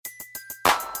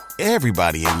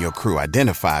Everybody in your crew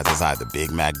identifies as either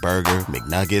Big Mac Burger,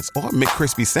 McNuggets, or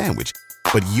McCrispy Sandwich.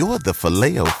 But you're the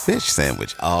Filet-O-Fish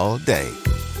Sandwich all day.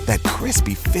 That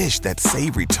crispy fish, that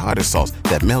savory tartar sauce,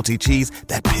 that melty cheese,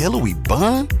 that pillowy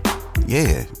bun.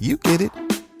 Yeah, you get it.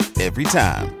 Every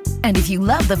time. And if you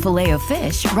love the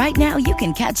Filet-O-Fish, right now you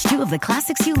can catch two of the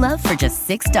classics you love for just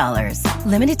 $6.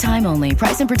 Limited time only.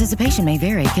 Price and participation may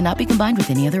vary. Cannot be combined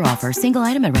with any other offer. Single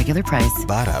item at regular price.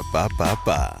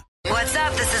 Ba-da-ba-ba-ba. What's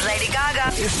up? This is Lady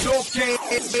Gaga. It's okay.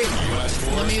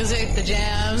 The music, the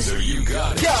jams. So you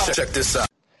got it. Yo. Check this out.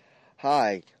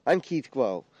 Hi, I'm Keith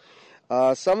Guo.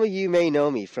 Some of you may know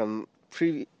me from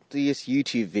previous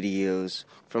YouTube videos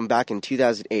from back in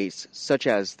 2008, such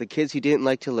as The Kids Who Didn't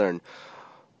Like to Learn,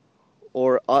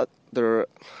 or other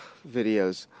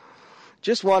videos.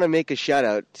 Just want to make a shout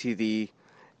out to the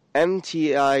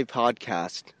MTI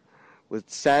podcast with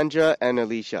Sandra and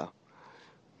Alicia.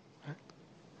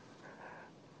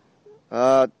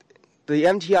 The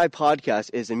MTI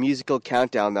podcast is a musical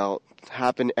countdown that'll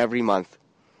happen every month.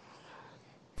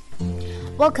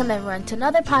 Welcome everyone to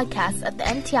another podcast of the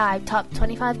MTI Top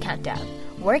 25 Countdown.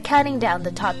 We're counting down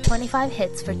the top 25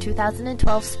 hits for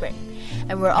 2012 spring.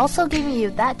 And we're also giving you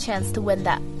that chance to win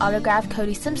that autographed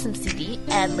Cody Simpson CD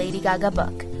and Lady Gaga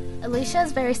book. Alicia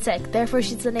is very sick, therefore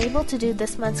she's unable to do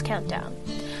this month's countdown.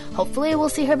 Hopefully we'll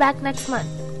see her back next month.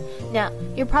 Now,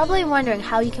 you're probably wondering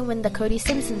how you can win the Cody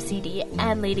Simpson CD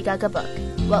and Lady Gaga book.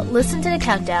 Well, listen to the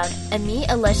countdown, and me,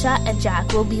 Alicia, and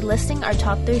Jack will be listing our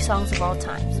top 3 songs of all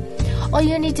times. All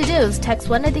you need to do is text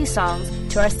one of these songs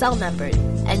to our cell number,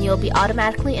 and you'll be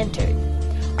automatically entered.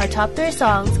 Our top 3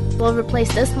 songs will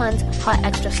replace this month's Hot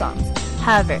Extra songs.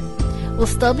 However, we'll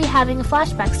still be having a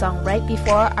flashback song right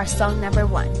before our song number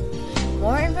 1.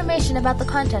 More information about the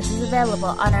contest is available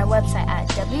on our website at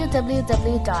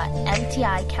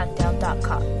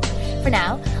www.mticountdown.com. For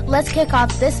now, let's kick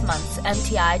off this month's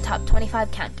MTI Top 25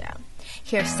 Countdown.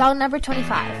 Here's song number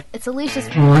 25. It's Alicia's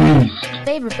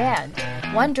favorite band,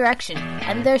 One Direction,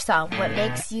 and their song, What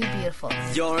Makes You Beautiful.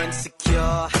 You're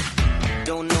insecure,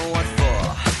 don't know what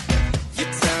for.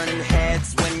 You're turning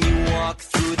heads when you walk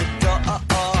through the door.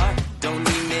 Don't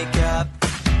need makeup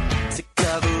to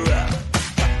cover up.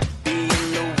 Being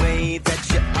the way that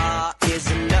you are is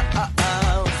enough.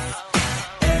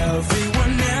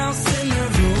 Everyone else in the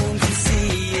room can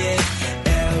see it.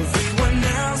 Everyone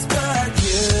else but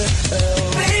you.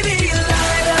 Baby, you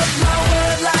light up my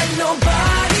world like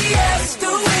nobody else. The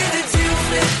way that you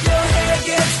flip your hair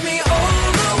gets me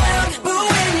overwhelmed. But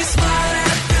when you smile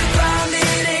at the ground,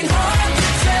 it ain't hard to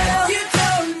tell. You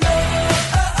don't know,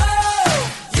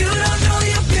 you don't know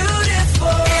you're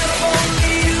beautiful. If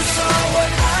only you saw what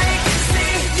I can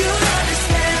see, you'd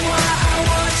understand why I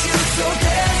want you so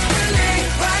desperately.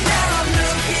 Right now I'm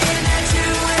looking at you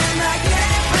and I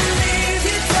can't believe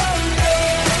you don't know,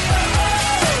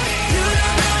 you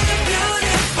don't know you're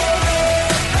beautiful.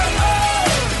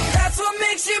 That's what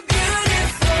makes you beautiful.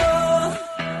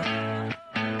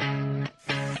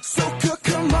 So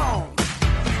come on,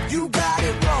 you got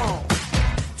it wrong.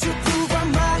 To prove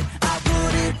I'm right, I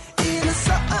put it in a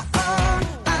song.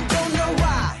 I don't know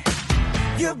why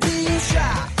you're being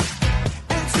shy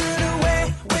and turn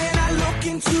away when I look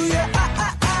into your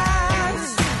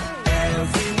eyes.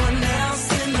 Everyone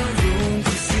else in the room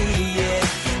can see it.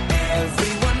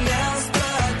 Everyone else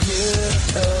but you.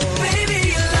 Baby,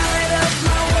 you light up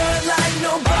my world like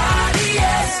nobody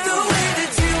else. The way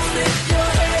that you flip your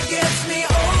hair gets me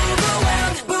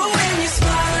overwhelmed. But when you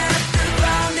smile at the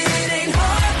ground, it ain't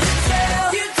hard to tell.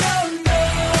 You don't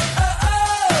know,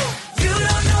 you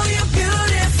don't know you're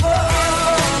beautiful.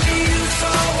 Only you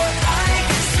saw what I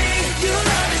can see, you'll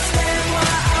understand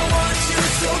why I want you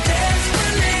so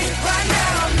desperately. Right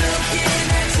now I'm looking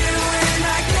at you and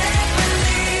I can't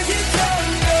believe you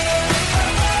don't know,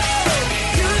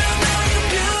 you don't know you're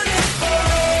beautiful.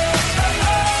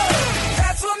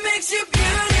 That's what makes you beautiful.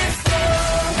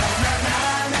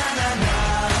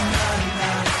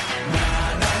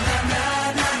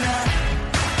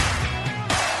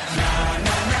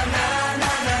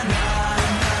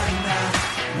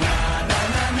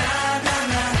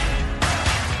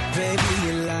 Baby,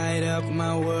 you light up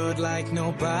my world like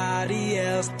nobody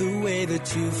else. The way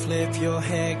that you flip your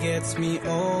hair gets me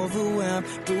overwhelmed.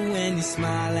 But when you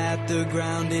smile at the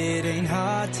ground, it ain't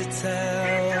hard to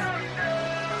tell.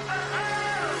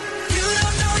 You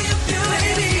don't know you're beautiful.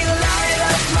 Baby, you light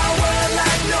up my world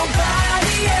like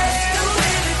nobody else. The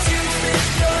way that you flip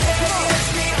your hair gets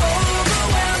me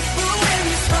overwhelmed. But when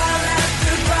you smile at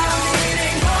the ground, it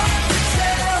ain't hard to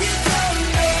tell. You don't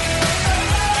know,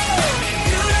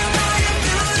 you don't know you're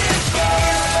beautiful.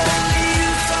 Only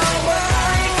you saw what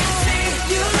I can see,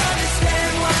 you'll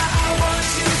understand why I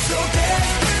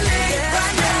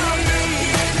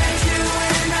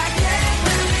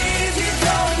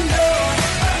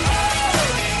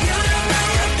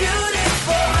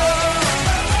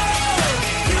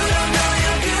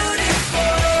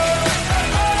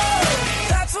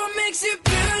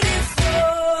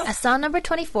song number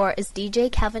 24 is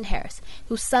DJ Calvin Harris,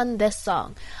 who sung this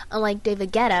song, unlike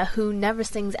David Guetta, who never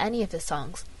sings any of his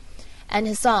songs, and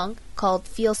his song called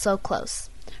Feel So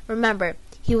Close. Remember,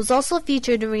 he was also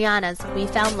featured in Rihanna's We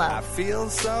Found Love. I feel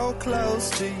so close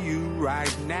to you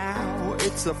right now,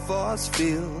 it's a force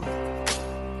field.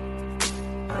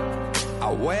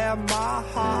 I wear my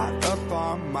heart up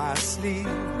on my sleeve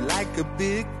like a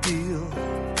big deal.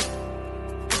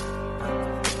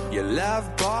 Your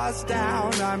love pours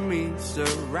down on me,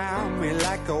 surround me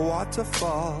like a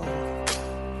waterfall.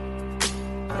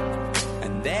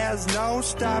 And there's no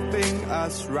stopping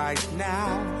us right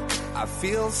now. I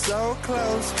feel so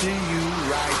close to you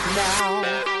right now.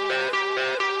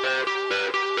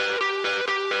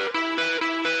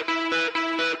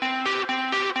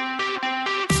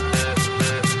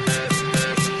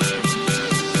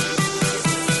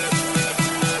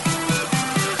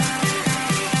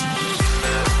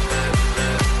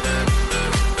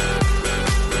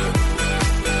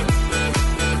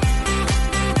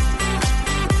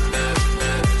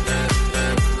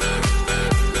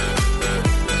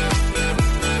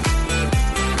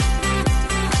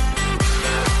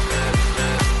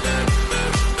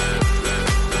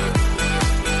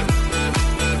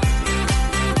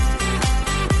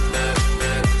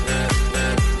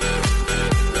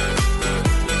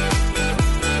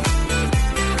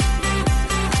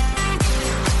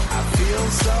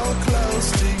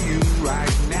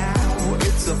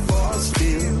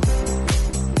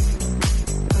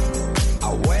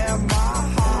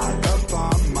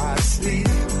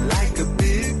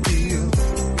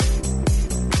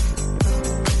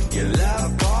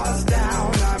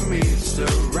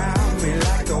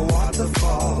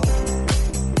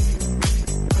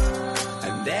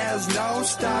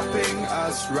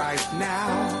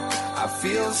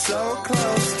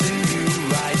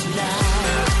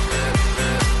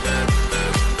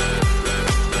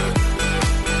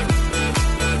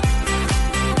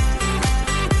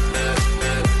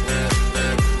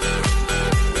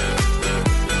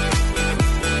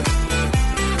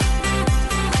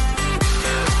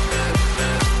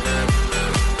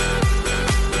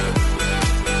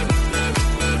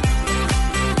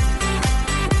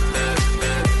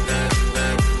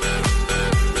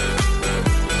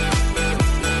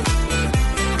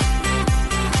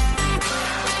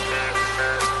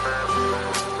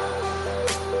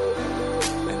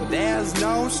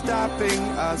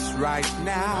 Right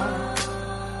now,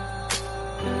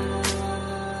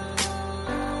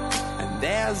 and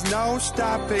there's no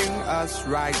stopping us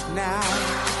right now,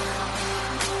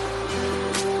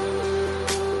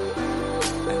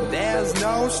 and there's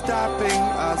no stopping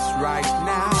us right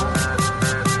now.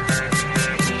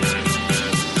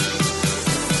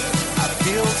 I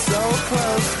feel so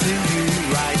close to you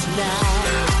right now.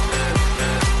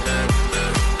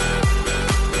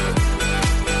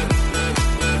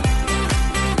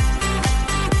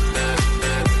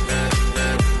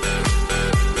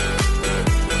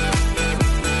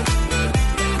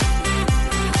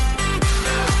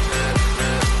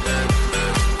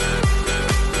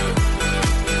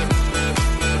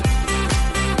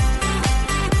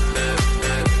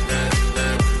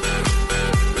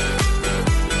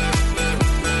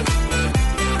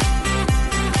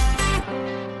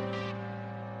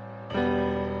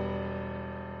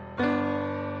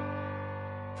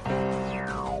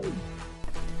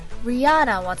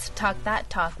 Rihanna wants to talk that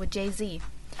talk with Jay-Z.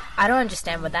 I don't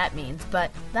understand what that means,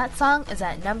 but that song is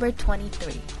at number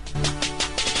 23.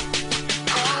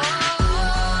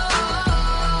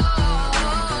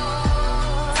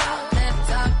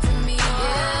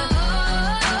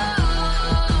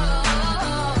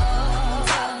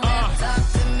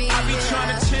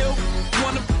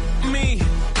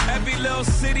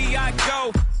 City I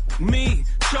go, me.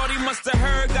 Shorty must have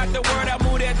heard, got the word, I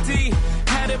moved that D.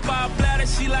 Had it by a bladder,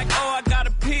 she like, oh, I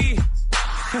gotta pee.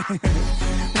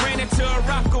 Ran into a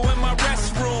rocko in my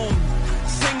restroom.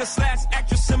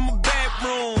 Singer/actress in my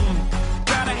bedroom.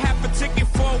 Got a half a ticket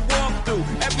for a walkthrough.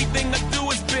 Everything I do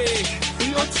is big.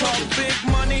 I talk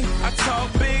big money, I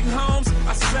talk big homes.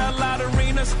 I sell out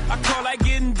arenas, I call that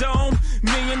getting dome. $1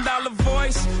 million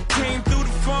voice came through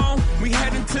the phone. We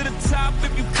heading to the top,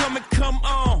 if you come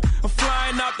on. I'm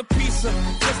flying out the pizza,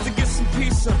 just to get some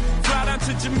pizza. Fly down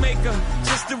to Jamaica,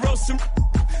 just to roast some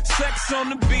sex on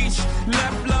the beach.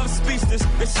 Left love speechless,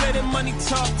 they say that money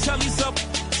talk. Telly's up,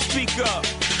 speak up.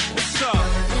 What's up?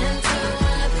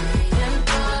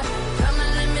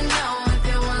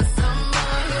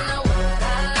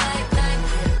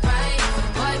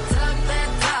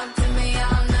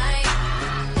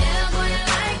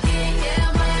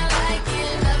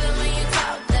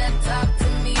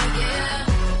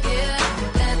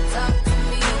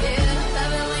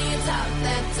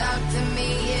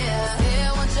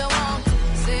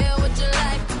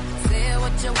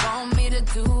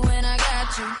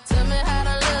 you. Tell me how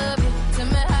to love you. Tell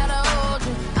me how to hold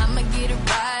you. I'ma get it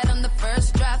right on the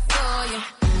first try for you.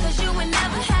 'Cause you would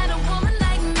never had a woman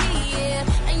like me,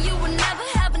 yeah. And you would never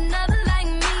have another like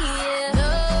me, yeah. No.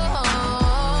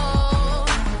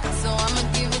 So I'ma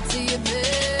give it to you,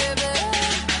 baby.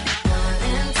 1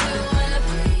 and 2 and a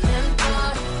 3 and 4.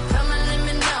 Come and let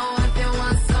me know if you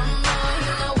want some more.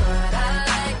 You know what I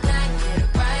like, now get it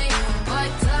right. Boy,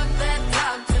 talk that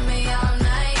talk to me all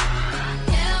night.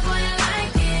 Yeah, boy, I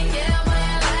like it. Yeah, boy,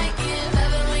 I like it.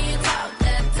 Love it when you talk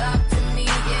that talk to me.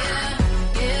 Yeah,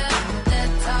 yeah, that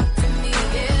talk to me.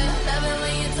 Yeah, love it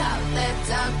when you talk that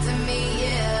talk to me.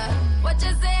 Yeah. What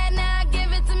you said now,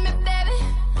 give it to me, baby.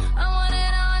 I want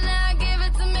it all now, give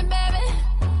it to me, baby.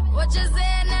 What you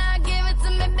said now, give it to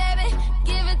me, baby.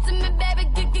 Give it to me, baby.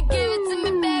 Give it to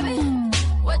me, baby.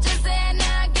 What you said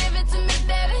now, give it to me,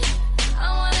 baby. I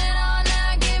want it all now,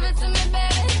 give it to me,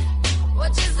 baby.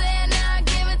 What you said now,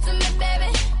 give it to me, baby.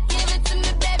 Give it to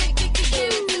me, baby. Give it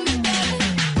to me, baby.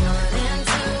 1 and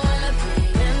 2 and a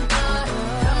 3 and 4.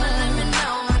 Come and let me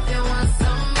know if you want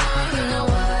some more. You know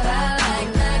what I like,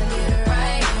 now get it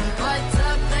right. Boy,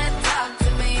 talk that talk to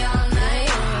me all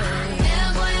night. Yeah,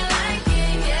 boy, I like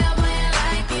it. Yeah, boy, I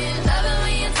like it. Love it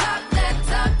when you talk that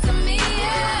talk to me.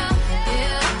 Yeah,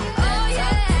 yeah, oh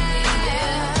yeah,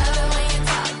 yeah. Love it when you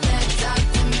talk that talk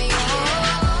to me.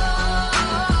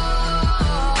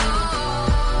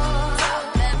 Talk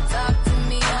that talk to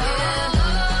me. Yeah,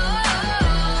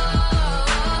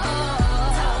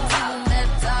 talk that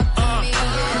talk to me.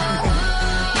 Yeah,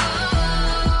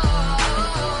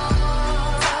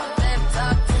 talk that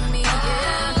talk to me.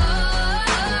 Yeah,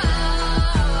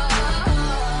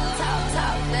 talk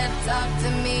that talk to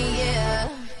me. Yeah.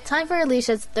 Time for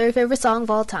Alicia's third favorite song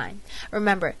of all time.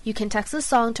 Remember, you can text the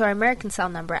song to our American Style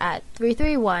number at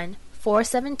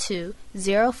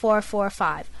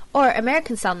 331-472-0445 or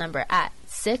American Style number at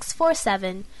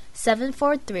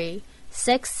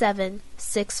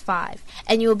 647-743-6765,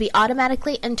 and you will be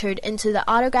automatically entered into the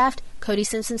autographed Cody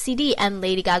Simpson CD and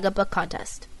Lady Gaga book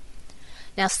contest.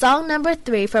 Now, song number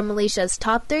 3 from Alicia's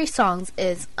top 3 songs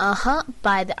is Uh-Huh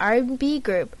by the R&B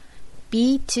group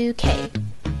B2K.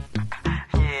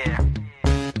 Yeah.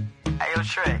 Hey, yo,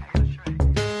 Shrek.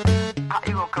 How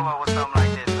you gonna come up with something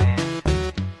like this, man?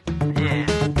 Yeah.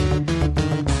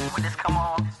 When this come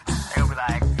on, they'll be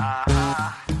like,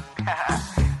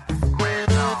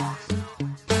 Red Zones.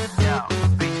 Yo,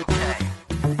 B2K.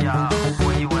 Yo,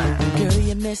 where you at? Girl,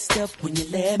 you messed up when you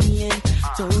let me in.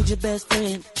 Told your best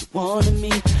friend you wanted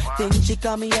me. Then she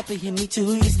called me up and hit me to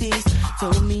your steez.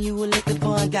 Told me you were looking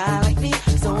for a guy like me.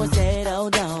 So I said,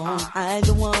 hold on, I ain't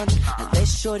the one.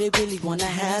 Unless shorty really wanna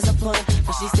have some fun.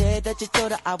 But she said that you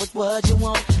told her I was what you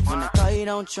want. When I call you,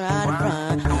 don't try to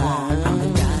run. I'm the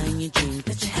guy in your dreams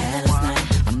that you had last night.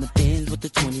 I'm the Benz with the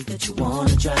 20 that you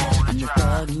wanna drive. I'm the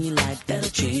thug in your life that'll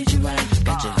treat you right.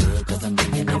 Got your hood 'cause I'm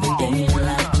bringing everything in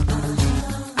life.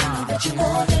 I know that you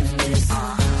more than this.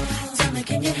 Tell me,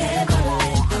 can you handle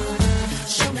it?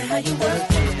 Show me how you work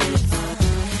it.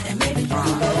 And maybe you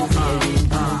can roll with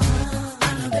it. I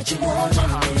know that you more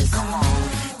than this.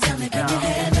 Tell me, can you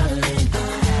handle it?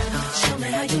 Show me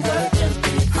how you work it.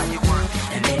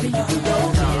 And maybe you can roll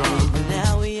with it.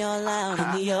 Now we all out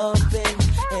in the open.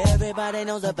 Everybody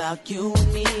knows about you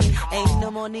and me. Ain't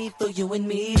no more need for you and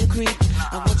me to creep.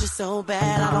 I want you so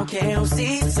bad, I don't care who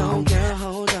sees. So girl,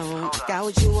 hold on, got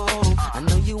what you want. I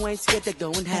know you ain't scared to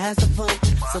go and have some fun.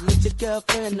 So let your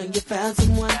girlfriend know you found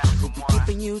someone who be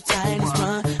keeping you tight and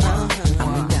strong.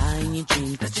 I'm the guy in your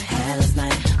dreams that you had last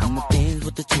night. I'm the Benz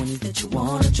with the 20s that you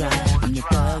wanna drive. I'm the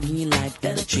thug in your life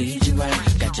that'll treat you right.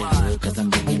 Got your hood 'cause I'm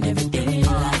bringing everything you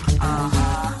like. I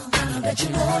know that you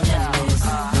more than this.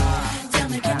 Tell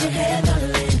me, can you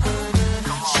handle it?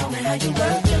 Show me how you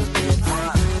work it.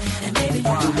 And maybe you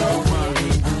can roll with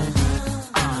it.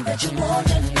 I know that you more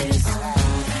than this.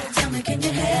 Tell me, can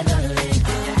you handle it?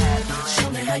 Show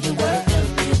me how you work it.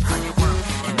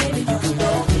 And maybe you can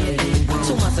roll with it.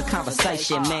 2 months of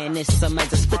conversation, man, this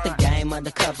amazing. Spit the game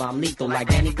undercover, I'm lethal like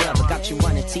Danny Glover. Got you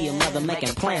running to your mother,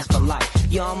 making plans for life.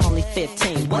 Yo, I'm only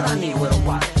 15, what I need with a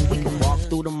wife. We can walk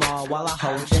through the mall while I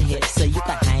hold your hip, so you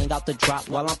can hang out the drop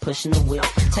while I'm pushing the whip.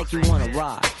 Take you on a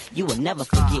ride, you will never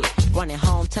forget. Running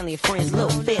home, telling your friends,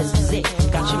 little Fizz is it.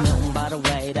 Got you melting by the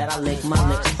way that I lick my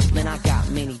lips. Man, I got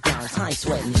many dimes, I ain't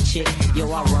sweating the chick. Yo,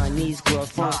 I run these girls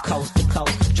from coast to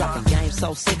coast. Dropping game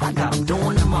so sick, I got them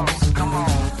doing the most. Come on.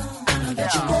 I know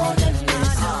that you more than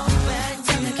this.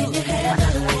 Tell me, can you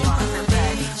handle it?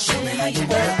 Show me how you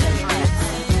work it.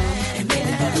 And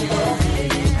maybe you can roll with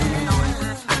it.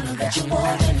 I know that you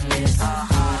more than this.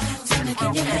 Tell me,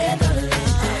 can you handle it?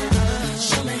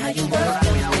 Show me how you work it.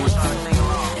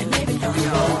 And maybe you can roll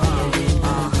with it.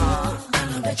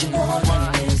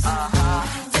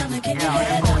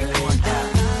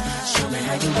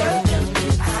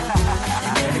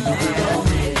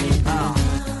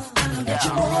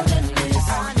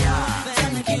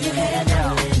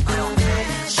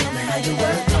 had to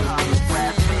work on it.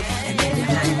 And every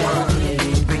day work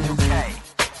it. Big UK,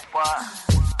 what?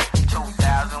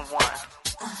 2001,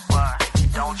 what?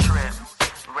 Don't trip,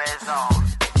 red zone.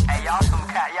 Hey, y'all some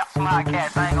hot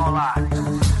cats, I ain't gonna lie.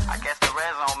 I guess the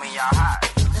red zone mean y'all hot.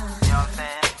 You know what I'm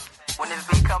saying? When this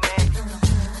beat come in,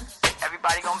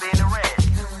 everybody gonna be in the red.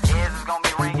 Ears is gonna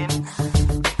be ringing.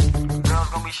 Girls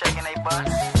gonna be shaking their butt.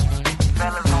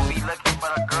 Fellas gonna be looking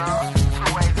for a girl.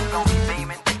 Two ways is gonna be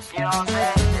beaming. You know what I'm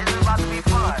saying? This is about to be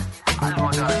fun. I just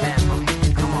want y'all to dance for me.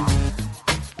 Come on.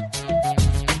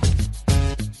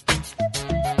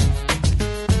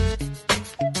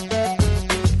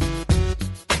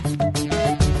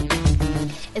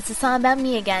 It's a song about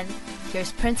me again.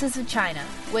 Here's Princess of China,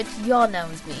 which y'all know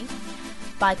is me,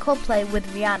 by Coldplay with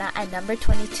Rihanna at number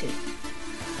 22.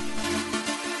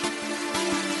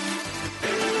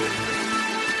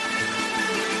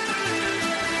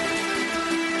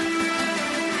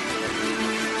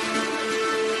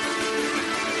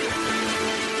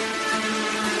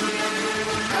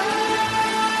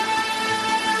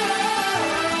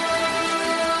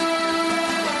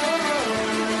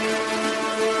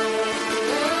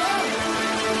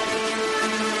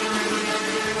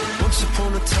 Once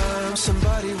upon a time,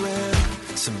 somebody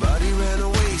ran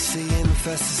away, saying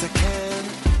fast as I can.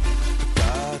 I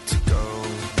got to go.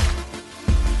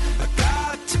 I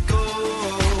got to go.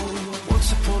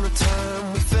 Once upon a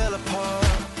time, we fell apart.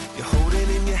 You're holding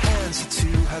in your hands the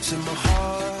two halves of my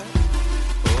heart.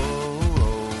 Oh,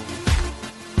 oh,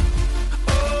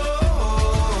 oh,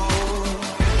 oh.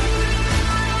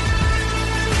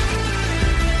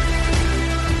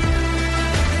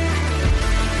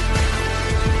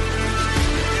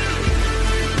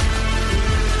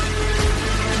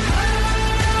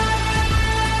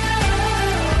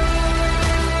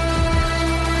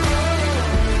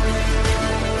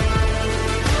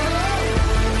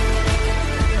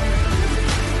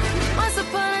 Once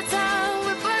upon a time,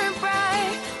 we burned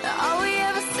bright. All we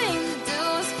ever seem to do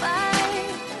is fight.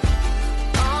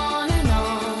 On and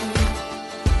on.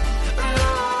 And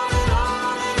on and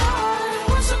on and on.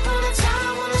 Once upon a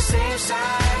time on the same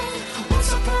side.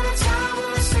 Once upon a time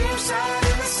on the same side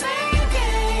in the same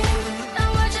game. Now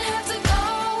why'd you have to go?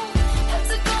 Have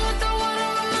to go and throw water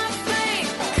on my flame.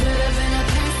 Could have been a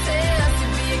princess to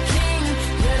be a king.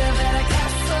 Could have had a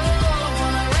castle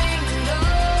on a ring. No.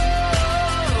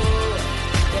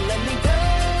 You let me go.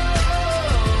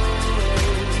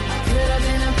 I could have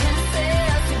been a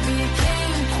princess to be a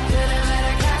king. Could have had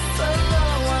a castle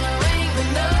on a ring, but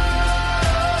no.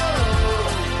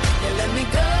 You let me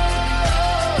go.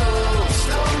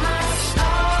 Stole my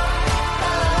star.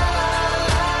 La la la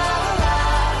la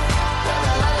la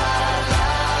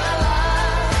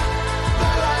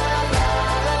la la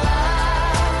la la.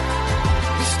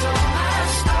 You stole my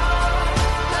star.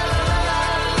 La la la la.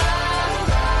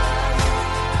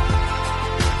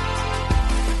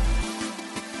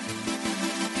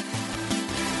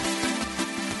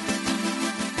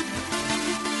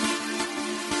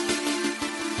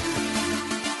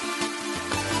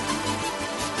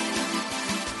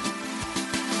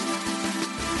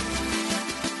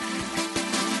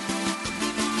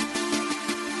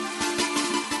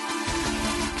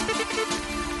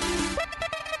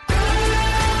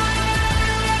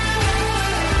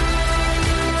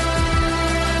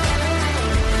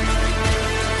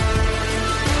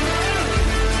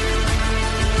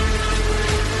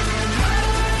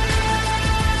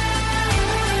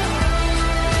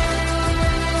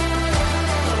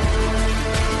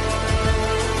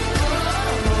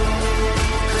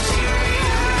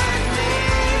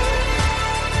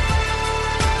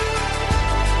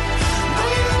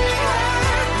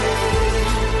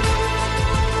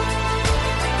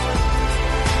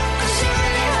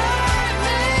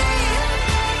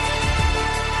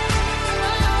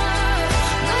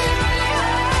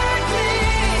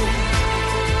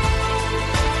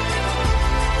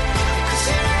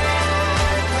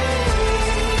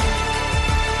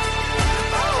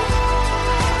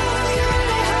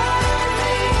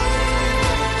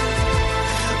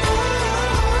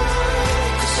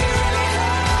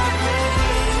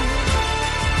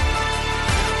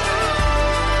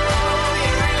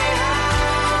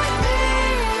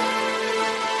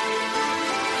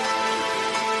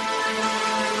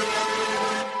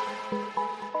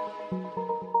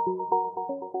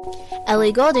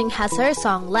 Ellie Goulding has her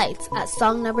song Lights at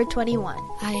song number 21.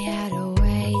 I had a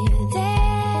way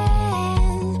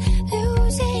then,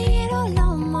 losing it all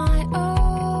on my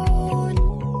own.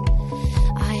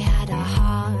 I had a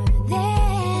heart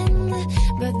then,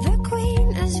 but the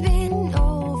queen has been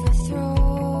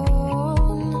overthrown.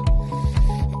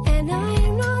 And I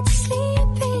am not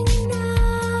sleeping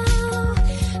now.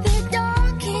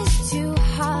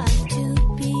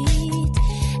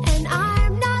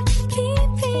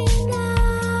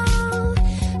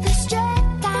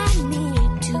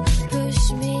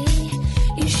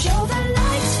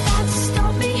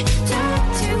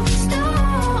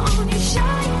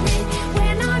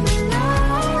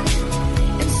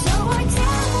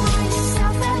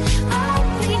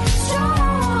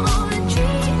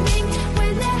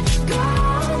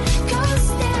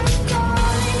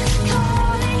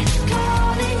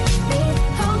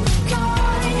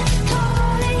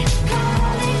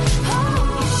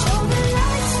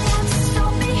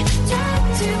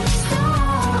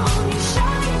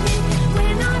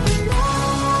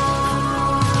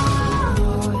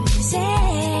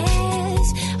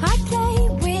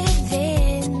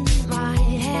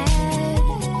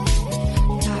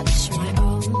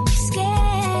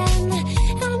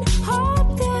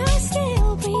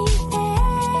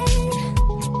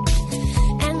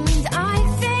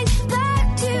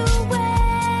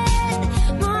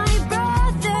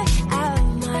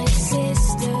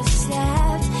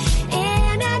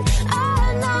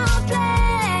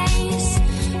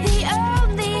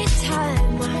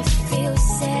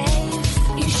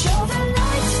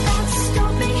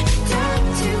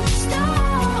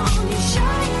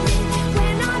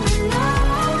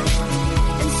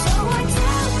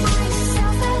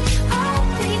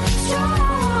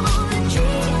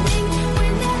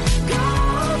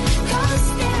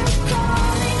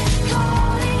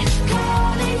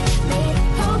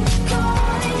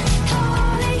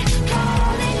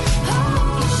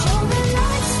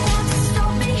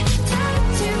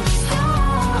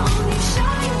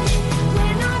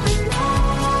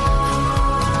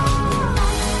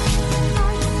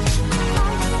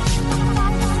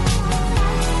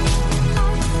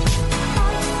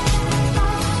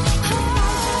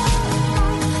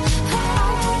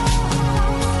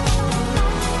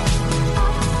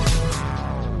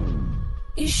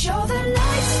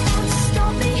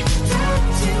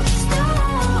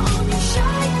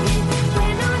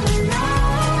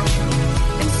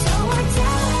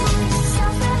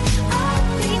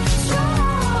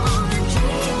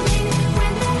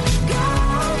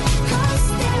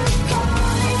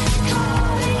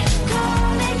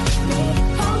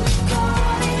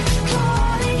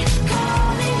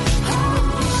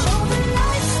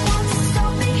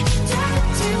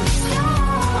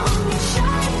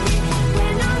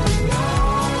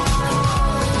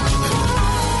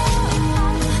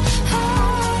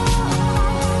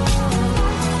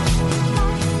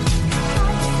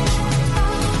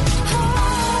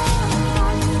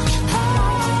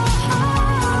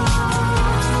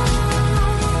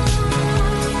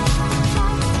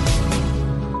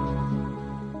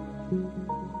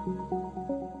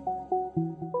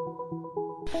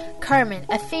 Carmen,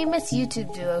 a famous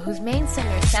YouTube duo whose main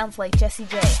singer sounds like Jessie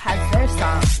J, has their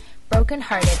song Broken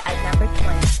Hearted at number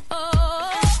 20.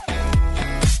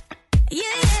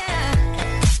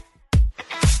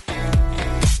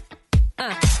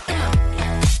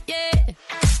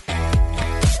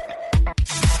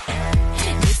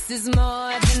 This is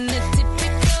more than the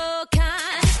typical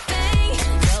kind of thing.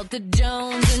 Felt the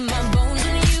Jones in my bones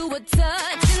when you were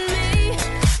touching me.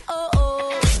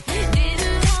 Oh,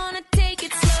 didn't wanna take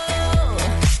it slow.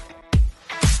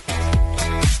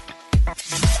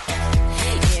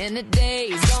 In the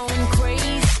days going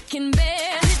crazy, I can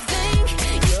barely think.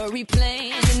 You're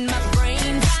replaying in my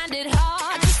brain, find it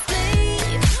hard to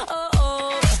sleep.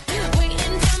 Oh,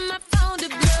 waiting for my phone to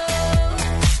blow.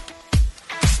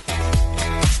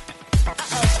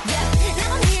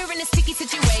 Now I'm here in a sticky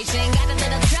situation. Got a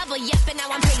little trouble, yep, and now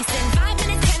I'm pacing. 5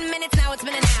 minutes, 10 minutes, now it's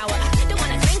been an hour. Don't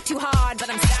wanna think too hard, but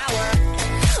I'm sour.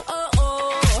 I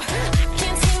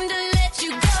can't seem to let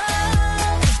you go.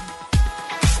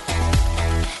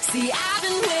 See, I've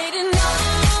been waiting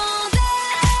all day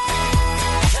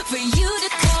for you to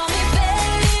call me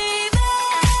baby.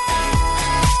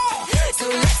 So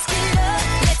let's get up,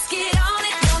 let's get on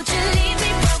it. Don't you leave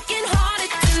me broken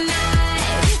hearted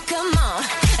tonight. Come on,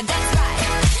 that's right.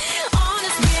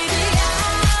 Honest, baby,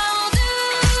 I'll do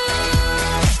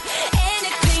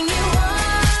anything you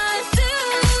want to.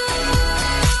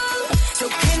 So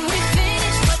can we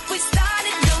finish what we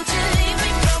started? Don't you leave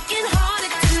me broken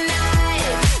hearted tonight.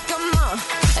 Come on,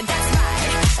 that's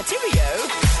right. Cheerio.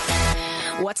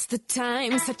 What's the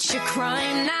time? Such a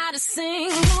crime, not a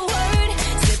single word.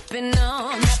 Sipping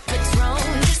on that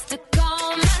Patron just to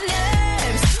calm my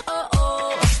nerves.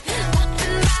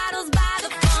 Popping bottles by the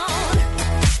phone.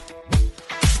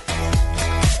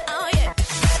 Oh yeah.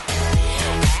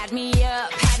 Had me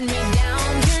up, had me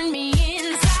down, turned me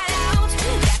inside out.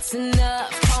 That's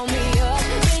enough. Call me up,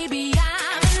 baby,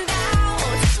 I'm in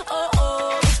doubt.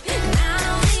 And I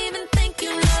don't even think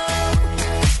you know.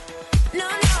 No.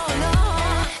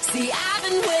 See, I've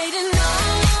been waiting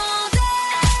all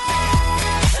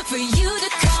day for you to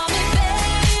call me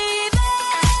baby.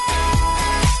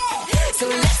 So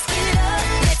let's get up,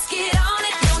 let's get on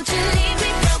it. Don't you leave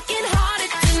me broken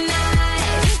hearted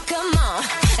tonight. Come on,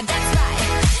 that's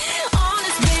right.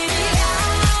 Honest, baby,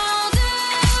 I'll do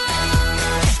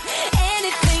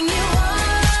anything you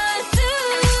want to.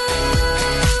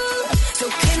 So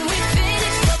can we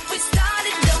finish what we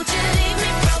started? Don't you leave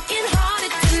me broken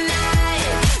hearted tonight.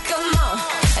 Come on,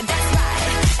 that's right.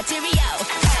 Cheerio.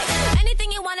 Hey,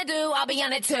 anything you wanna do, I'll be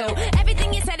on it too.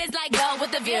 Everything you said is like go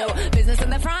with the view. Business in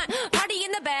the front, party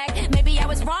in the back. Maybe I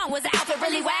was wrong, was the outfit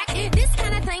really whack? This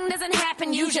kind of thing doesn't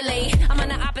happen usually. I'm on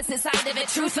the opposite side of it,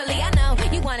 truthfully. I know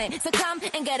you want it, so come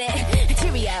and get it.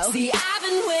 Cheerio. See, I've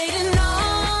been waiting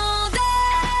all day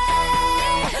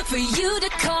for you to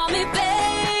call me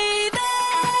baby.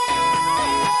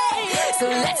 So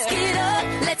let's get up,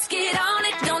 let's get on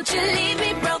it. Don't you leave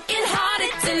me broken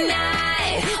hearted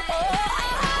tonight.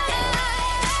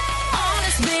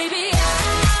 Honest, baby,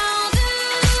 I'll do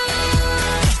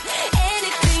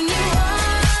anything you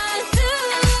want to.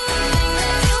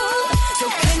 So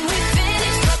can we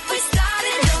finish what we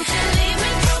started? Don't you leave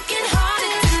me broken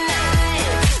hearted tonight.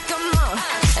 Come on,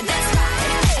 that's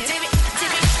right.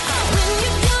 When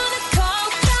you gonna call,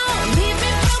 don't leave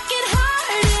me broken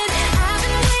hearted. I've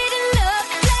been waiting up,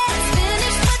 let's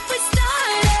finish what we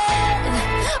started.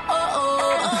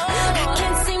 I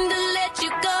can't seem to let you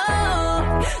go.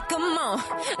 Come on,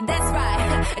 that's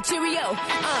right. Cheerio.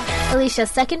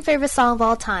 Alicia's second favorite song of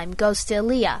all time goes to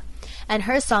Aaliyah and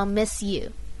her song Miss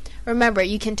You. Remember,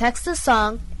 you can text the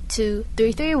song to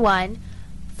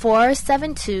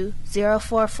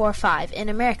 331-472-0445 in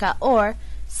America or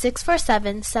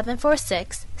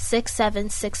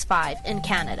 647-746-6765 in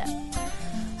Canada.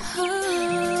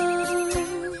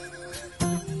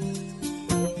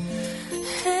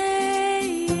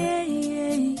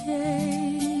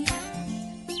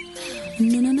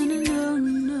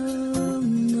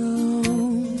 No.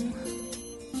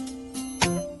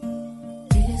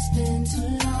 It's been too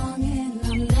long and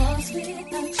I'm lost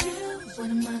without you. What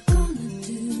am I gonna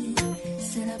do?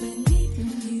 Said I've been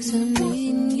needing you. So I'm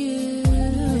needing you.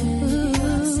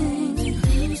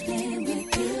 Who's been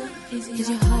with you? Is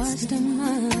your heart still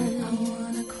mine? I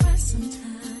wanna cry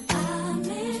sometime. I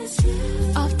miss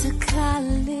you. Off to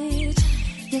college.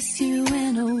 Yes, you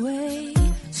went away.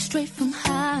 Straight from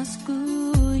high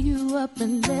school, you up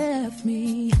and left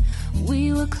me.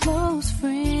 We were close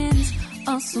friends,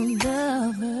 also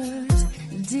lovers.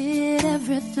 Did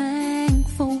everything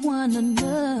for one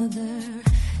another.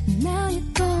 Now you're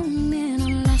gone and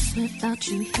I'm lost without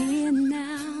you here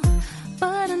now.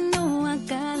 But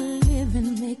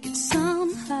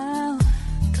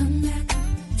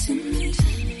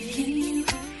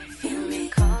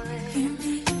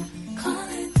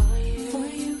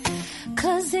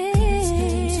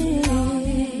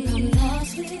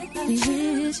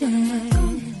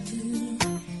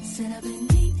Said I've been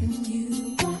needing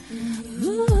you.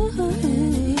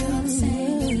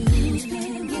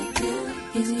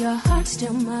 Is your heart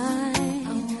still mine?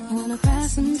 I wanna cry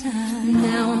sometime.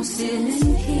 Now I'm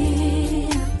sitting here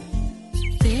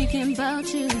thinking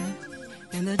about you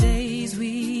and the days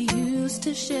we used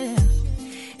to share.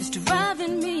 It's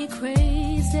driving me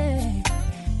crazy.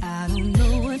 I don't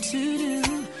know what to do.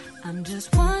 I'm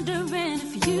just wondering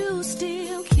if you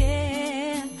still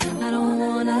care. I don't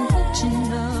wanna let you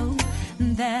know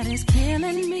that it's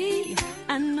killing me.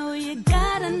 I know you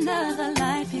got another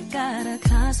life, you gotta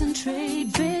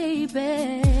concentrate,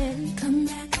 baby. Come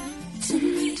back to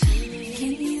me.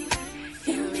 Can you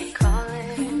hear me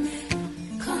calling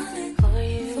for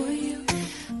you?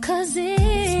 'Cause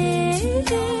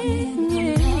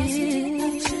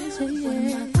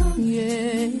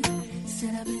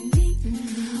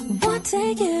won't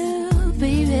take you,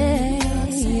 baby.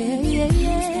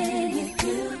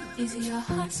 Is your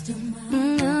heart still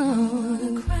mine? No.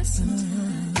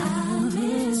 I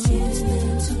miss you. It's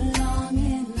been too long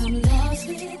and I'm lost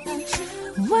without you.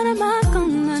 What am I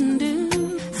gonna do?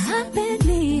 I've been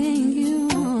needing you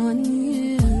on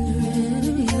you.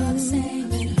 You're the same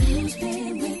and who's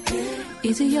been with you?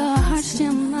 Is your heart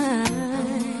still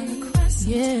mine?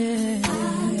 Yeah. I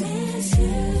miss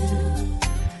you.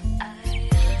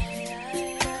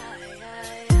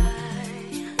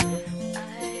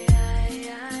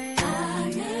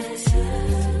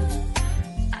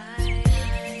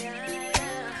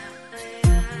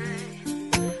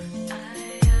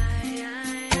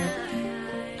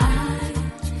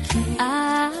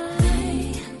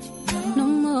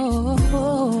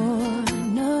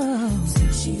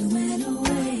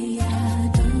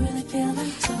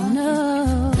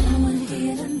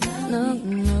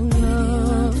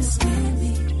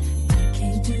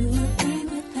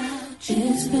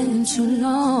 Too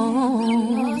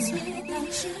long.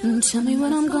 Tell me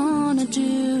what I'm gonna do.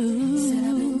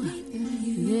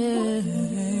 Yeah.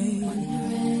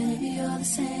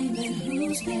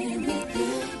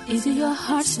 Is your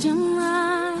heart still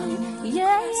mine?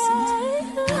 Yeah, yeah.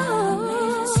 Oh,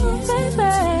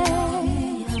 baby.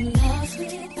 I'm lost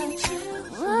without you.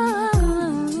 Oh,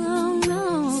 no.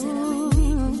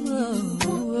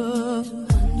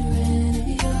 Wondering if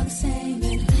you're the same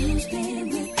and who's been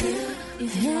with you.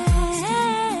 Yeah.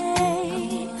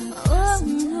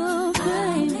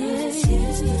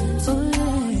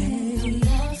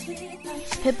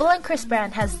 Pitbull and Chris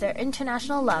Brown has their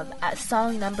international love at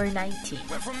song number 19.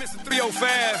 Went from Mr.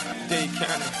 305, Dade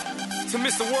County, to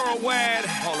Mr. Worldwide,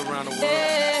 all around the world.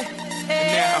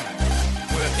 And now,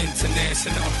 we're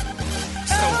international.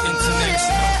 So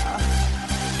international.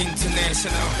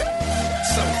 International.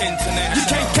 So international. You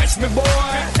can't catch me, boy.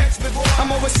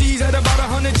 I'm overseas at about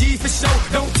 100 G for show.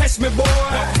 Don't test me, boy.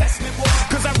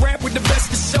 Cause I rap with the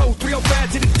best of show.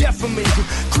 305 to the death of me.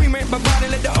 Cremate my body,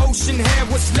 let the ocean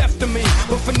have what's left of me.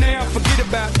 But for now, forget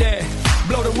about that.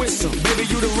 Blow the whistle, baby,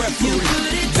 you the referee. You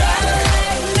put it down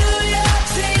like New York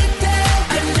City.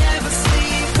 I never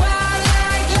sleep quite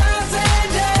like Los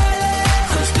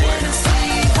Angeles. I'm spinning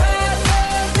sleep hard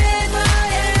love in my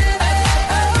head.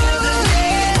 I feel the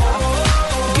need.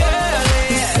 Girl,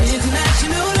 it's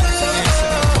international love.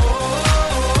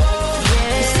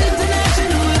 It's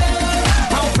international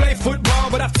love. I don't play football,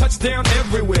 but I've touched down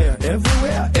everywhere.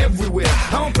 Everywhere.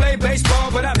 I don't play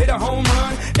baseball, but I've hit a home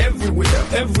run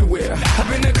everywhere. I've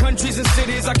been to countries and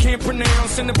cities I can't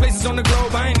pronounce, and the places on the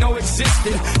globe I ain't know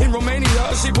existed. In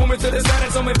Romania, she pulled me to the side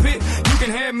and told me, Pit, you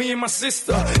can have me and my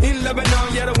sister. In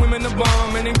Lebanon, yeah, the women are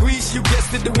bomb. And in Greece, you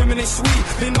guessed it, the women is sweet.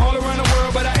 Been all around the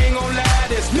world, but I ain't gonna lie,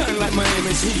 there's nothing like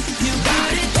Miami's heat. You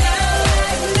got it down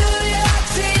like New York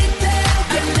City.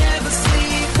 I never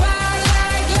sleep quite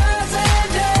like Los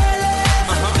Angeles.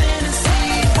 I'm spinning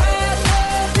sleep hard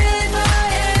love in my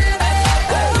head.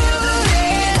 I feel the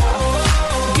need.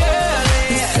 Girl,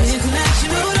 it's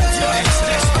international love.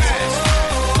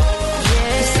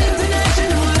 It's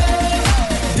international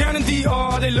love. Down in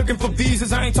DR, they looking for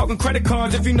visas. I ain't talking credit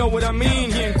cards, if you know what I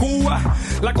mean. Here in Cuba,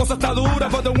 la cosa está dura,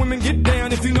 but the women get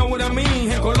down, if you know what I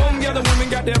mean. In Colombia, the women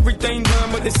got everything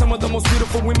done, but they're some of the most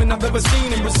beautiful women I've ever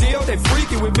seen. In Brazil, they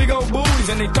freaky with big old booties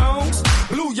and they thongs,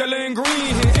 blue, yellow, and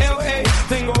green. In LA,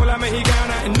 tengo la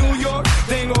mexicana. In New York,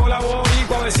 tengo la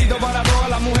boricua. Besito para todas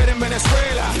las mujeres en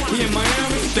Venezuela. Y en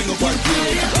Miami, tengo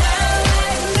cualquiera.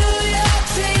 New York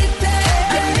City.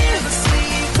 I never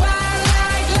sleep quite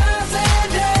like Los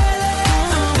Angeles.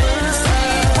 I'm spinning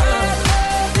sleep hard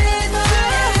love in my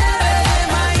head.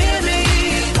 Miami.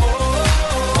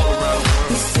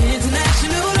 It's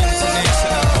international love.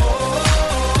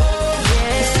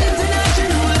 It's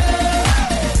international love.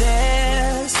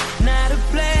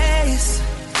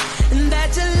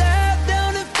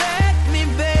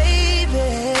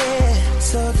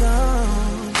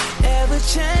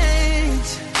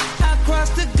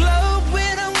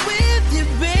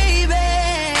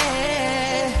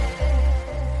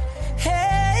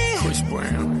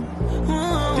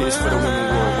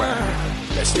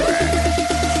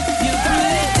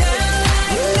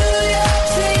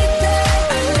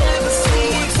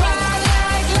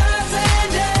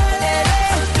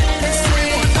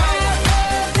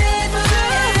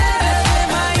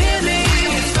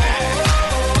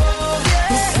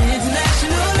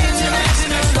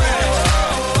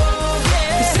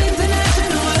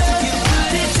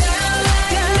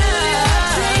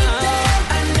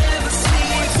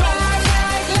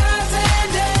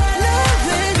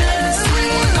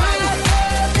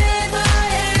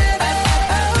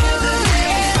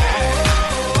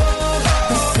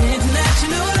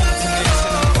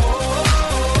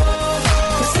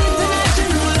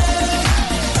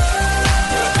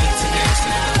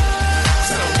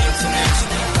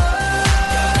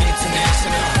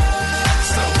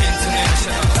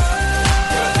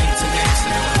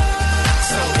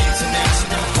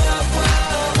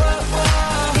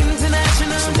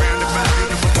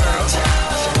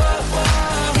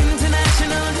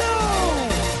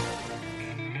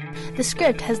 The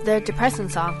Script has their depressing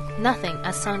song, Nothing,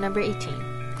 as song number 18.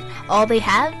 All they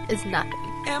have is nothing.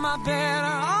 Am I better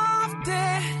off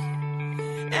dead?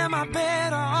 Am I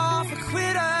better off a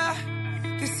quitter?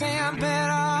 They say I'm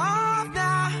better off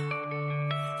now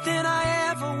than I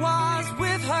ever was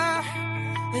with her.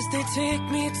 As they take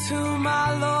me to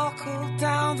my local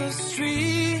down the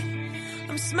street,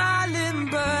 I'm smiling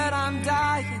but I'm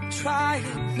dying,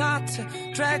 trying not to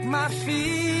drag my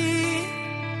feet.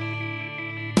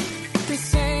 They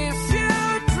say a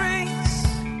few drinks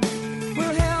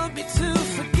will help me to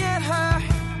forget her,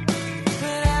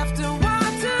 but after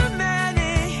one too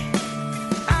many,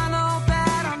 I know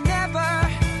that I'll never.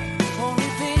 Only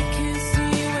they can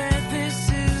see where this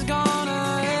is gonna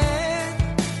end.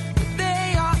 They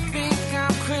all think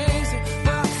I'm crazy,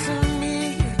 but to me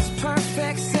it's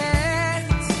perfect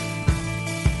sense.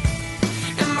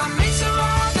 And my mates are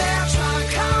all there trying to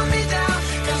calm me down,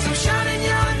 'cause I'm shouting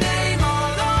your name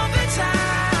all over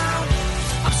town.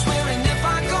 I'm swearing if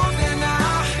I go there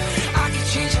now, I can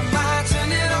change my mind,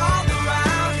 turn it all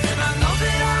around. And I know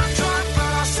that I'm drunk,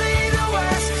 but I'll say the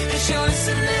words, and she'll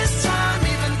listen this time,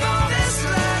 even though this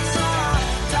last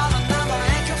dial a number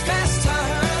and confess to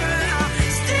her. I'm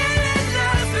still in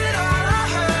love, but all I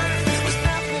heard was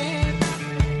nothing.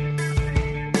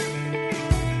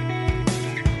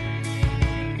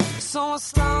 So I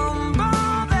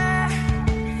stumble there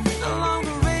along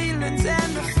the railings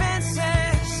and the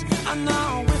fences. I know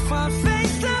if we're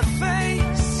face to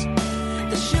face,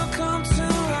 that she'll come to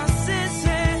her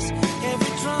senses.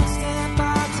 Every drunk step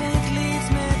I take leads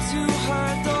me to her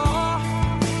door.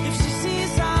 If she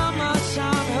sees how much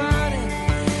I'm hurting,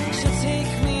 she'll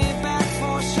take me back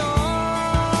for sure.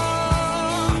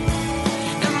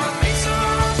 And my mates are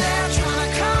all there trying to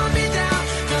calm me down,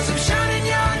 'cause I'm shouting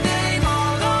your name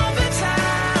all over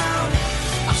town.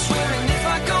 I'm swearing if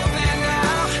I go there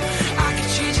now, I can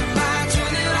change your mind,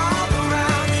 turn it all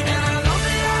around. And I know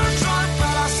that I'm drunk,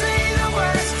 but I'll say the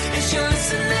words, and she'll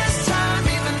listen this time,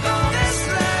 even though this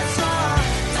last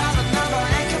dial a number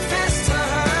and confess to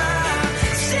her.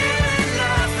 Still in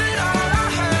love, but all I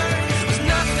heard was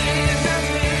nothing,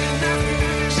 nothing,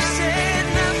 nothing. She said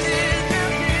nothing,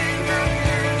 nothing,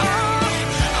 nothing. Oh,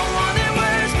 I wanted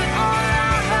words, but all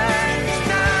I heard was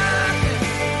nothing.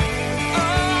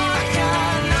 Oh, I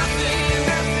got nothing,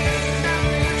 nothing,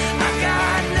 nothing. I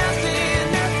got nothing,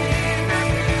 nothing,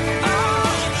 nothing. Oh,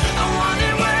 I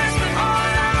wanted words, but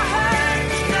all I heard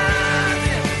was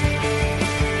nothing.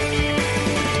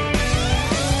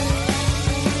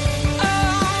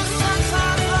 Oh,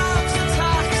 sometimes love's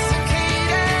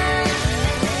intoxicating.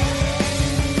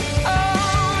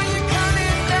 Oh, you're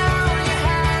coming down, your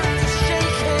hands are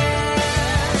shaking.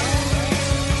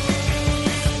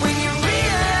 When you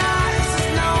realize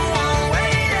there's no one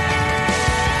waiting.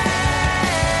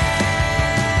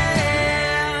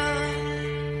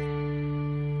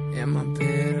 Am I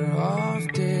better off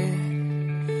dead?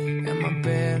 Am I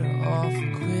better off a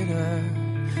quitter?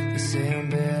 They say I'm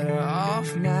better off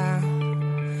now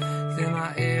than I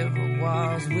ever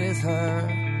was with her.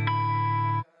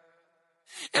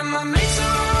 And my mates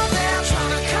are all there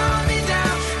trying to calm me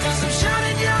down, 'cause I'm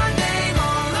shouting your name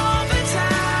all over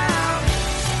town.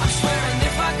 I'm swearing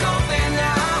if I go there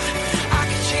now, I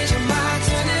can change your mind,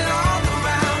 turn it all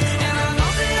around. And I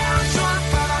know that I'm drunk,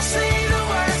 but I'll say the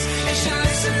words, and she'll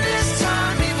listen this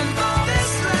time, even though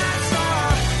this last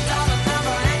dial a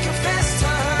number and confess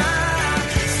to her.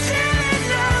 Still in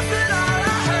love, but all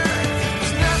I heard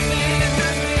was nothing,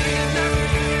 nothing,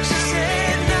 nothing. She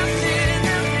said nothing,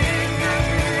 nothing,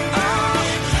 nothing. Oh,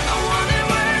 I wanted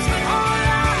words, but all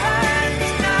I heard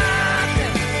was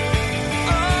nothing.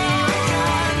 Oh, I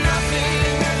got nothing,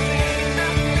 nothing,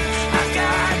 nothing. I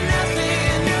got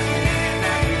nothing, nothing,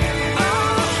 nothing.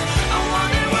 Oh, I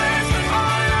wanted words, but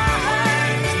all I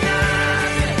heard was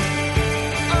nothing.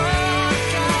 Oh, I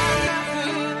got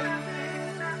nothing,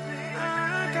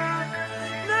 I got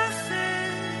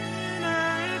nothing,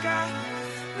 I got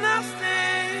nothing.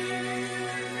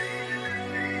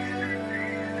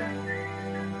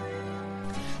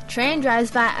 Train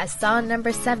Drives By as song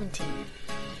number 17.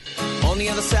 On the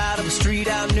other side of the street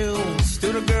I knew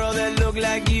stood a girl that looked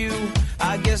like you.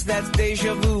 I guess that's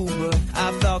deja vu, but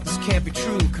I thought this can't be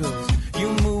true, 'cause you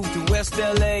moved to West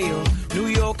LA or New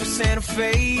York or Santa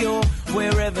Fe or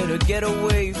wherever to get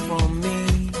away from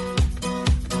me.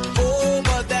 Oh,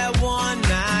 but that one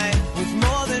night was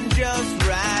more than just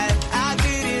right. I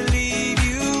didn't leave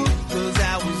you 'cause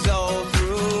I was all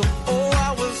through. Oh,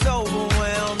 I was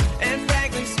overwhelmed and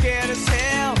frankly scared as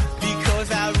hell, because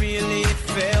I really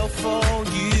fell for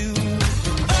you.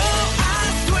 Oh, I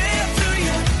swear to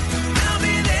you, I'll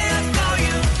be there for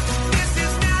you. This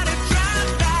is not a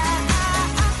drive-by.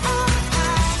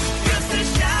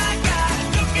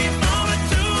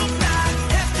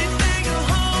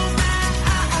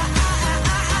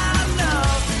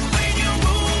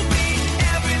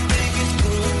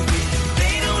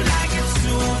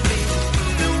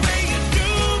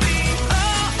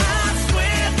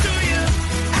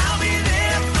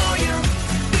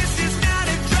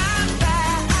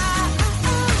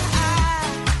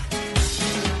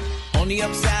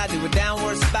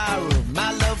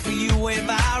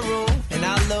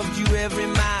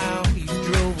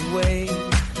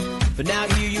 But now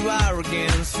here you are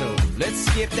again, so let's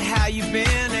skip to how you've been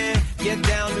and get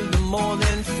down to the more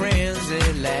than friends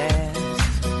at last.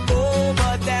 Oh,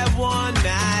 but that one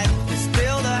night is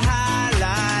still the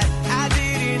highlight. I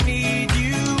didn't need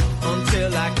you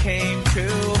until I came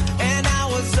to, and I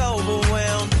was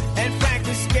overwhelmed and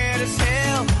frankly scared as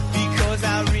hell because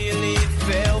I really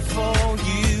fell for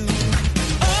you.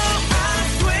 Oh, I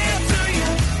swear to you,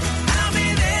 I'll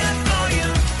be there for you.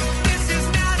 This is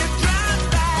not a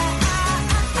drive-by.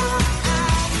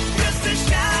 Just a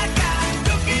shy guy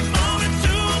looking for a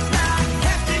two-fly.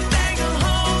 Hefty thing will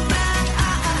hold my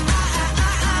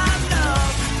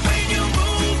love. When you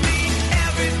move me,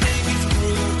 everything is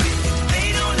groovy. They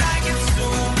don't like it,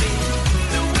 sue me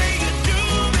the way you do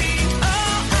me.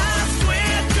 Oh, I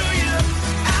swear to you,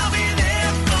 I'll be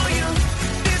there for you.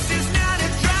 This is not a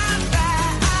drive-by.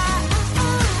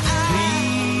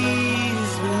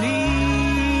 Please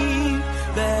believe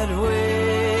that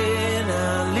when I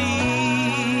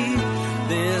leave,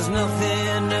 there's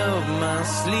nothing up my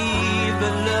sleeve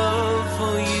but love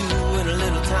for you and a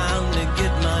little time to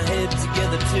get my head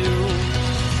together too.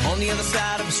 On the other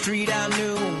side of the street I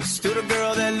knew stood a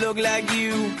girl that looked like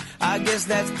you. I guess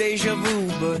that's deja vu,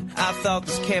 but I thought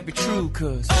this can't be true,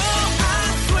 cause oh, I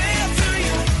swear to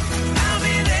you, I'll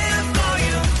be there for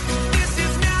you. This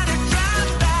is not a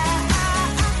drive-by.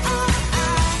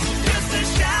 Just a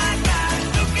shy guy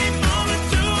looking for a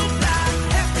two-fly.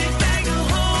 Hefty thing will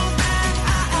hold my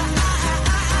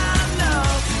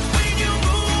love. When you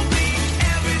move me,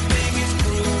 everything is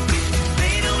groovy.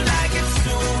 They don't like it,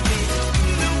 sue me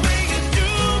the way you do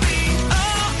me.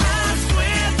 Oh, I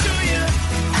swear to you,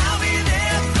 I'll be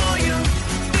there for you.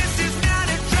 This is not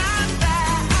a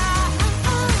drive-by.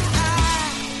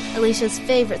 Alicia's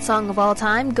favorite song of all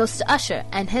time goes to Usher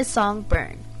and his song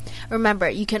Burn. Remember,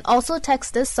 you can also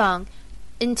text this song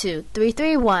into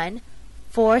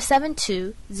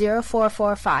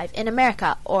 331-472-0445 in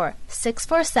America or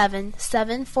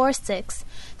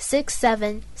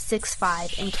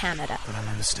 647-746-6765 in Canada. But I don't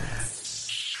understand.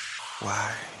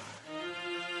 Why?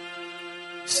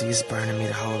 See, it's burning me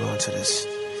to hold on to this.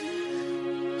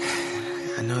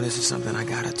 I know this is something I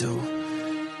gotta do,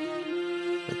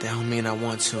 but that don't mean I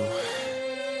want to.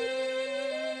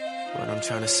 What I'm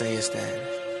trying to say is that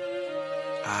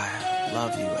I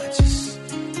love you.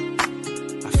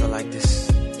 I feel like this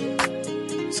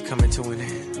is coming to an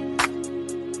end,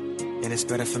 and it's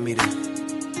better for me to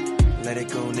let it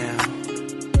go now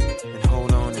and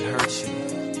hold on and hurt you.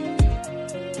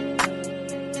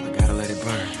 I gotta let it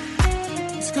burn.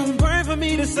 It's gonna burn for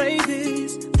me to say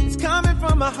this. It's coming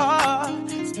from my heart.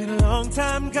 It's been a long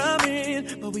time coming,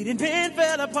 but we didn't been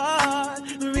fell apart.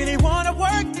 We really wanna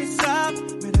work this out,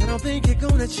 but I don't think you're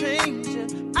gonna change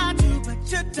it. I do, but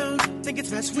you don't. Think it's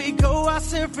best we go our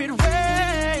separate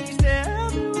ways.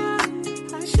 Tell me why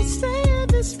I should stay in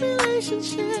this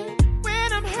relationship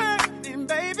when I'm hurting,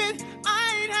 baby.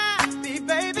 I ain't happy,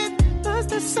 baby. Plus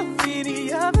there's so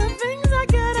many other things I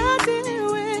gotta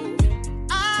deal with.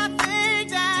 I think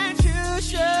that you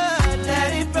should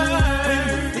let it burn.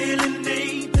 When the feeling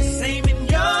ain't the same in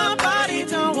your body,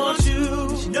 don't want you.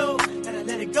 But you know that I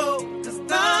let it go, cause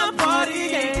the body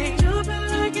ain't jumping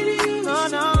like it used to. Oh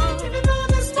no, even though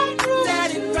that's not true.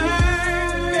 Let it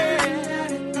burn,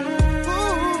 let it burn.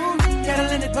 Ooh, gotta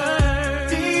let it burn.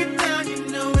 Deep down you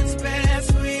know it's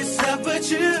best for yourself,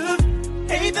 but you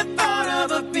hate the thought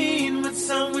of a being with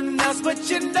someone else, but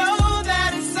you know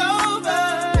that it's over.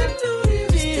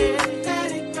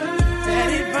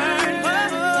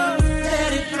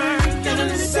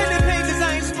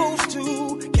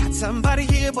 Somebody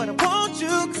here, but I want you,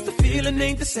 cause the feeling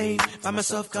ain't the same. Find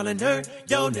myself calling her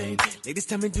your name. Ladies,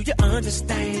 tell me, do you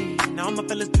understand? All my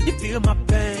fellas, do you feel my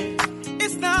pain?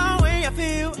 It's the way I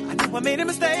feel. I know I made a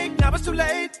mistake, now it's too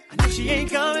late. I know she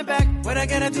ain't coming back. What I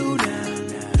gotta do now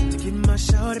to get my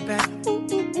shorty back? Ooh,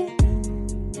 ooh, ooh,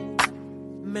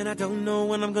 ooh. Man, I don't know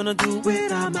what I'm gonna do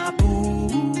without my boo.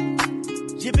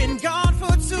 You've been gone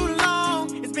for too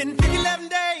long. It's been 11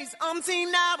 days,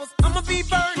 18 hours. I'ma be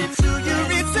burning till you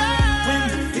return. When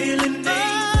the feeling ain't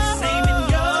the same in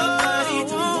your body,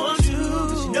 don't want you,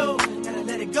 but you know, gotta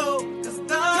let it go. Cause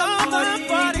the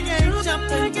body ain't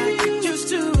jumping like it used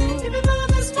to. Even though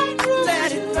that's my rule,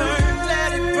 let it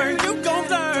burn, you gon'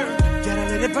 learn. Gotta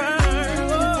let it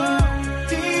burn.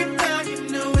 Deep down you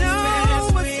know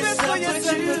it's best for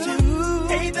yourself, but you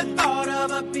hate the thought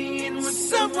of a being with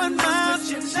someone else.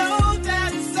 You know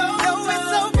that it's over.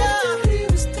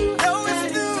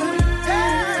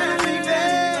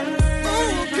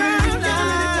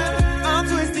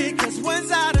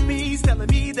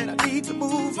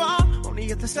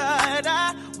 The side,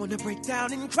 I wanna break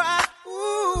down and cry.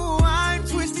 Ooh, I'm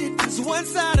twisted, cause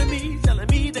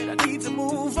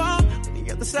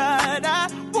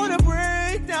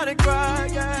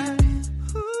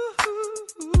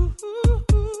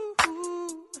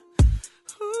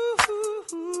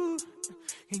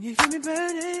Can you feel me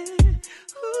burning?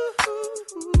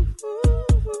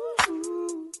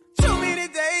 Too many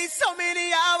days, so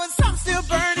many hours, I'm still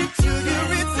burning till you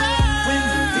return. When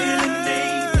the feeling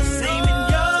ain't the same in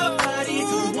your body,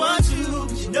 don't want you,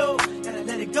 but you know, gotta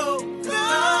let it go.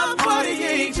 Love party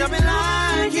ain't jumping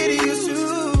line, get used to.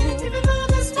 Even though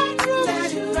that's not true,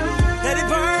 let it burn. Let it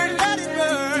burn, let it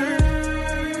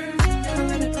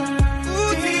burn.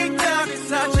 Ooh, deep down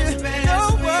inside you, know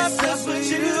what's up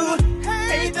with you.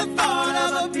 Hate the thought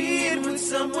of a being with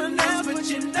someone else, but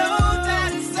you know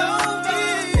that it's over.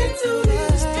 Into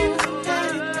this, let it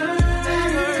burn,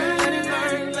 let it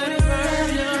burn, let it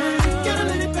burn, gotta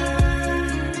let it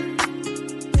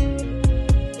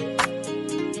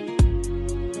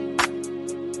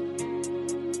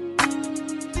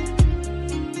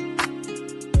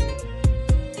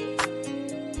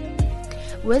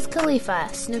Wiz Khalifa,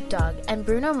 Snoop Dogg, and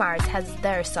Bruno Mars has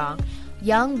their song,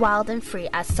 Young, Wild, and Free,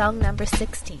 as song number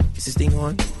 16. Is this thing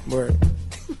on? Word.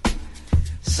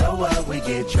 So what, we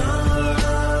get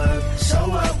drunk. So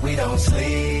what, we don't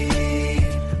sleep.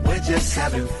 We're just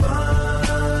having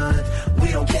fun.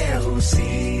 We don't care who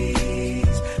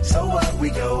sees. So what, we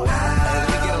go out.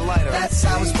 We get a lighter. That's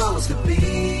how it's supposed to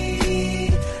be.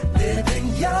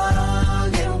 Living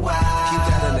young and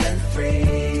wild and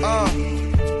free.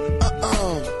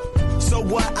 So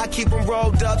what? I keep them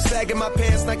rolled up, sagging my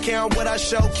pants, not caring what I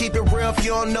show. Keep it real, if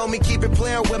you don't know me, keep it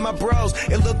playing with my bros.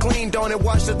 It look clean, don't it?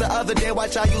 Watched it the other day,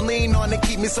 watch how you lean on it.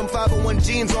 Keep me some 501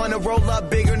 jeans on it, roll up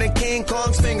bigger than King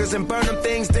Kong's fingers and burn them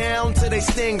things down to they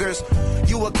stingers.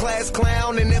 You a class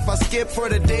clown, and if I skip for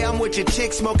the day, I'm with your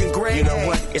chick smoking gray. You know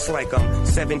what? It's like I'm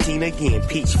 17 again,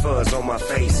 peach fuzz on my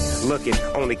face. Looking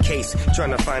on the case,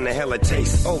 trying to find a hella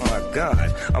taste. Oh my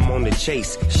God, I'm on the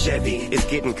chase. Chevy, it's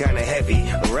getting kinda heavy.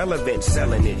 Irrelevant,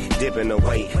 selling it, dipping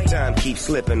away. Time keeps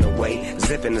slipping away.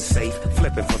 Zipping the safe,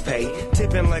 flipping for pay.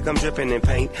 Tipping like I'm dripping in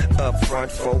paint. Up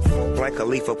front, folk, like a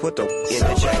leaf, put the in so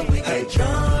the chain. We get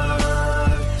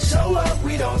drunk. So up,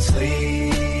 we don't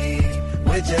sleep.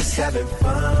 We're just having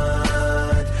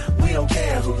fun. We don't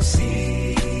care who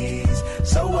sees.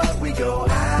 So what, we go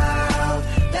out.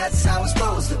 That's how it's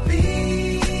supposed to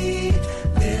be.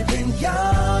 Living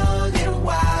young and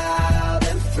wild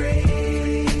and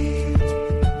free.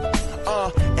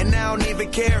 And I don't even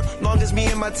care. Long as me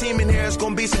and my team in here, it's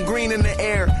gonna be some green in the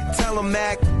air. Tell 'em,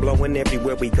 Mac. Blowing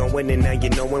everywhere we going, and now you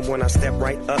knowin' when I step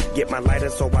right up. Get my lighter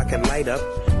so I can light up.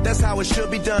 That's how it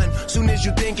should be done. Soon as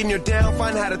you thinking you're down,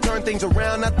 find how to turn things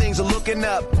around. Now things are looking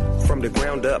up. From the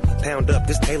ground up, pound up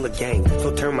this Taylor gang. So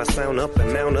turn my sound up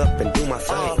and mount up and do my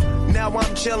thing. Now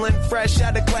I'm chillin', fresh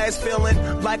out of class, feeling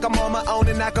like I'm on my own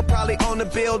and I could probably own a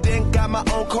building. Got my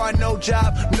own car, no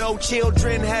job, no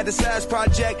children. Had a size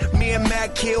project, me and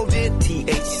Mac killed it.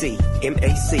 THC,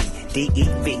 MAC,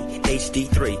 DEV,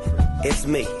 HD3. It's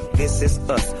me, this is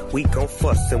us. We gon'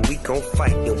 fuss and we gon'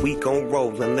 fight and we gon'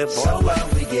 roll and live so our life. So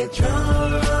we get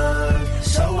drunk.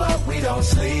 So what, we don't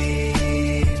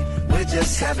sleep. We're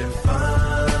just having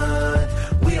fun.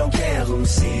 We don't care who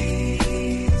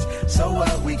sees. So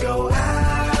what, we go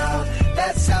out.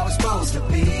 That's how it's supposed to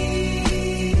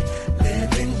be.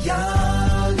 Living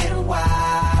young and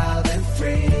wild and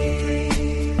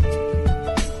free.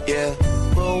 Yeah,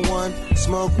 roll one,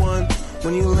 smoke one.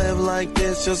 When you live like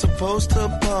this, you're supposed to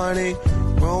party.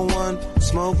 Roll one,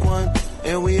 smoke one,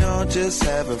 and we all just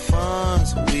having fun.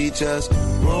 So we just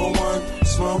roll one,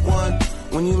 smoke one.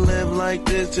 When you live like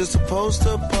this, you're supposed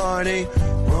to party.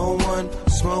 Roll one,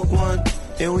 smoke one,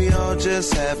 and we all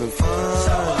just having fun.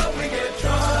 So what, we get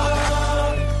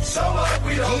drunk. So what,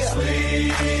 we don't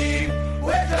sleep.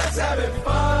 We're just having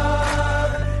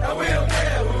fun, and we don't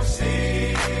care who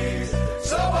sees.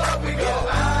 So what, we go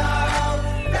out.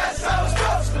 That's how it's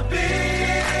supposed to be.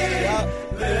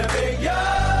 Living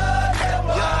young and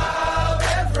wild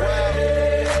and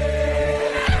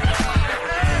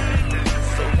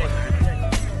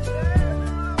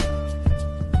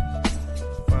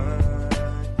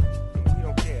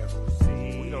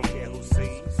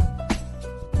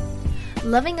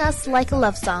Loving Us Like a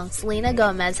Love Song, Selena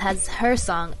Gomez has her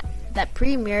song that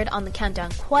premiered on the countdown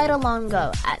quite a long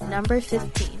ago at number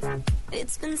 15.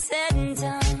 It's been said and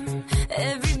done.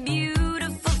 Every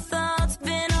beautiful thought's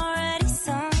been already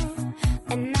sung.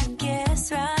 And I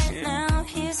guess right now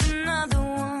here's another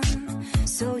one.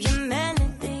 So your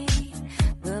melody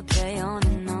will play on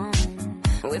and on.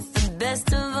 With the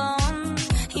best of them,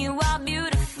 you are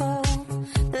beautiful.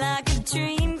 Like a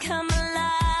dream come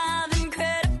alive,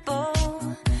 incredible.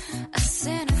 A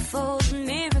centerfold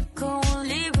miracle,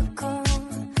 lyrical.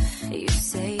 You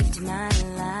saved my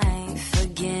life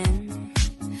again.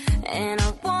 And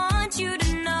I want you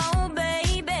to know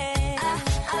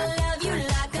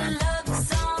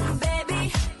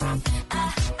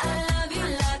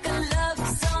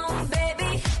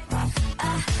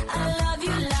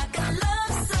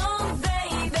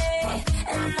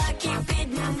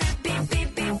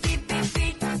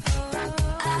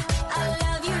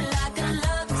love you like a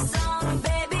love song,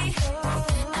 baby.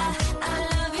 I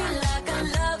love you like a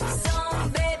love song,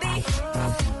 baby.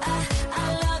 I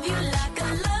love you like a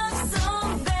love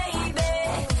song, baby.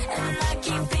 And I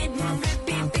keep it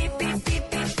repeat, beat, beat, beat,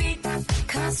 beat, beat,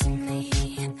 constantly.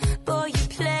 Boy, you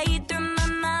play through my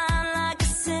mind like a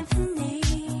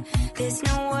symphony. There's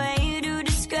no way to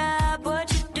describe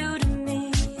what you do to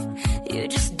me. You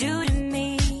just do to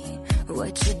me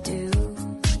what you do.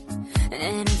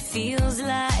 And it feels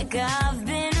like I've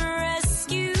been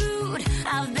rescued.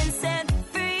 I've been set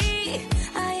free.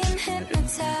 I am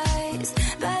hypnotized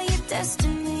by your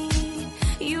destiny.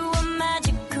 You are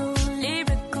magical,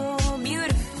 lyrical,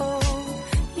 beautiful.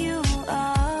 You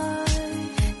are.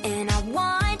 And I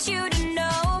want you to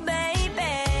know,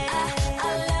 baby, I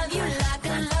love you like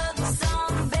a love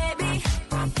song, baby.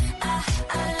 I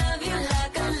love you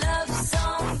like a love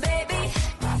song, baby.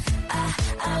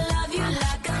 I love you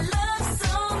like a love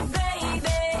song,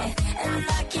 baby. And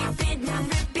I keep it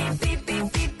repeat, beat,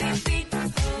 beat, beat, beat, beat.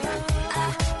 I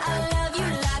love you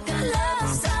like a love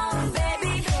song,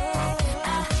 baby.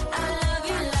 I love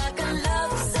you like a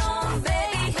love song,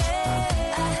 baby.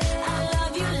 I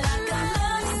love you like a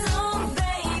love song,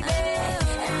 baby.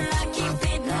 And I keep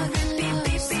it repeat,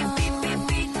 beat, beat, beat, beat,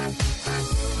 beat.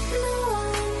 No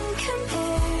one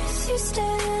compares. You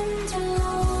stand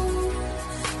alone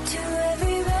to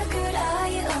every record I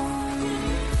own.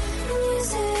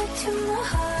 Music to my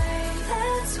heart,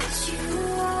 that's what you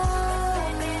are.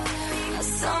 A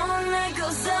song that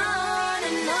goes on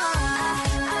and on.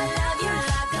 I love you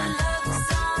like a love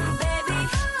song, baby.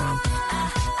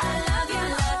 I love you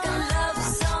like a love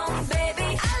song, baby.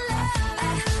 I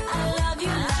love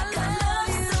you like a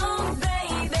love song,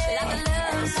 baby. And I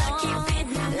keep it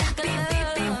beat, beat, beat,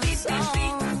 beat, beat,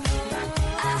 beat.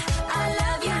 I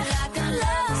love you like a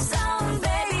love song,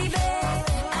 baby.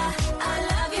 I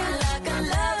love you like a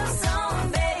love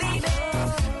song, baby.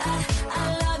 I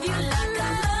love you like a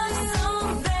love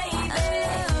song, baby.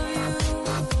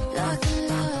 Like a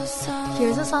love song.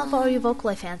 Here's a song for all you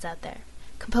Vocaloid fans out there.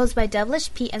 Composed by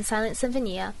Devilish Pete and Silent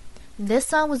Symphonia, this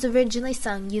song was originally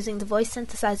sung using the voice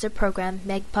synthesizer program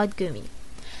Megpod Gumi.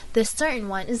 This certain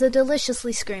one is a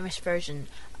deliciously screamish version,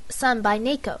 sung by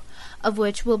Neko, of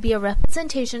which will be a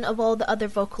representation of all the other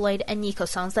Vocaloid and Nico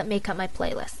songs that make up my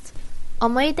playlist.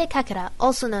 Omoide Kakera,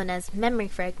 also known as Memory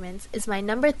Fragments, is my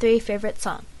number 3 favorite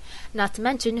song. Not to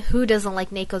mention, who doesn't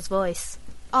like Neko's voice?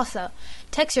 Also,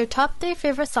 text your top 3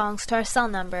 favorite songs to our cell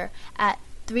number at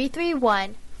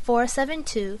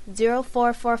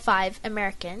 331-472-0445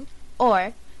 American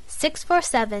or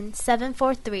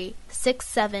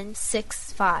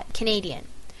 647-743-6765 Canadian.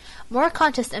 More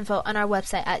contest info on our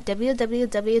website at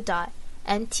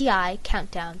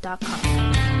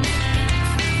www.mticountdown.com.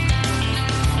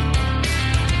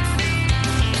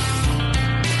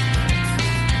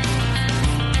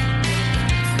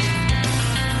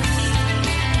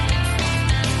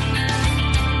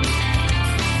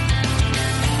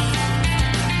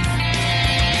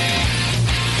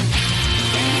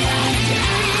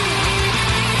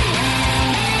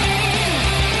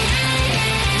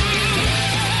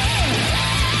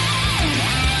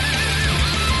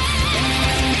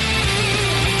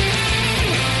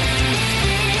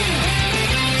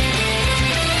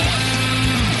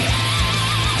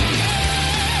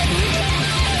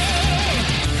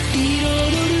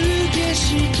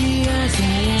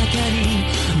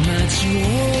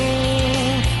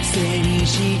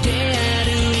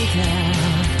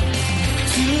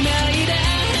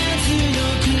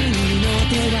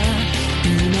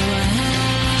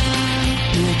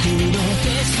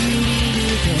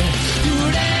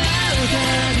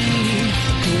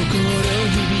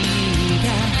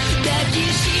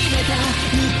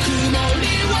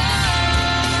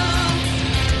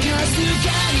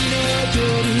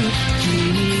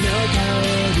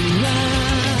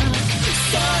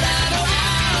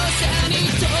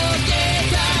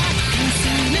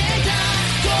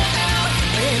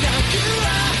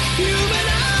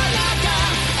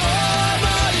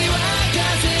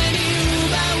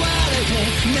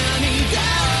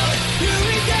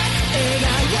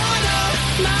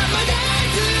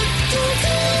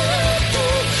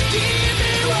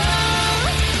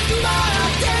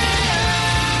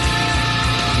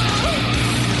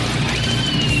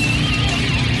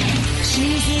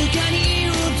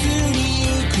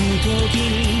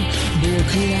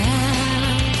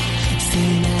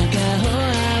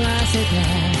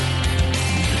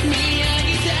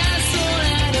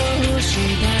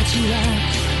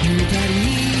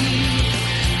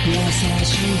 し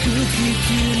く包ん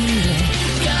で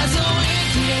数え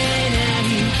きれない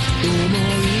思い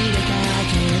出か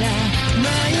けら迷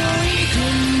い込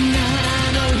んだ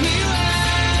あの日は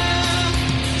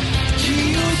記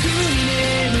憶に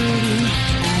眠る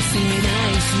汗な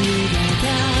い姿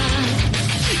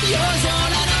夜空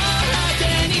の果て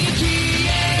に消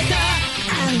えた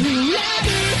溢れる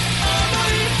想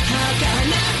い儚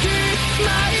く舞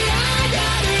い上が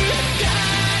る悲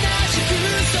しく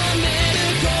染める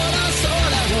この空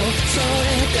をそれ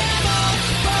でも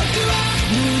僕は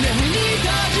胸に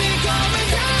閉じ込め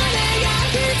た願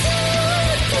いずっ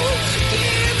と君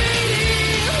に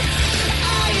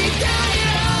会いたいよ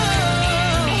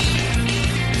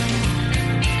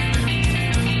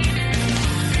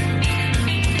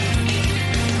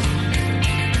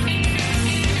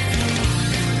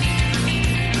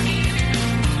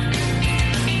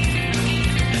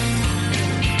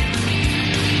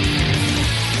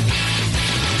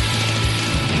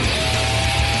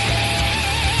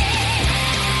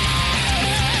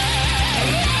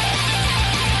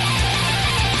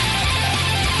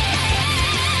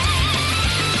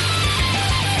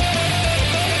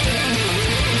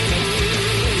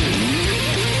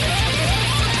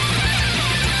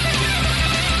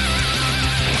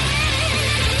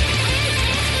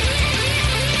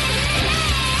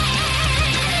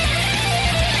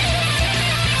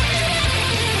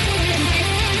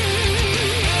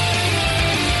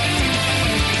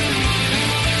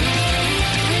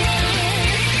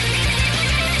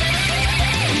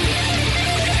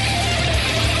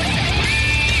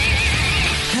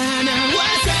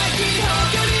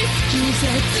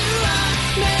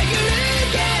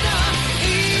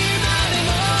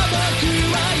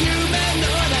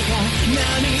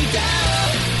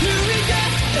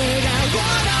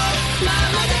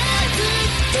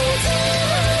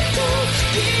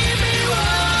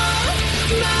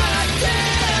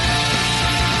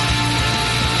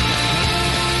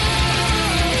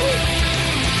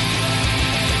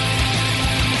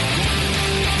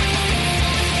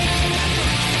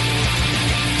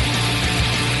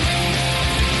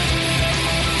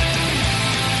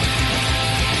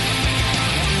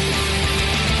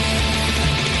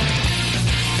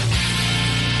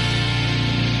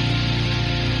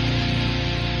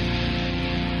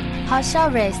Pasha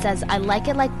Ray says, I like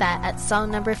it like that at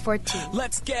song number 14.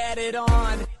 Let's get it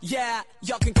on, yeah,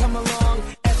 y'all can come along.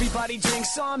 Everybody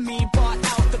drinks on me, bought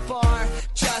out the bar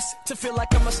just to feel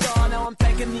like I'm a star. Now I'm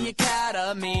thanking the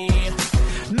academy.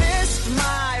 Missed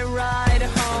my ride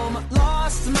home,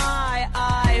 lost my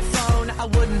iPhone. I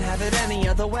wouldn't have it any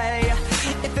other way.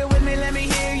 If you're with me, let me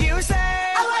hear you say,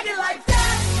 I like it like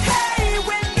that. Hey,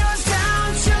 windows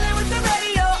down, chilling with the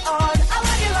radio on. I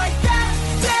like it like that.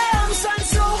 Damn, sun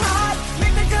so hot,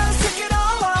 make the girls take it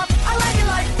all off. I like it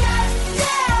like that.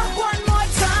 Yeah, one more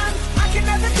time, I can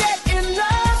never get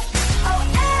enough. Oh,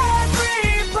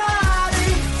 everybody,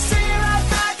 sing it right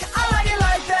back. I like it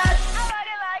like that. I like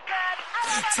it like that.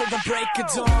 Till the break of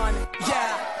dawn,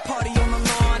 yeah, party on the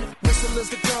lawn. Whistle as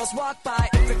the girls walk by.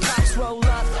 If the cops roll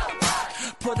up,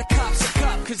 pour the cops a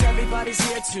cup, cause everybody's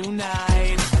here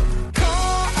tonight.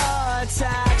 Call a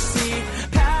taxi,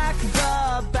 pack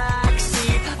the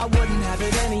backseat. I wouldn't have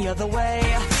it any other way.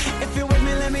 If you're with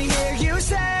me, let me hear you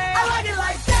say, I like it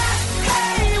like that.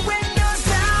 Hey, windows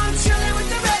down, chilling with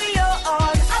the radio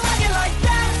on. I like it like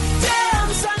that. Damn,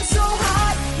 sun so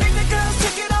hot, make the girls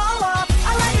take it all off.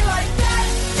 I like it like that.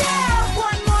 Yeah,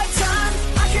 one more time,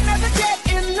 I can never get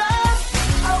enough.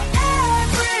 Oh,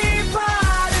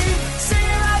 everybody, sing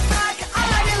it right back. I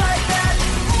like it like that.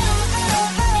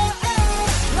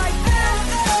 Like that.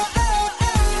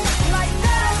 Like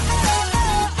that.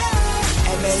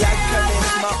 Hey man, y'all can come in,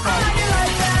 it's my party.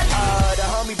 The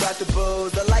homie brought the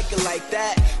booze, I like it like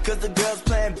that. Cause the girls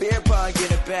playing beer pong,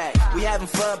 get it back. We having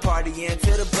fun partying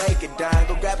till the break of dawn.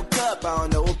 Go grab a cup, I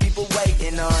don't know what people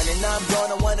waiting on. And I'm going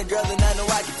to one of the girls and I know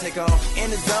I can take on. In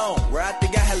the zone, where I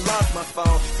think I had lost my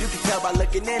phone. You can tell by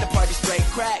looking in, the party straight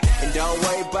crack. And don't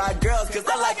worry about girls, cause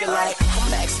I like it like I'm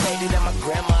vaccinated at my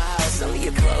grandma's house. Only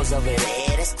your clothes over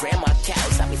there, that's grandma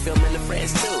couch. I be filming the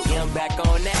friends too, yeah, I'm back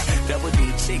on that. Double D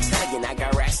chicks hugging, I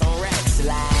got racks on racks.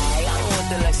 Like, I don't want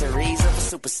the luxuries of a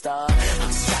superstar. I'm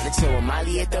just trying to chill with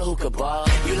Molly at the hookah bar.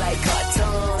 You like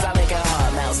cartoons, I make a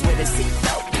hard mouse with a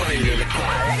seatbelt. Put it in the car.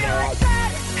 I like it like that.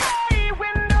 Hey,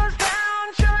 windows down,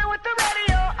 chilling with the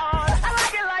radio on. I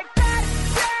like it like that.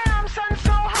 Damn, sun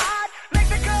so hot, make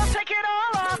the girls take it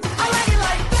all off. I like it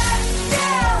like that.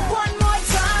 Yeah, one more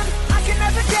time, I can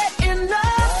never get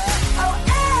enough. Oh,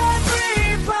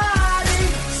 everybody,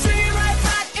 sing it right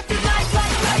back if you like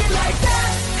it like that.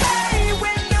 Hey,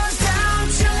 windows down,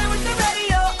 chilling with the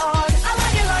radio on. I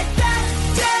like it like that.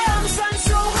 Damn, sun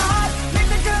so hot, make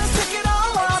the girls take it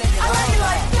all off. I like it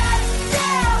like that.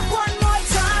 Yeah, one more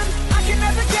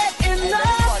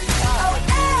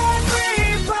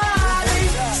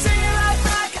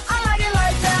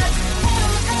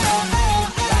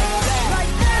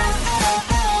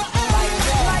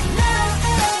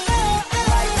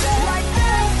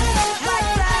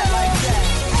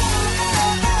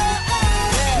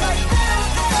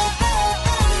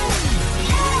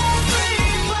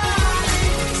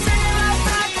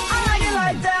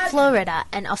Florida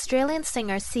and Australian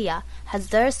singer Sia has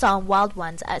their song Wild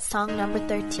Ones at song number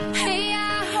 13. Hey,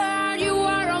 I heard you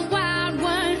were a wild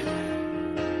one.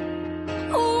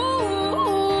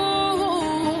 Ooh,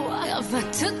 if I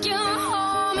took you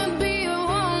home and be your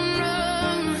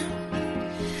owner,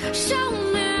 show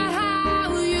me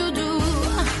how you do.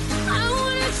 I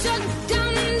wanna shut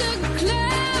down the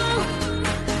club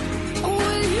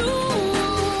with you.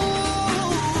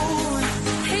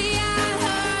 Hey, I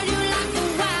heard you like the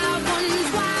wild ones,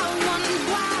 wild ones,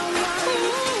 wild ones.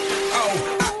 Oh,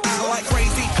 I like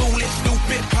crazy, foolish,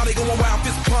 stupid, party going wild,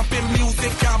 fist pumping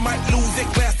music. I might lose it,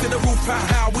 glass to the roof,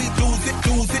 how we lose it,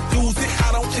 lose it, lose it. I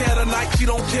don't care tonight, she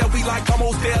don't care, we like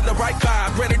almost there, the right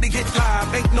vibe, ready to get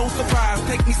live, ain't no surprise,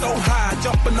 take me so high,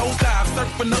 jumping those dives,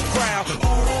 surfing the crowd.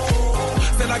 Ooh,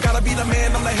 said I gotta be the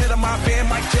man, I'm the head of my band,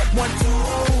 mic check 1, 2.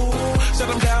 Shut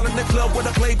them down in the club where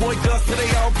the Playboy does, so they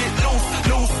all get loose,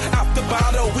 loose, out the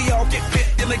bottle, we all get fit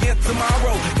in again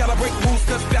tomorrow. Gotta break rules,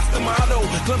 cause that's the motto.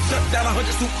 Club shut down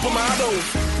 100 supermodels.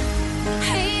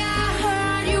 Hey, I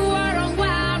heard you were a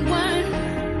wild one.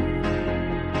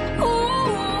 Ooh,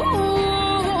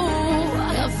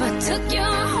 if I took you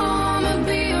home and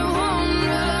be your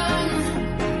owner,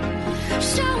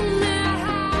 show me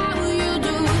how you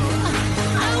do.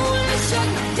 I wanna shut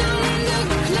down the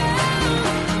club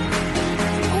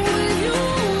with you.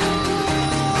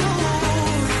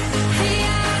 Hey,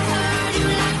 I heard you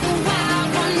like the wild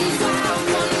ones, wild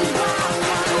ones, wild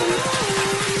ones.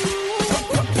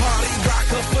 Party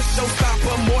rocker, for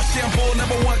showstopper, more shampoo,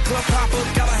 #1 club hopper.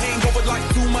 Got a hangover like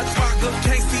too much vodka.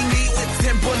 Can't see me with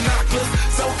 10 binoculars.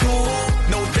 So cool,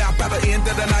 no doubt by the end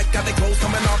of the night. Got the clothes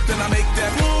coming off, then I make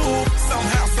that move.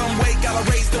 Somehow, some way, gotta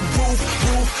raise the roof.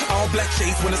 All black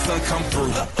shades when the sun come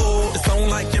through. It's on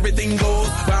like everything goes.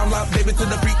 Wild out, baby, to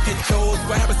the freak it shows.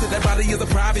 What happens to that body is a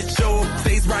private show.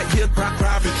 Stays right here,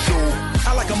 private show.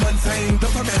 I like a mundane,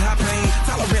 don't talk that high pain.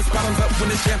 Tolerance bottoms up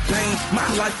when it's champagne. My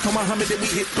life, come Muhammad, then we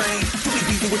hit fame. Too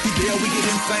easy with the deal, we get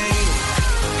insane.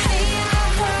 Hey, I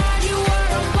heard you were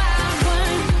a wild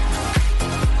one.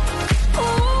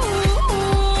 Ooh,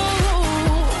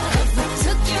 if I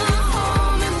took you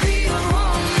home and be your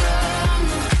owner,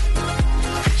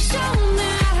 show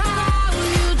me how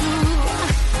you do.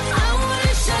 I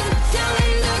wanna shut down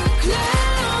the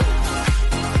club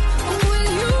with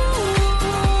you.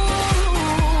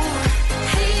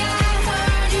 Hey, I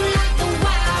heard you like the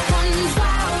wild ones,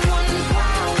 wild ones,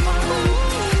 wild ones.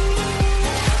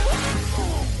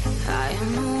 I am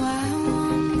the wild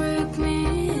one, break me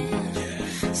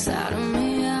in. Saddle me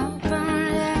up and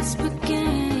let's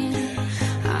begin.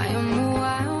 I am the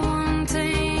wild one,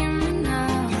 tame me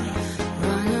now.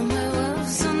 Running with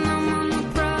wolves and I'm on the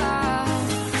prowl.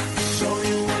 Show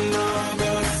you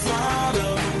another side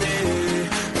of me,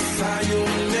 a side you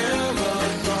never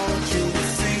thought you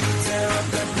would see. Tear up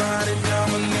that body,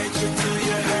 dominate you till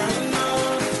you have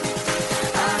enough.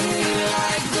 I hear you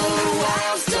like the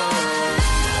wild star.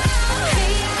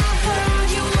 Hey, I heard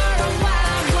you were a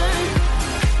wild one.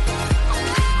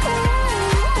 Ooh,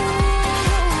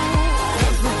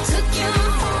 if I took you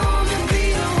home and be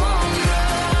your owner,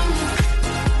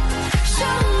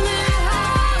 show me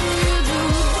how you do.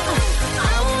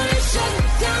 I wanna shut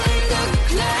down the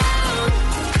club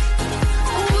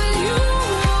with you.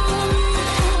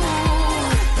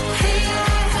 Hey,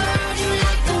 I heard you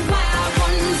like the wild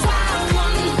ones, wild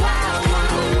ones, wild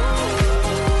ones.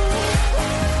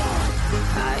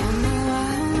 I am the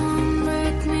wild one,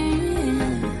 break me in.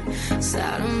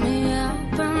 Saddle me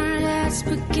up and let's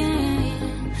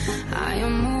begin. I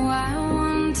am the wild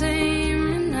one, tame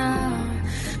me now.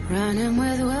 Running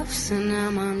with wolves and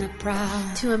I'm on the prowl.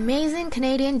 Two amazing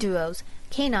Canadian duos,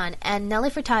 Kanon and Nelly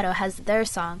Furtado has their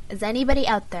song Is Anybody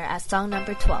Out There at song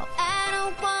number 12. I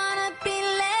don't wanna be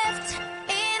left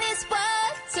in this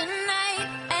world tonight.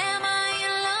 Am I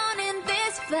alone in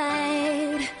this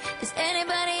fight? Is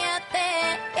anybody out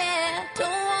there? Yeah.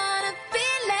 Don't wanna be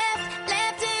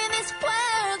left in this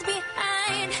world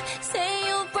behind. Say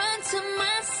you'll run to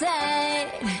my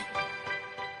side.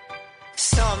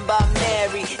 Something about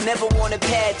Mary, never won a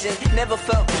pageant, never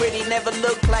felt pretty, never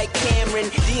looked like Cameron.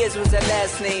 Diaz was her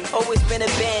last name, always been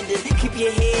abandoned. Keep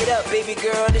your head up, baby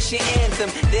girl, this your anthem.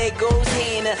 There goes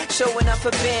Hannah, showing off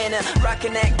a banner,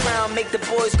 rocking that crown, make the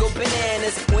boys go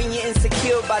bananas. When you're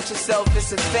insecure about yourself,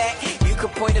 it's a fact. You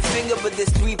could point a finger, but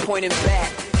there's 3 pointing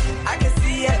back. I can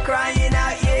see her crying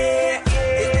out, yeah.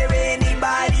 Is there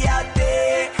anybody out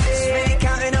there? She's really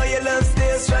counting on your love,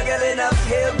 still struggling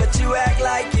uphill, but you act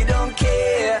like you don't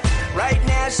care. Right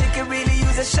now she could really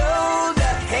use a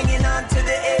shoulder, hanging on to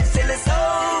the edge till it's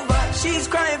over. She's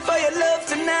crying for your love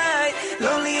tonight,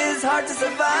 lonely is hard to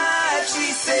survive.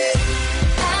 She said,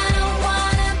 I don't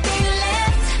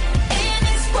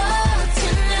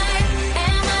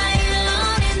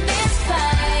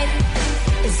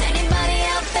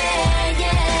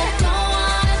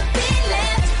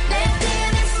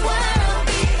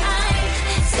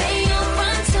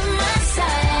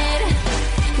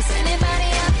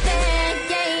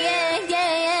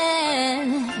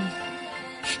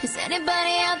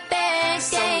anybody out there?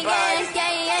 Somebody,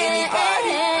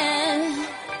 Anybody?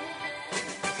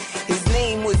 His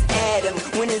name was Adam.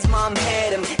 When his mom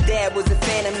had him, dad was a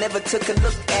phantom, never took a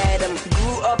look at him.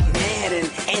 Grew up mad and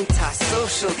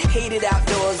antisocial, hated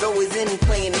outdoors, always in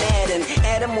playing Madden.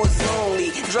 Adam was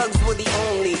lonely, drugs were the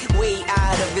only way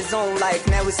out of his own life.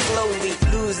 Now he's slowly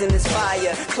losing his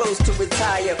fire, close to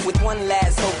retire. With one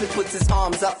last hope, he puts his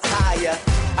arms up higher.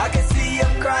 I can see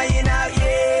him crying out,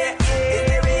 yeah, yeah. Is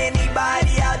there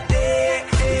anybody out there?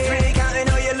 He's really counting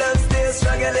on your love, still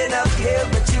struggling uphill,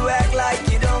 but you act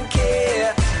like you don't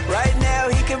care. Right now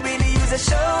he can really use a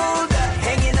shoulder,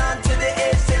 hanging on to the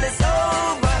edge till it's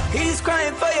over. He's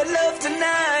crying for your love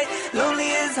tonight, lonely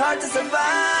is hard to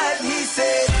survive. He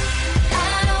said,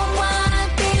 I don't wanna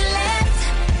be left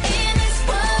in this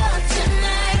world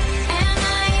tonight. Am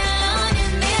I alone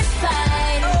in this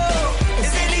fight? Oh,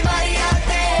 is anybody out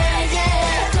there?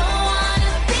 Yeah, don't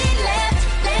wanna be left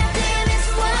in this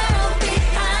world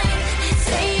behind.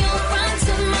 Say you'll run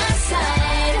to my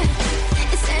side.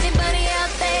 Is anybody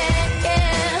out there?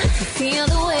 Yeah, if you feel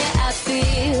the way I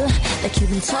feel, like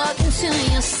you've been talking to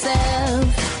yourself.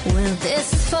 Well,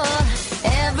 this is for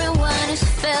everyone who's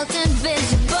felt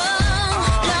invisible.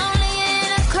 Lonely in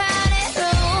a crowded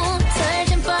room,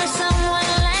 searching for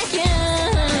someone like you.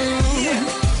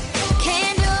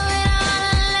 Can't do it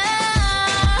all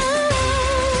alone.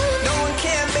 No one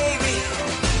can, baby.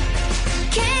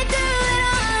 Can't do it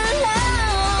all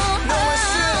alone. No one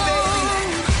should, baby.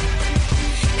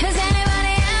 Is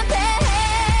anybody out there?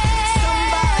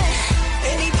 Somebody,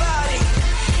 anybody.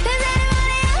 Is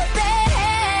anybody out there?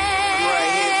 I'm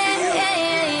right here for you.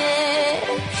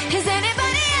 Yeah. Is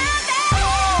anybody out there?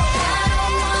 I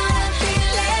don't wanna be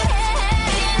left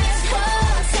in this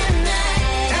world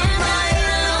tonight. Am I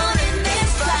alone in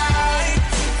this fight?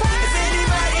 Is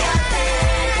anybody out there?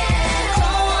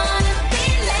 Don't wanna be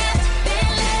left in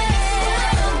this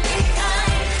world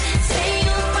behind. Say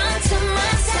you'll run to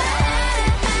my side.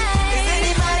 Is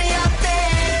anybody out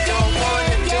there? Don't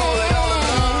wanna do it all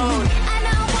alone. I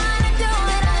don't wanna do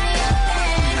it on your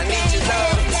own. I need your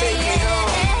love to take me home.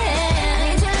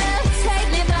 Need your love to take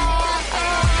me back.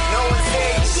 No one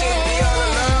said you shouldn't be all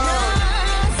alone. No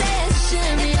one says you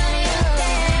shouldn't be on your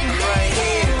own. Right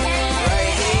here,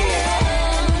 right here.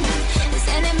 Is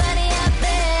anybody out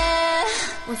there?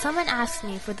 When someone asks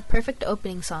me for the perfect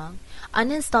opening song,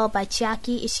 Uninstalled by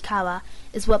Chiaki Ishikawa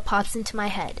is what pops into my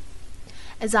head.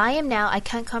 As I am now, I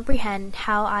can't comprehend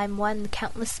how I'm one of the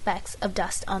countless specks of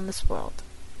dust on this world.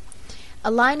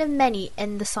 A line of many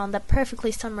in the song that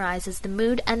perfectly summarizes the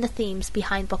mood and the themes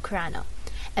behind Bokurano,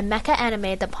 a mecha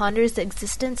anime that ponders the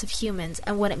existence of humans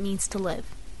and what it means to live.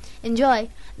 Enjoy!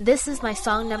 This is my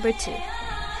song number 2.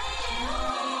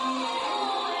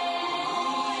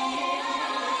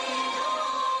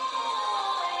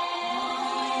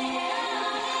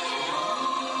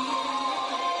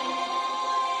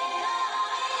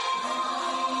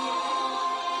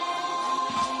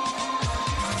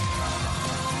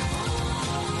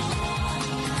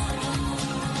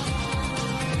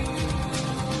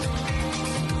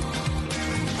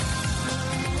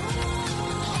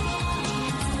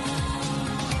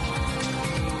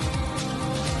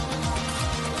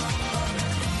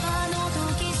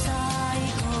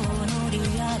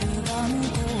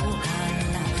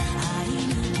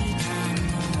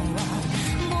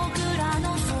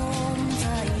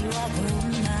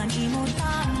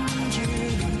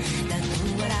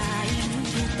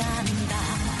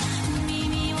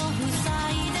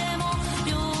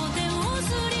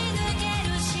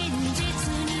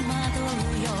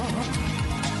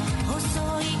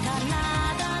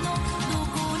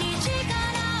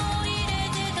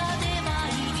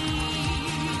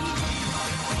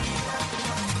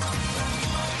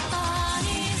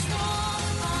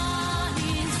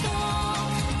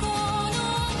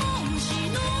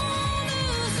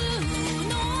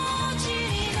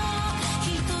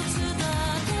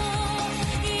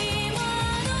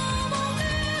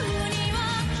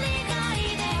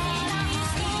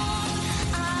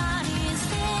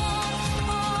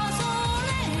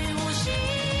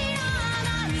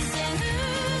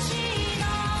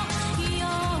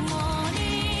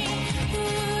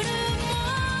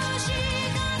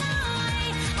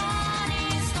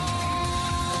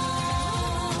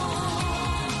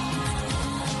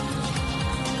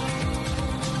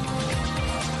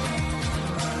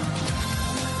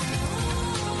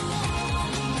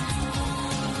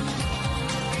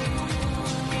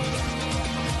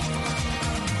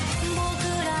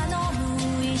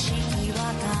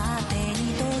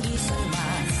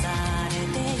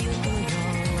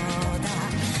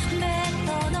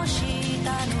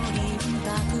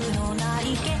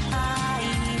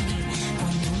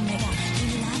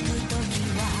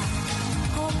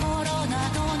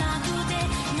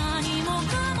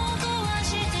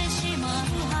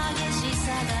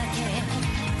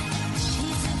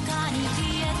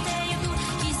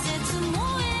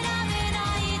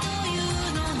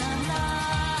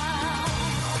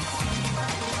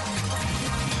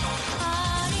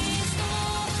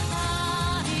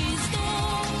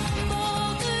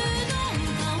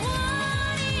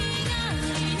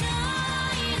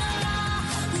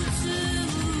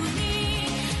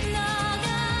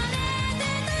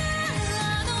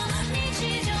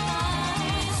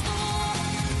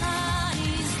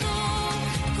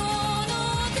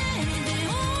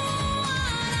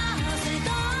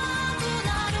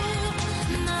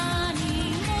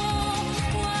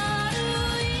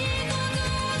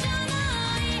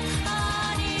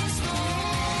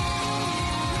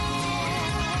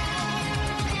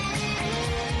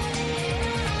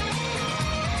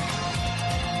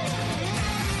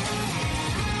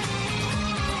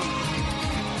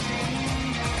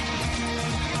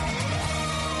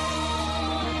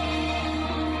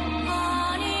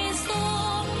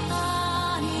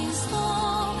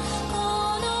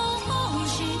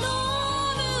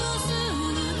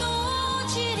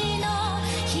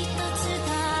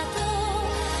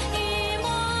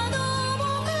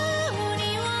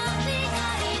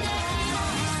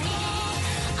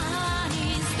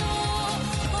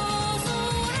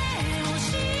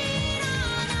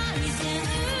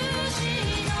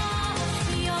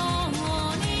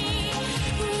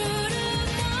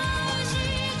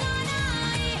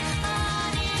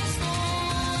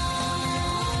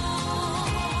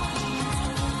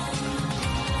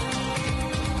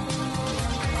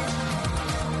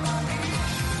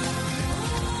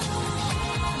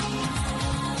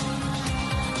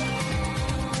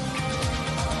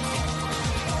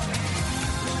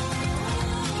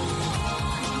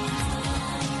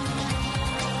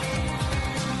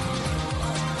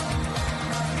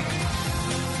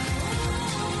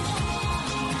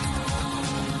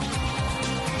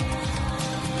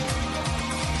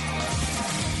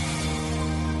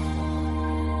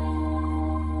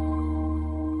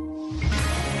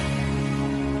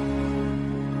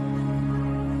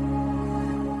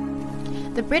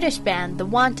 The British band The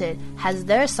Wanted has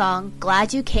their song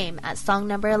Glad You Came at song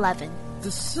number 11. The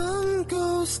sun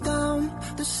goes down,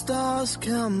 the stars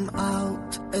come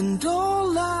out, and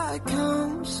all that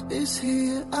counts is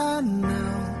here and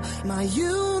now. My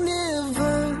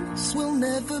universe will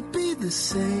never be the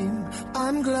same.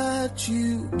 I'm glad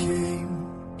you came.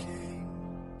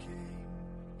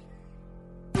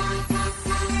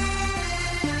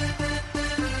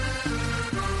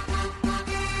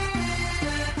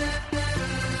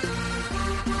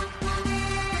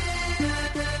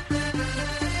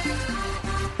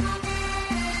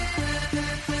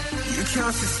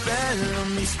 Cast a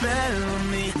spell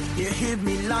on me. You hit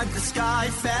me like the sky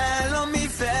fell on me.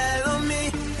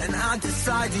 And I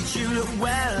decided you look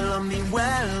well on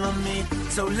me.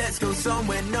 So let's go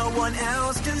somewhere no one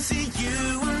else can see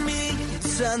you and me.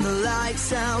 Turn the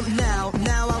lights out now.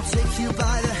 Now I'll take you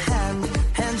by the hand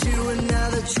you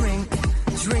another drink.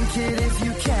 Drink it if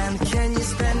you can. Can you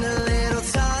spend a little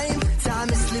time? Time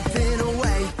is slipping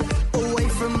away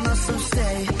from us, so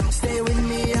stay with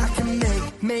me. I can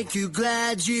make you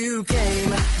glad you came.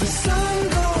 The sun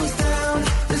goes down,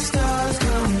 the stars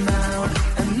come out,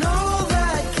 and all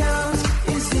that counts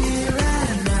is here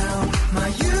and now. My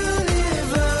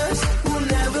universe will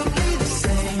never be the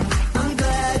same. I'm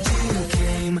glad you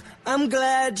came. I'm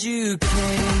glad you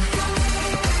came.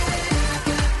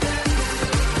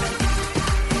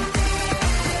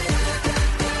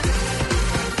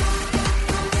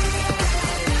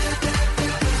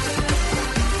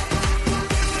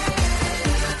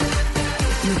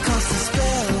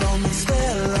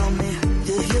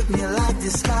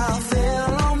 Smile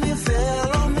fell on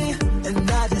me, and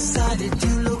I decided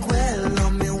you look well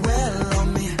on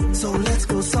me. So let's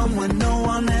go somewhere no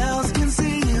one else can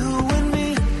see you and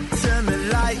me. Turn the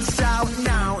lights out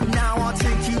now. Now I'll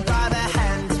take you by the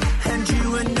hand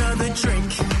you another drink.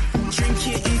 Drink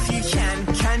it if you can.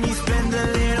 Can you spend a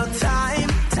little time?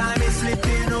 Time is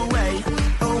slipping away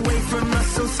from us,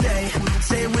 so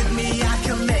stay with me. I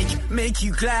can make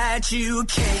you glad you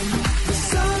came. The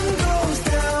sun goes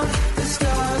down, the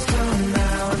stars come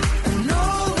out, and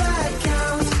all that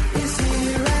counts is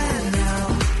here and now.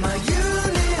 My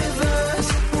universe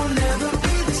will never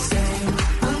be the same.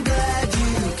 I'm glad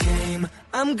you came.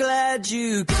 I'm glad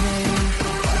you came.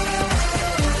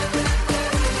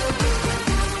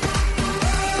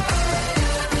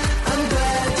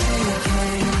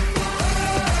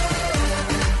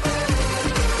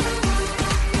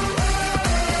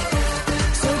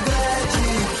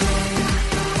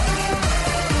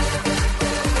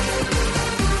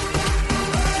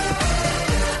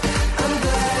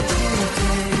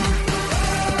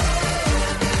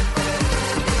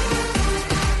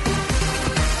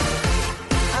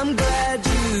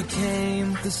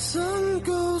 The sun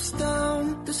goes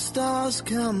down, the stars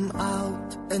come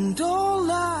out, and all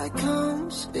that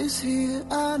counts is here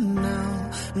and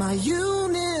now. My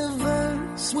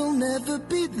universe will never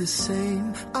be the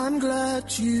same. I'm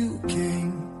glad you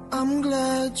came. I'm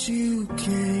glad you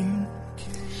came.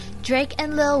 Drake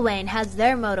and Lil Wayne has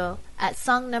their motto at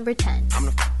song number 10. I'm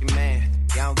the f***ing man,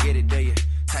 y'all don't get it, do you?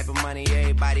 Type of money,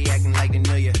 everybody acting like they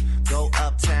knew you. Go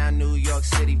uptown, New York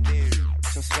City,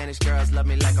 some Spanish girls love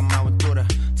me like I'm out with Buddha.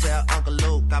 Tell Uncle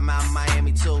Luke I'm out in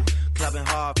Miami too. Clubbing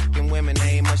hard, f***ing women,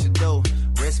 they ain't much to do.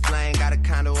 Wrist playing, got a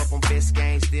condo up on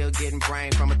Biscayne. Still getting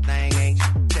brain from a thing, ain't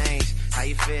changed. How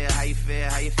you feel, how you feel,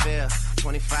 how you feel?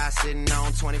 25 sitting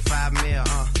on 25 mil,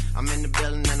 I'm in the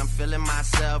building and I'm feeling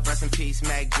myself. Rest in peace,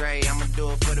 Mac Dre, I'ma do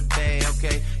it for the bay,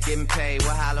 okay? Getting paid,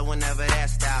 we'll holler whenever that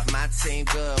stop. My team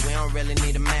good, we don't really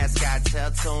need a mascot. Tell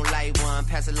Tune Light One,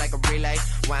 pass it like a relay.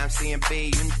 YMC and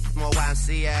B, you more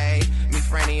YMCA. Me,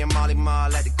 Franny, and Molly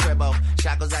Mall at the cribbo.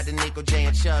 Shot goes out to Nico, J,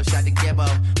 and Chubb, shot to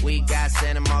Gibbo. We got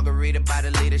Santa Margarita by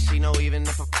the leader. She know even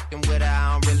if I'm fucking with her,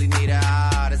 I don't really need her.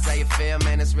 Oh, that's how you feel,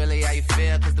 man, that's really how you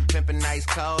feel. Cause the pimpin' ice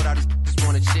cold, all these just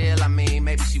wanna chill. I mean,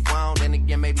 maybe she won't, then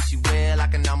again, maybe she will. I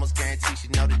can almost guarantee she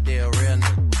know the deal, real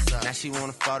nigga. Now she want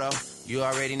a photo, you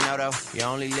already know though. You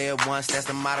only live once, that's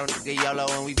the motto, nigga, YOLO.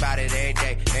 And we bout it every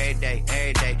day, every day,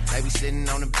 every day. Like we sitting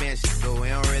on the bench, but we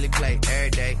don't really play every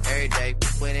day, every day.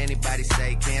 What anybody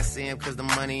say, can't see him cause the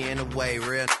money in the way,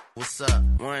 real what's up?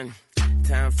 One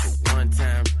time for one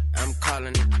time, I'm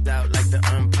calling it out like the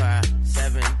umpire.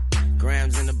 7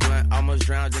 grams in the blunt, almost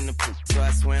drowned in the poop. So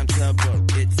I swam to a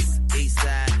boat, it's east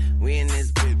side, we in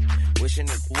this boot. Wishing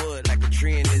it would like a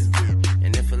tree in this boot.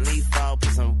 And if a leaf fall, put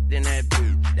some in that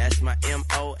boot. That's my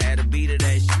M.O. at a beat of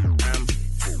that shit. I'm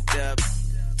fucked up,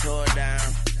 tore down,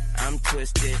 I'm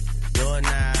twisted,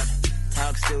 doorknob,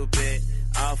 talk stupid,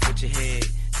 off with your head.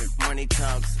 Money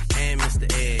talks and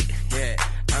Mr. Ed, yeah.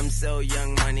 I'm so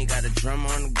young, money got a drum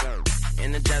on the go.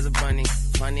 Energize a bunny,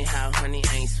 Funny how honey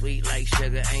ain't sweet like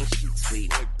sugar, ain't she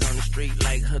sweet? On the street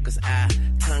like hookers, I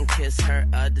tongue kiss her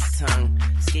other tongue.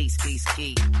 Ski, ski,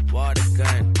 ski, water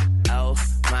gun. Oh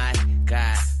my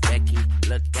God, Becky,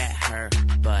 look at her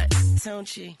butt. Don't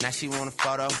she? Now she want a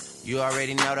photo. You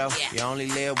already know though. Yeah. You only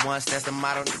live once, that's the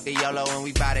motto. The YOLO and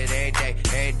we bout it every day,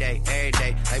 every day, every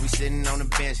day. Like we sitting on the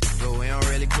bench, but we don't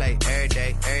really play every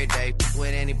day, every day. What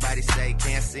anybody say?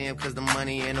 Can't see him cause the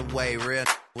money in the way. Real.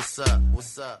 What's up?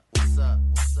 What's up? What's up?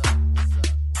 What's up? What's up?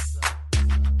 What's up?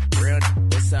 Real.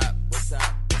 What's up? What's up?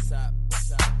 What's up?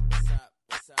 What's up? What's up?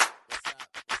 What's up?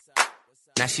 What's up?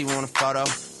 Now she want a photo.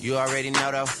 You already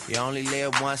know though. You only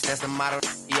live once. That's the motto.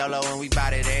 YOLO and we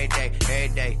bout it every day,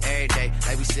 every day, every day.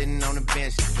 Like we sitting on the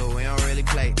bench, but we don't really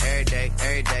play every day,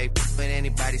 every day. What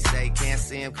anybody say? Can't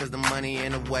see him cause the money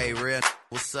in the way. Real.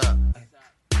 What's up?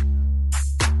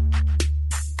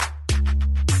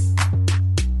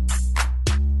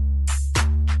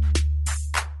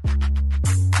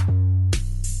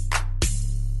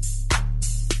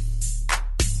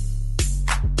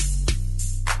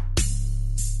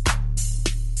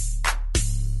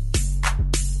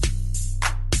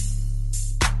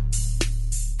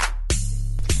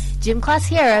 Gym Class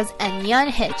Heroes and Neon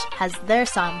Hitch has their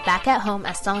song Back at Home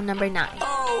as song number 9.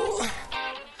 Oh,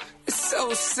 it's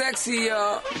so sexy,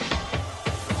 y'all.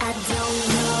 I don't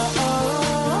know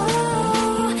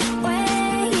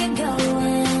where you're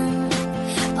going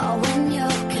or when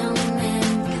you're coming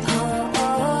home.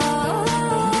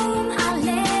 I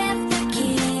left the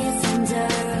keys under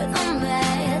the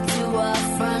mat to our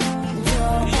front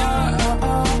door.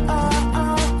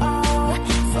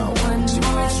 For one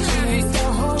more chance to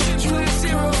hold you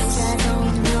close. I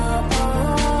don't know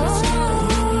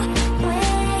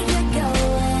where you're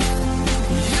going.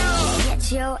 Get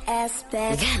your ass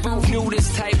back home. Knew this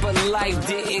type of life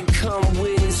didn't come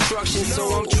with instructions, so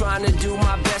I'm trying to do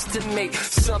my best to make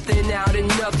something out of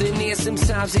nothing. And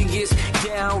sometimes it gets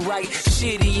downright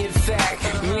shitty. In fact,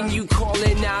 when you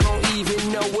callin', I don't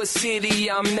even know what city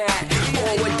I'm at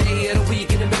or what day of the week,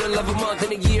 in the middle of a month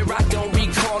in a year I don't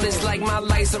recall. It's like my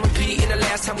life's on repeat. And the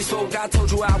last time we spoke, I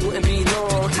told you I wouldn't be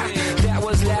long. That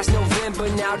was last November,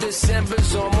 now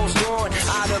December's almost gone.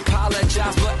 I'd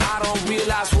apologize, but I don't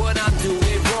realize what I'm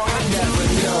doing wrong. I never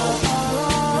know.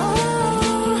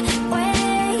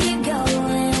 Where you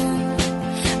going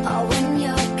or when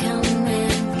you're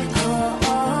coming home.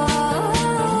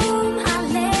 I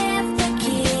left the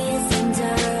keys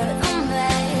under the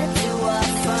mat to our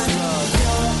front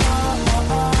door.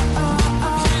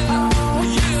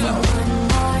 For one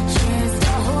more chance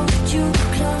to hold you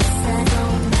close. I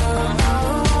don't know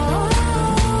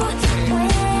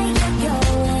where you're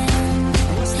going.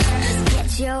 Just get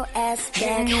your ass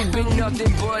back You've been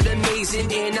nothing but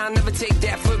amazing, and I'll never take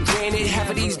that for granted. Half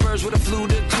of these birds would have flew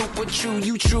the coop, but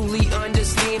you truly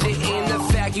understand it. And the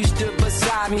fact you stood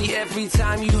beside me every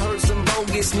time you heard some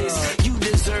bogusness. You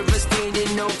deserve a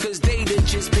standing no, cause they'd have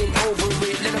just been over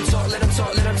it. Let them talk, let them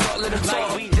talk, let them talk, let them talk.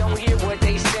 Like we don't hear what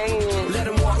they saying. Let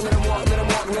them walk, let them walk, let them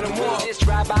walk, let them walk. Just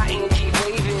drive by and keep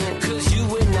waving, cause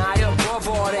you and I above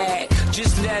all that.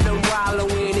 Just let them wallow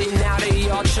in it. Now they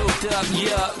all choked up,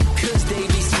 yup, cause they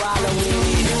be swallowing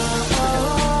it.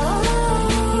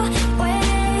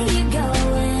 Where you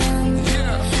going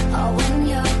or when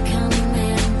you're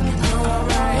coming home.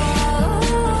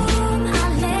 I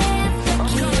left the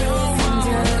keys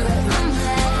under the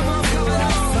mat to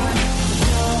our front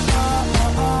door.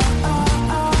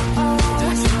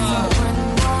 For one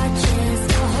more chance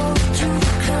to hold you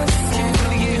close. I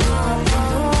don't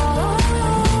know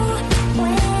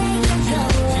where you're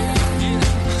going.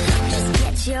 Just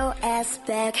get your ass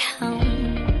back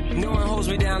home. No one holds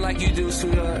me down like you do,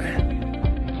 sweetheart.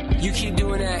 You keep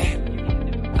doing that,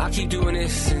 I'll keep doing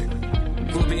this.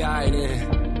 We'll be alright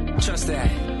then. Trust that.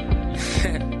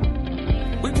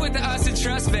 We put the us in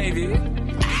trust, baby.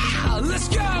 Ow, let's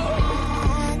go!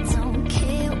 I don't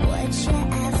care what you're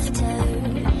after,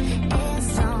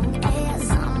 as long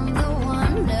as I'm the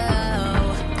one. No,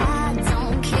 I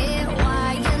don't care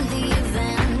why you're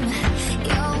leaving.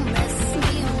 You'll miss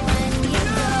me when you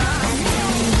go. I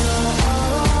don't know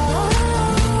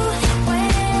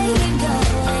where you're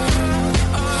going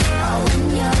or when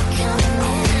you're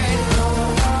coming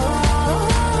home.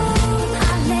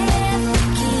 I left the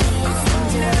keys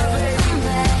under the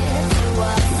mat to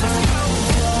our front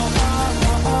door.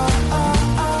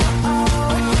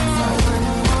 For one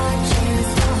more chance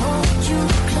to hold you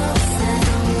close. I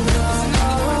don't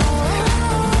know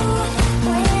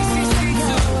where you're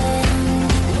going.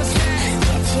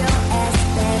 Get your ass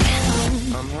back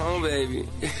home. I'm home, baby.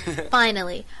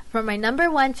 Finally, for my number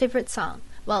 1 favorite song.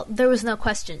 Well, there was no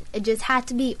question. It just had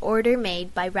to be Order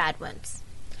Made by Radwimps.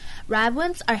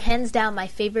 Radwimps are hands down my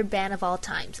favorite band of all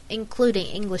times, including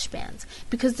English bands,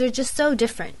 because they're just so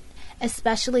different,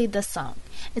 especially this song.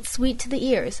 It's sweet to the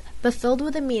ears, but filled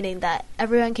with a meaning that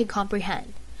everyone can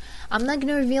comprehend. I'm not going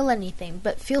to reveal anything,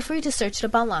 but feel free to search it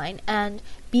up online and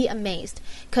be amazed,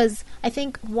 because I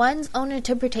think one's own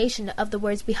interpretation of the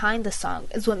words behind the song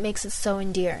is what makes it so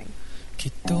endearing. き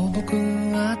っと僕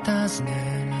は尋ね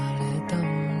られた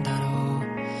んだろう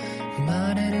生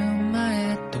まれる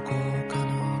前どこか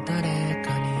の誰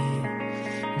かに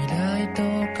未来と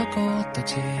過去ど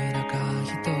ちらか一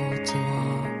つを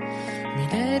見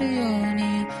れるよう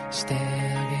にしてあ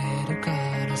げるか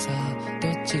らさど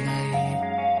っちがい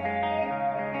い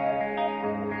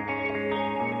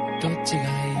どっちがい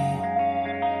い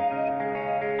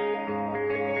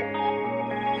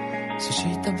そし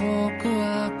て僕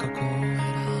は過去を選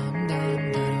んだ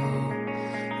んだろ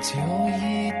う強い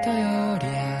人より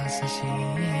優しい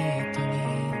人に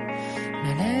な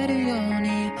れるよう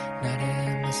にな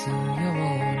れますように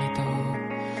と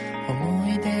思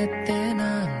い出って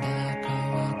なんだか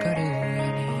わかるよう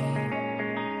に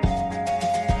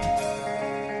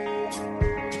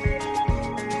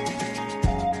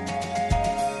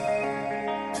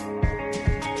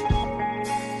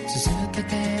続け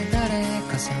て誰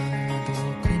かさん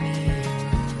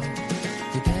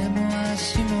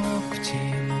足も口も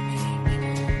耳も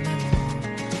目も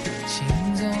心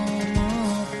臓もお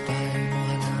っぱいも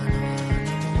鼻の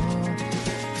穴も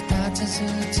二つず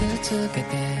つつけて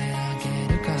あ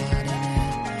げるからね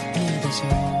いいでしょ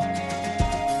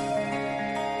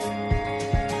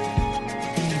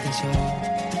いいでしょ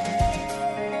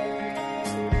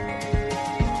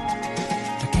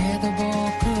だけど僕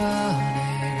はお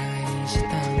願いした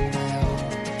んだよ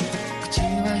口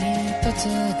は一つ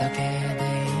だけで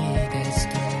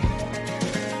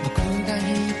僕が一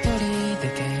人で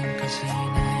喧嘩しない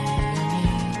ように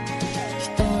一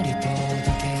人と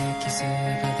だけキスが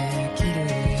できるよう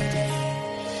に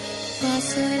忘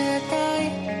れたい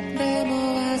でも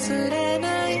忘れな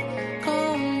いこ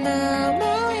んな想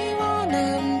いを何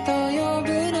と呼ぶ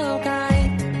のかい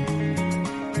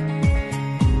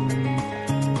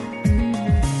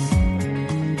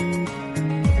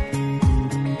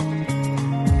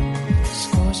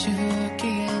少し不機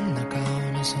嫌な顔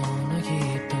のその人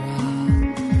は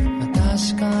また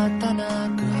仕方な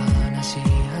く話し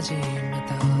始め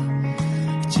た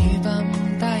一番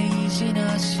大事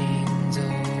な心臓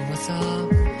はさ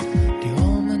両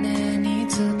胸に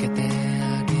つけて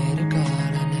あげるから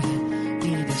ねい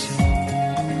いでしょ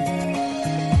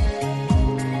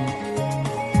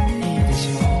いいでし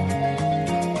ょ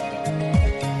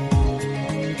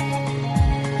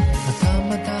また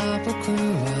また僕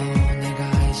は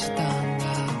したんだ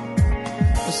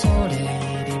恐れ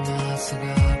入りますが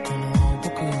この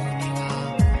僕には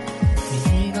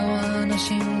右側の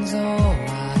心臓は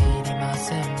いりま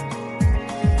せん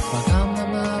わがま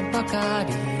まばか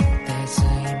り言ってすい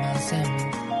ません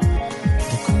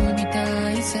僕に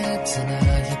大切な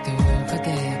人がで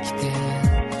きて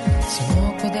そ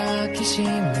の子抱きしめ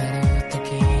るとき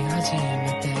初め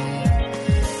て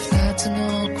二つの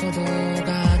鼓動が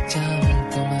ちゃん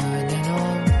と胸の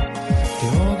両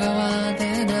側で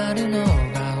鳴るのが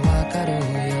わかるよう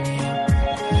に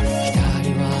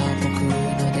左は僕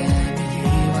ので右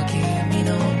は君の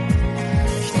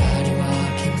左は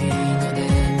君ので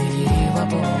右は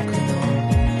僕の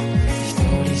一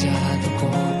人じゃどこ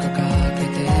か欠け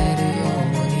てるよ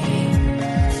うに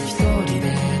一人で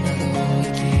など生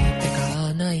きて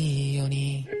かないよう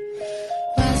に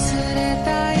忘れた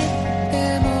い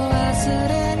でも忘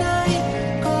れない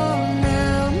こんな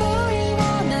想いを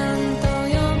なんと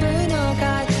呼ぶのか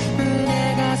い胸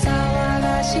が騒が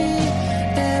しい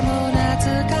でも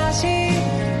懐かしい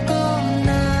こんな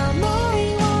想い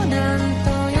をなんと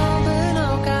呼ぶの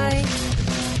かい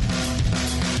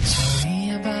そうい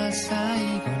えば最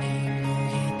後にもう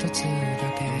一つだ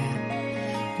け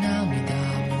涙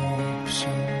もオプショ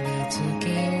ンでつけ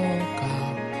ようか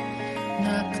な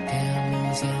くても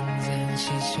全然支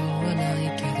障はない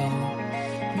けど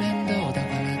面倒だか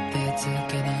らってつ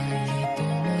けない人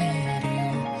もいるよ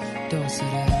どうする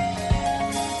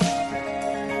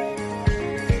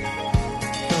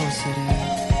どうする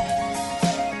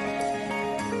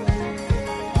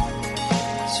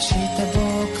そして僕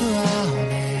はお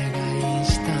願いし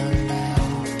たんだよ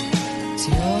強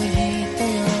い人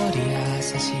より優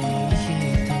しい人に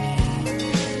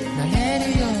なれる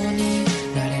ように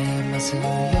なれますよう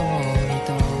にと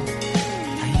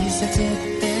大切っ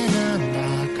てなんだ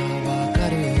かわか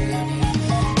るようにじ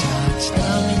ゃあちな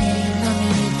みに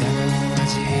涙の味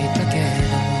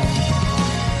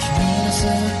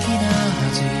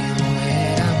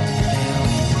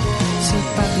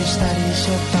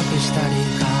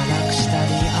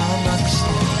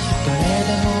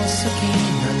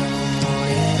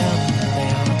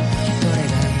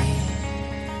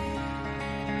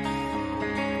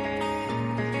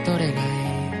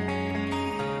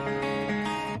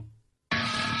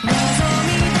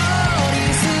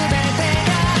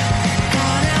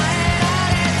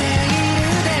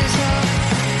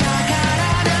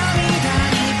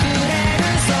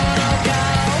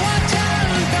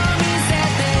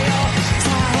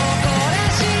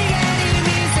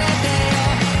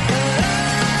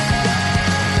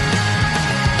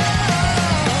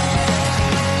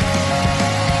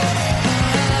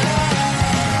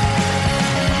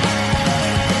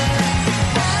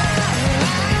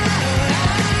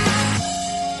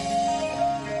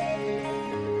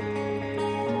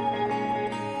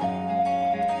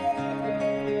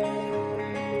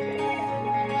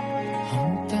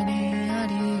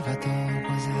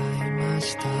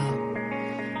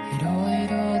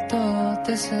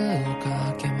数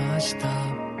かけました。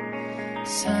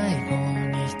最後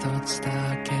に一つだ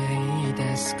けいい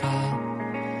ですか。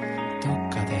どっ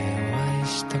かでお会い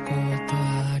したこと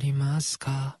あります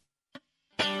か。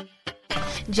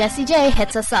 Jessie J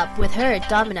hits us up with her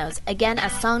Dominoes again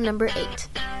as song number 8.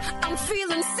 I'm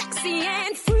feeling sexy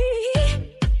and free,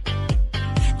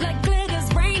 like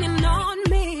glitter's raining on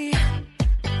me.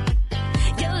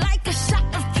 You're like a shot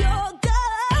of pure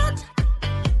gold.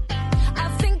 I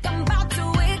think I'm about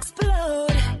to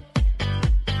explode.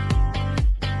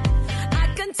 I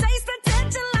can taste the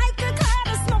tension like a cloud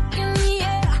of smoke in the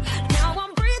air. Now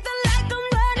I'm breathing like I'm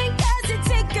running 'cause you're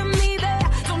taking me there.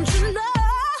 Don't you know?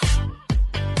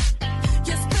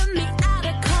 You spin me out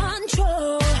of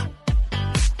control.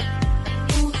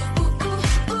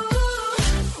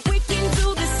 We can do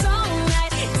this all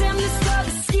night. Damn, this love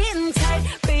is getting tight.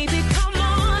 Baby, come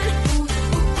on.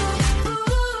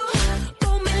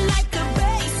 Booming like a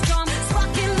bass drum,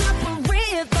 sparking up a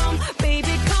rhythm.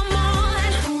 Baby, come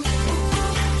on.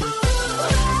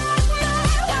 Rock my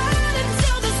world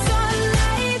until the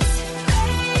sunlight.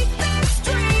 Make this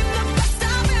dream the best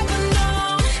I've ever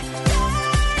known.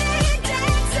 Dirty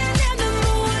dancing in the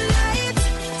moonlight.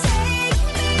 Take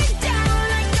me down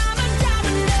like I'm a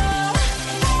domino.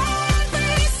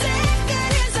 Every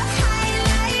second is a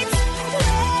highlight.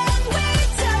 When we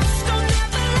touch, don't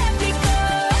ever let me go.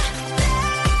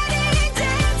 Dirty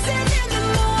dancing in the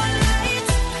moonlight.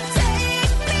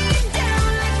 Take me down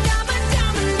like I'm a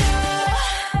domino.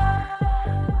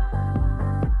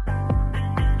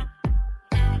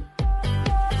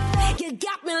 You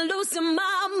got me losing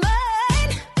my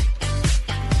mind.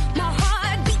 My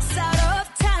heart beats out of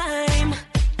time.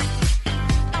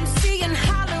 I'm seeing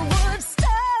Hollywood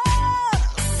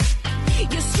stars.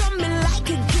 You strum me like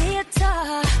a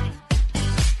guitar.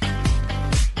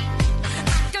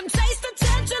 I can taste the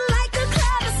tension like a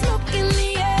cloud of smoke in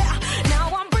the air. Now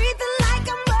I'm breathing like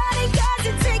I'm running 'cause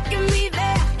you're taking me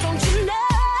there. Don't you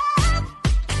know?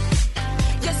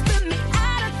 You spin me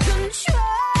out of control.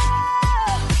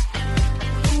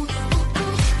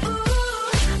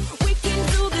 We can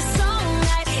do this all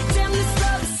night. Damn, this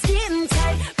love is getting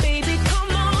tight. Baby,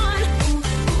 come on.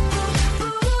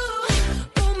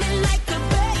 Booming like a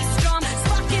bass drum,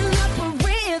 sparking up a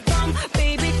rhythm.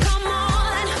 Baby, come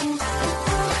on.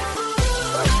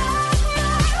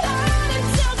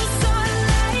 Until the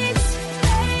sunlight.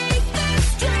 Make this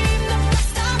dream the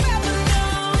best I've ever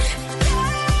known.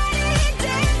 Dirty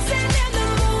dancing in the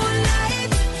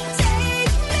moonlight.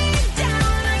 Take me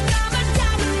down like I'm a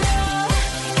domino.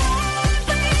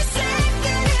 Every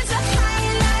second is a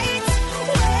highlight.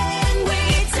 When we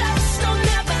touch, don't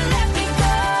ever let me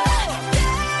go.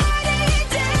 Dirty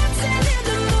dancing in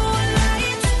the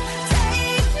moonlight.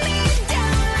 Take me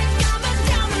down like I'm a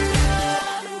domino.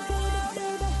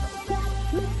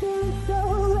 Me feeling so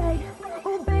right.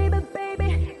 Oh baby, baby,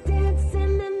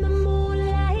 dancing in the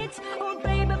moonlight. Oh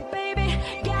baby, baby,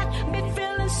 got me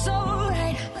feeling so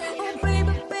right. Oh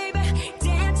baby, baby,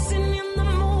 dancing in the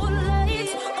moonlight.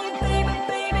 Oh baby,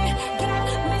 baby, got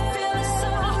me feeling so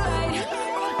right.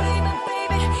 Oh baby,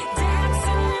 baby,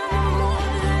 dancing in the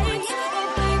moonlight. Oh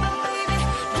baby, baby,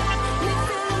 got me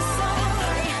feeling so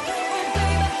right. Oh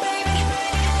baby, baby,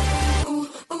 ooh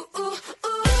ooh ooh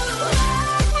ooh.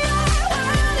 Rock my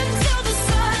world until the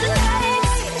sunlight.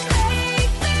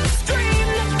 Make this dream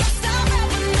the best I've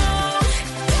ever known.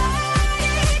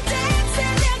 Dirty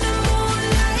dancing in the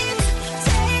moonlight.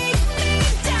 Take me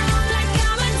down like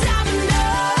I'm a domino.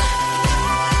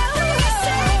 Every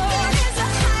second is a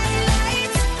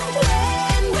highlight.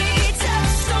 When we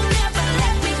touch, don't ever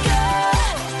let me go.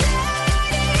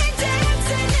 Dirty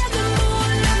dancing in the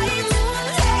moonlight.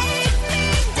 Take me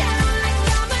down like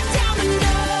I'm a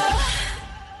domino.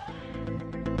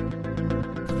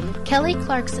 Kelly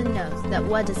Clarkson knows that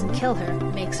what doesn't kill her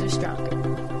makes her stronger.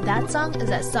 That song is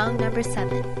at song number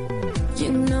 7.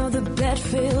 You know the bed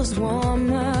feels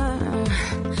warmer,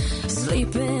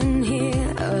 sleeping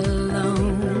here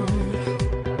alone.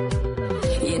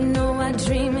 You know I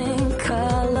dream in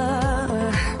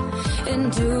color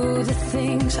and do the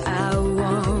things I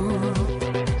want.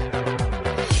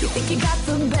 You think you got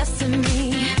the best of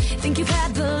me, think you've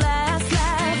had the last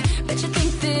laugh, but you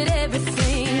think that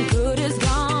everything good is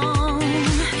gone.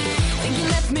 Think you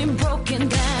left me broken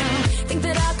down, think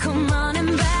that I'll come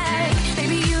running back.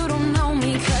 Baby, you don't know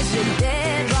me 'cause you're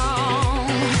dead wrong.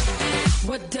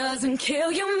 What doesn't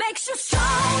kill you makes you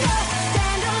stronger.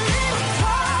 Stand a little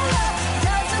taller.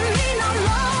 Doesn't mean I'm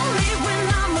lonely when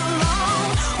I'm alone.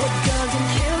 What doesn't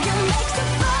kill you makes you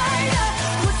fighter.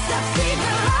 Puts that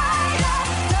fever lighter.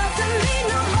 Doesn't mean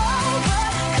I'm over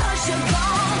 'cause you're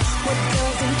gone. What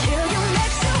doesn't kill you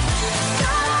makes you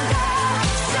stronger.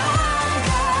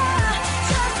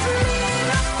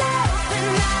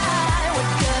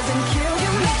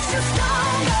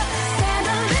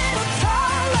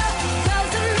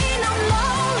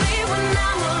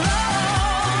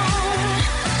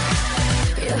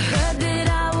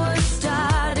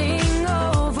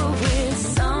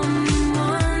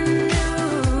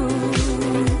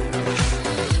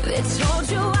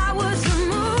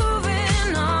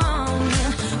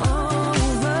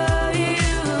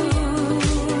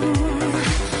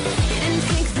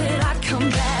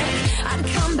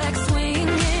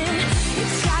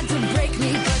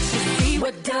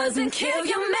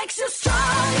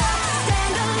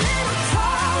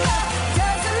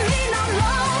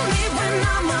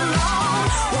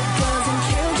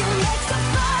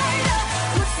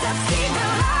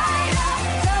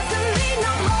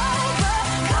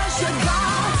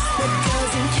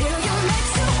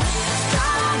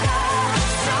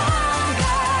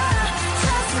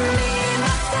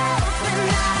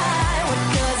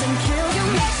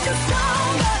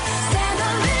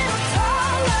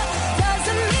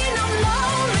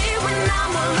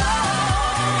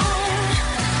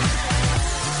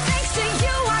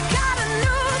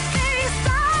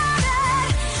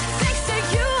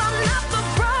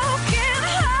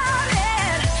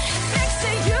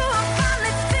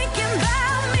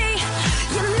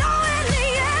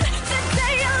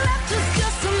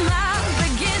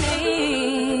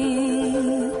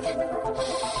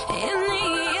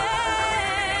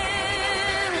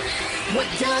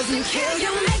 doesn't kill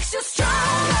you makes you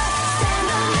stronger. Stand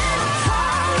a little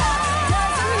taller.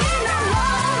 Doesn't mean I'm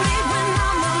lonely when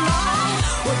I'm alone.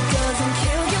 What doesn't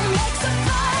kill you makes a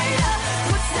fighter.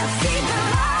 Footsteps even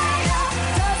lighter.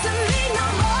 Doesn't mean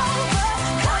I'm over,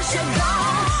 'cause you're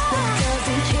gone. What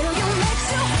doesn't kill you makes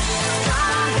you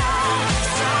stronger,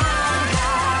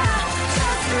 stronger.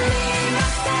 Just me,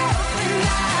 myself, and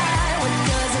I. What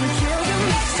doesn't kill you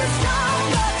makes you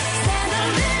stronger. Stand a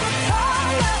little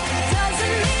taller.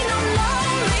 Doesn't mean I'm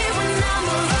lonely when I'm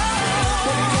alone.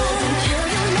 What doesn't kill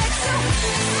you makes you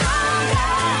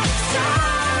stronger,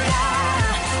 stronger.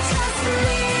 Just me,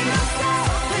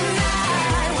 myself, and I.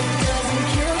 What doesn't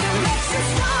kill you makes you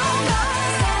stronger.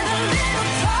 Stand a little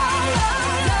taller.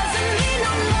 Doesn't mean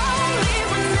I'm lonely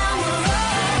when I'm alone.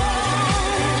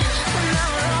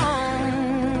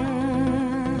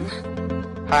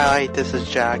 Hi, this is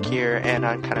Jack here, and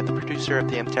I'm kind of the producer of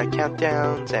the MTI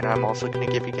Countdowns, and I'm also going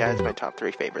to give you guys my top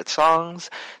 3 favorite songs.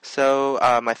 So,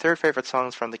 my third favorite song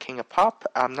is from the King of Pop.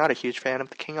 I'm not a huge fan of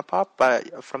the King of Pop,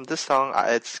 but from this song,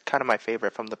 it's kind of my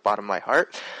favorite from the bottom of my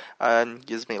heart. It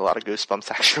gives me a lot of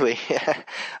goosebumps, actually.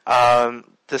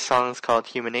 This song is called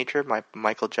Human Nature by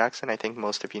Michael Jackson. I think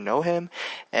most of you know him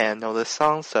and know this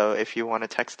song. So if you want to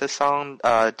text this song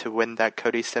to win that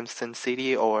Cody Simpson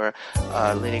CD or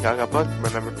Lady Gaga book,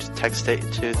 remember to text it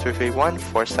to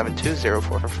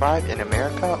 331-472-0445 in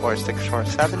America or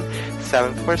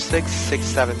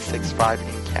 647-746-6765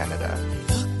 in Canada.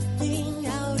 Looking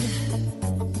out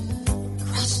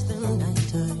across the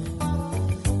night,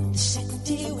 the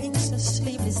city winks a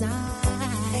sleepless eye.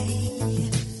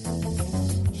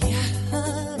 Hear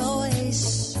her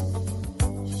voice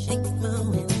shake my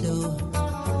window,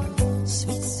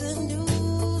 sweet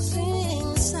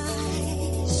seducing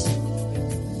sighs.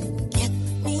 Get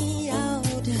me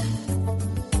out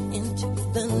into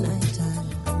the nighttime,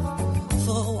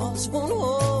 for walls won't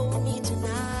hold me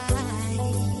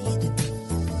tonight.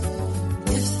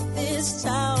 If this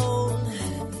town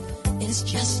is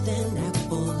just an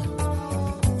apple,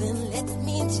 then let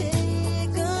me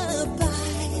take a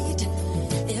bite.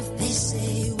 If they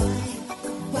say why,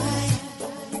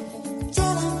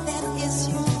 tell them that it's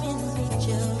human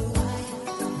nature.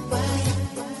 Why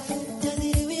does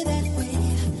it do it that way?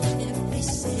 If they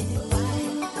say why,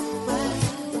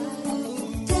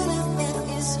 tell them that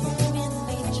it's human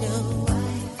nature.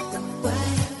 Why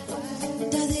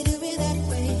does it do it that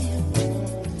way?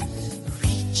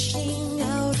 Reaching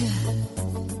out,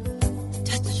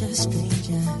 touch a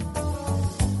stranger.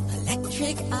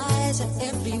 Electric eyes are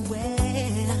everywhere.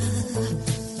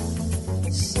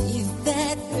 See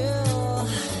that girl,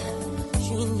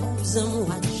 she knows I'm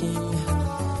watching.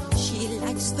 She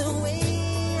likes the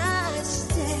way I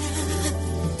stare.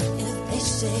 If they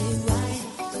say why,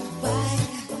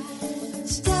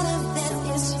 tell them that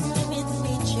it's human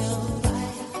nature.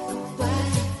 Why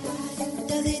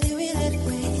does it do it that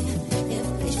way? If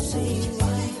they say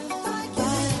why,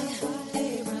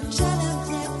 tell them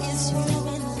that it's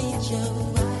human nature.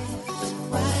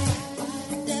 Why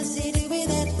does it do it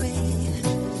that way?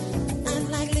 I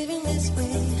like living this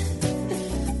way.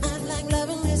 I like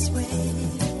loving this way.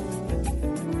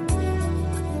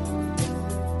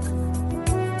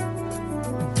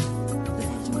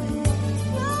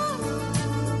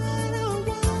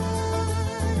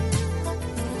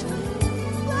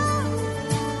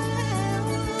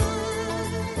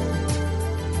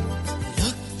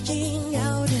 Looking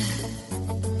out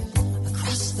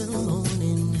across the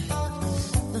morning,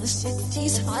 the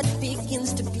city's heart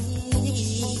begins to beat.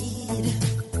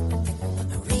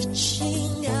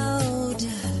 Reaching out,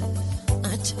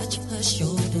 I touch her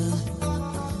shoulder.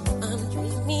 I'm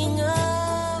dreaming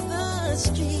of the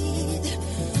street.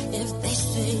 If they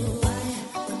say why,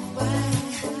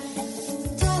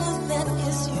 tell them that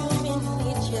it's human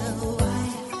nature.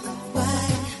 Why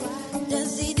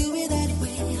does he do it that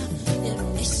way? If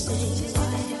they say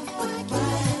why,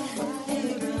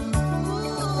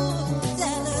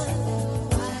 tell them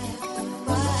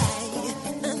why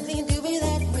does he do it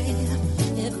that way?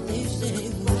 If they say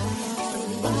why,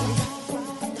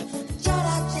 cha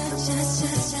cha cha cha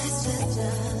cha cha cha.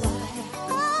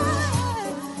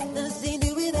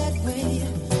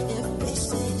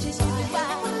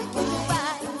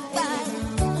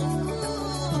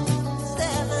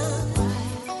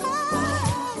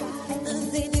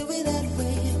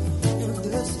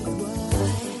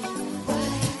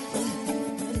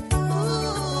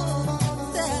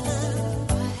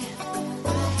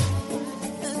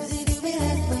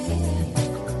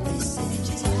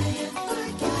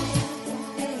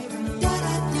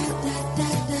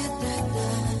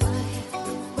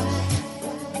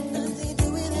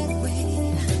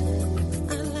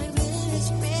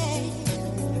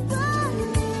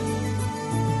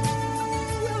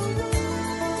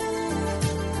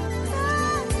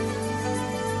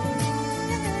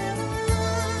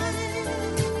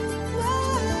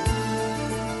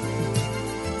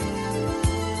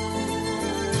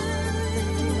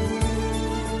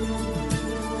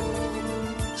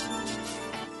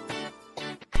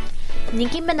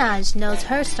 Nicki Minaj knows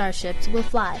her starships will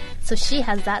fly, so she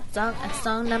has that song at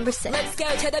song number 6. Let's go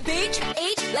to the beach,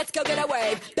 each, let's go get a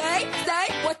wave. They say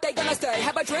what they gonna say.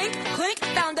 Have a drink, clink,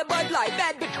 found a Bud Light.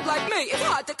 Bad bitch like me, it's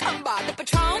hard to come by. The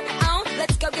Patron,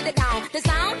 let's go get it down. The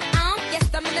sound, yes,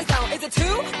 I'm in the zone. Is it 2,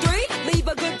 3? Leave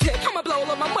a good tip. I'ma blow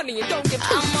all of my money and don't give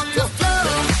two. I'm on the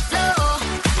floor.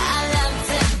 I love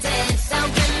to dance, so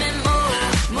give me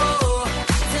more,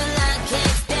 till I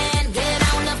can't stand. Get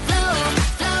on the floor,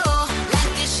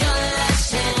 like it's your last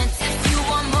chance. If you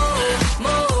want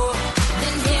more,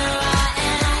 then here I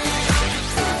am.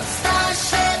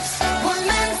 Starships were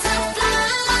meant to fly.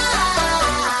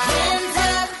 Hands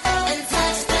up and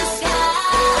touch the sky.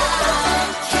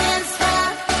 Can't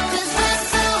stop 'cause we're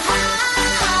so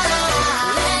high.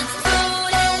 Let's do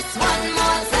this one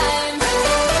more time.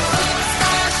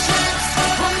 Starships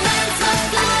were meant to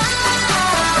fly.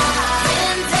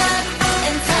 Hands up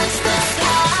and touch the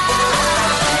sky.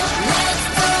 Let's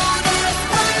do this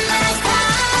one last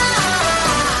time.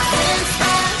 Can't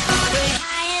stop. We're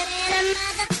higher than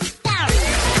a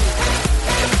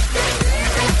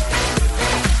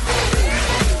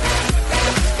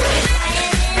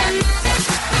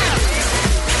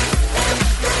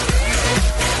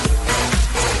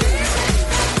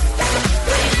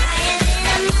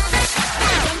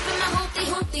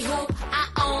Hoop, I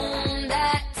own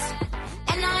that.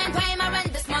 And I ain't paying my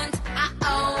rent this month, I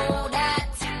owe that.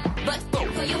 But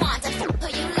who you want and who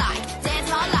you like.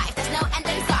 Dance all life, there's no end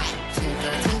in sight.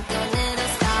 Twinkle, twinkle, little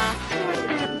star.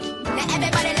 Now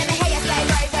everybody let me hear you say,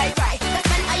 right. Let's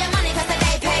spend all your money 'cause the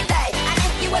day payday. And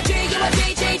if you a G, my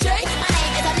name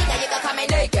is a nigga, you can call me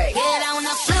Nicky. Get on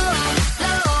the floor,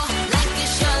 like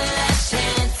it's your last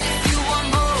chance. If you want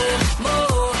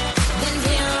more, then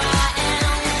here I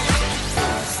am.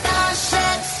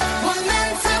 Starships were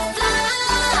meant to fly.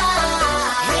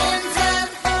 Hands up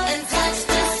and touch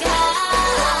the sky.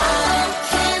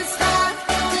 Can't stop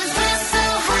 'cause we're so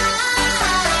high.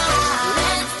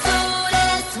 Let's do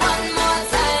this one more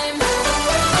time.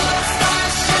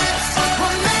 Starships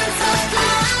were meant to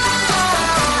fly.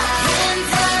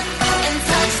 Hands up and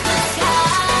touch the sky.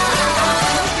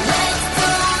 Let's do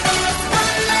this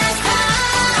one last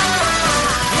time.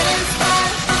 Can't stop.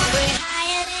 We're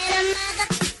higher than a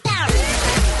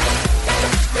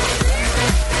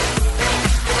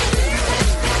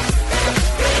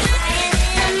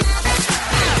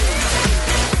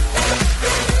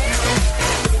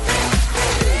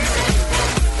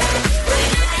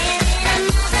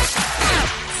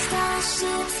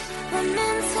Starships were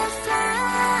meant to fly.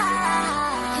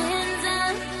 Hands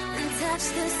up and touch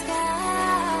the sky.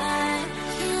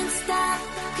 Can't stop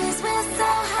 'cause we're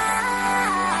so high.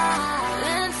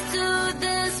 Let's do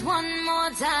this one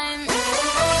more time.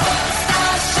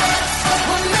 Starships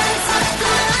were meant to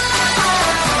fly.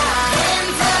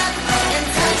 Hands up and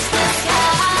touch the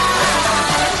sky.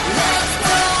 Let's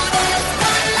do this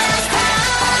one last time.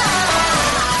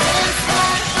 Can't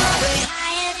stop. We're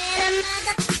higher than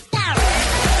a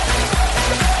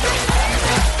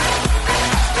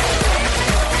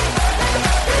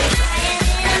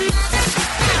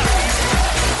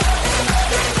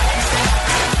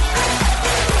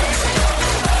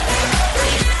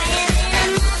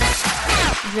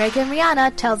Drake and Rihanna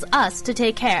tells us to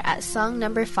take care at song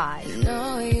number 5.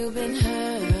 know you've been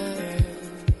hurt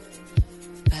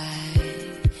by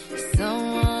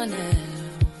someone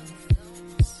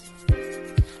else.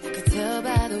 I could tell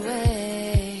by the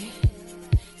way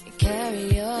you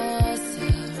carry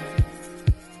yourself.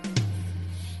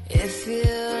 If you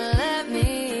let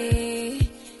me,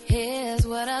 here's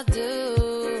what I'll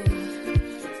do.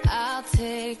 I'll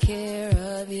take care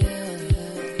of you.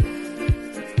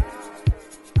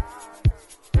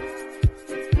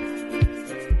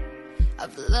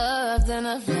 I've loved and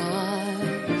I've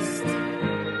lost.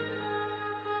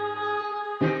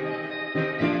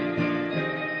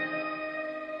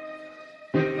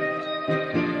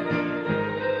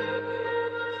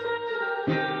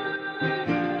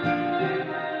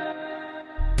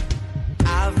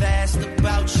 I've asked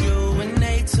about you and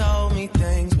they told me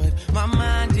things, but my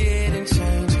mind didn't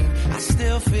change and I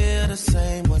still feel the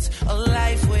same. What's a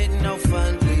life with no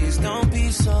fun? Please don't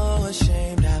be so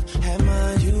ashamed. I've had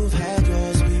mine, you've had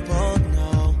yours, we both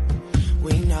know.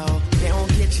 We know they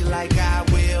won't get you like I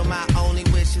will. My only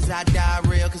wish is I die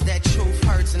real, 'cause that truth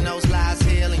hurts and those lies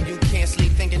heal. And you can't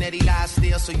sleep thinking that he lies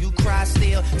still, so you cry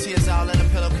still. Tears all in a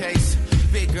pillowcase.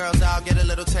 Big girls out, get a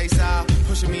little taste out.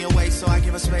 Pushing me away so I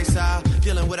give her space out.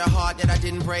 Dealing with a heart that I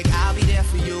didn't break. I'll be there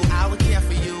for you, I would care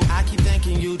for you. I keep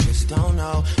thinking you just don't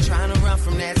know. Trying to run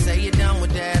from that, say you're done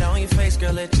with that. On your face,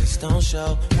 girl, it just don't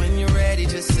show. When you're ready,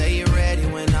 just say you're ready.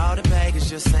 When all the baggage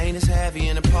just ain't as heavy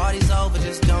and the party's over,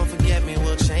 just don't forget me.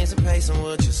 We'll change the pace and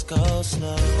we'll just go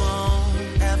slow. You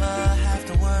won't ever have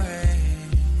to worry.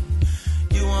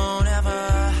 You won't ever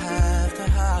have to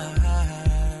hide.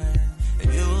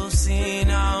 And you've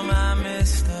seen all my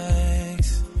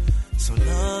mistakes, so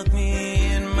look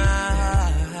me in my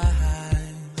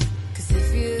eyes. 'Cause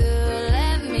if you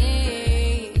let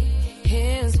me,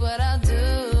 here's what I'll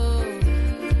do.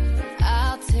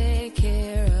 I'll take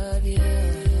care of you.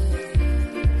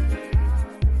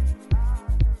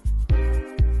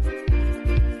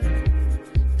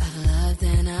 I've loved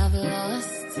and I've lost.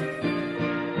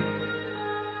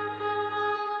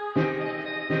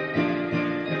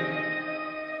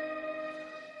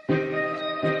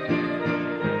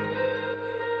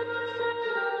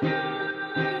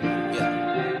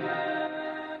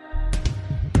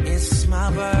 It's my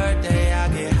birthday, I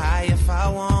get high if I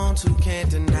want to. Can't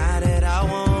deny that I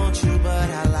want you, but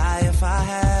I lie if I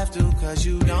have to. 'Cause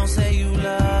you don't say you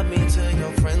love me to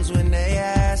your friends when they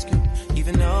ask you.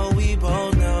 Even though we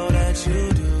both know that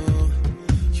you do.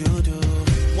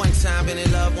 One time, been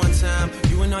in love one time.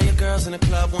 You and all your girls in the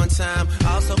club one time.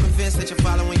 Also convinced that you're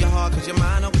following your heart, 'cause your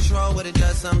mind don't control what it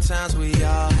does sometimes. We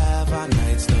all have our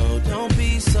nights though. Don't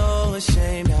be so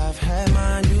ashamed. I've had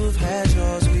mine, you've had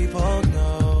yours. We both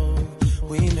know,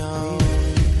 we know.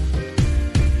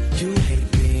 You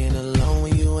hate being alone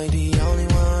when you ain't the only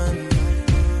one.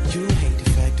 You hate the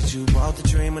fact that you bought the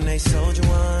dream when they sold you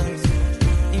one.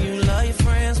 And you love your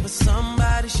friends, but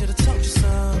somebody should've told you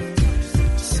something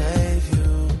to save you.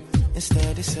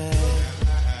 Instead they say,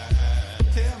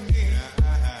 tell me,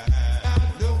 I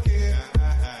don't care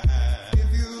if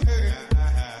you hurt.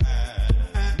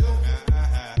 I don't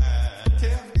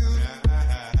tell you,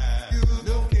 you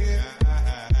don't care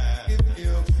if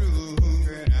you're true.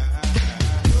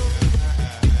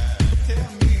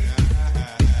 Tell me,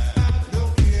 I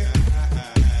don't care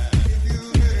if you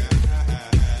hurt.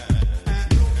 I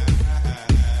don't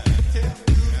tell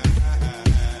you,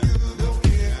 you don't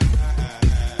care.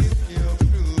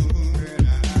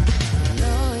 I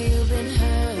know you've been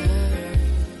hurt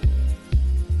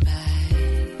by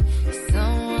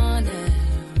someone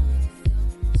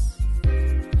else.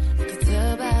 I can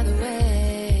tell by the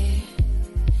way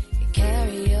you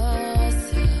carry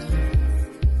yourself.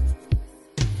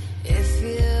 If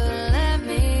you let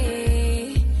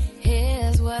me,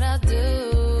 here's what I'll do.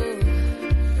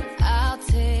 I'll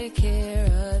take care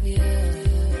of you.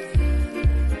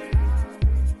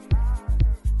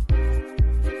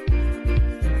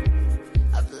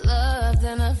 I've loved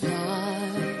and I've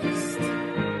lost.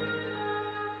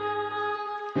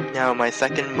 Now, my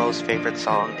second most favorite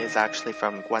song is actually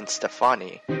from Gwen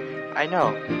Stefani. I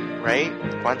know, right?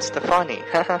 Gwen Stefani.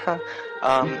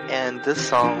 And this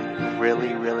song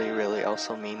really, really, really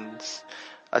also means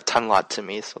a lot to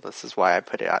me, so this is why I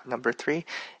put it at number 3.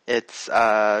 It's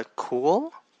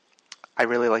cool. I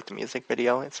really like the music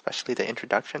video, especially the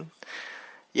introduction.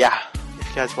 Yeah, if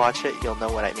you guys watch it, you'll know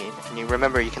what I mean. And you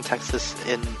remember, you can text this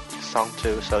in song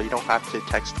too, so you don't have to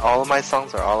text all of my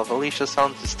songs or all of Alicia's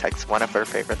songs. Just text one of her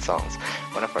favorite songs,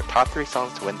 one of her top 3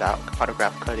 songs to win that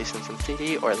autographed Cody Simpson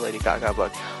CD or Lady Gaga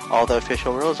book. All the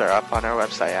official rules are up on our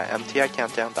website at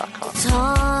mticountdown.com. It's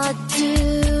hard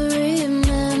to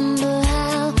remember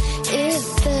how it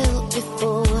felt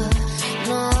before.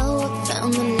 Now I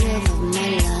found the love of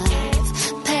my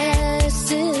life.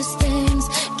 Past is things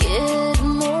get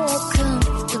more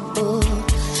comfortable.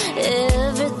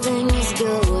 Everything is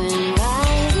going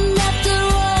right. And after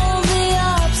all the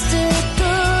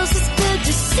obstacles, it's good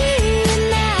to see you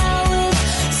now with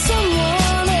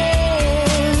someone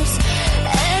else.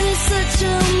 And it's such a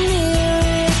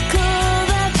miracle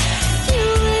that you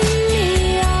and me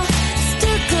are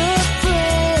stuck up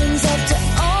friends. After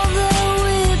all that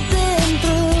we've been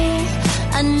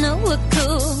through, I know we're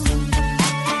cool.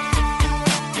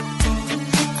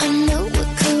 I know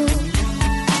we're cool.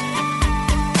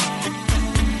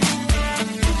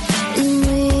 And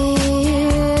we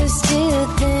still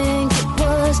think it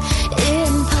was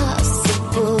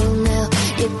impossible. Now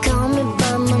you call me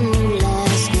by my new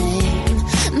last name.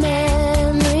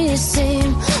 Memories seem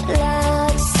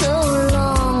like so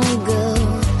long ago.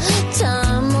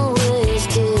 Time always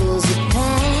kills the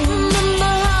pain.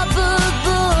 Remember Harper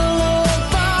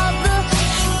Boulevard, the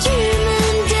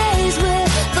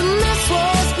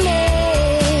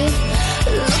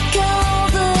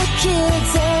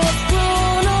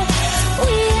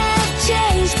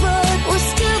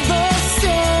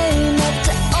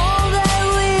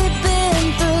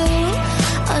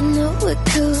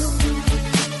cool.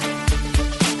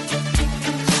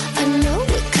 I know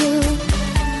we're cool.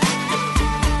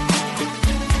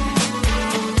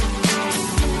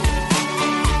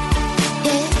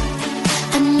 Yeah,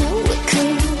 I know we're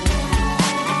cool.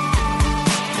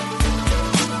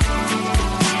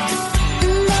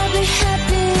 And I'll be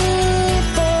happy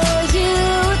for you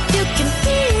if you can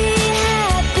be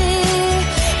happy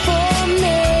for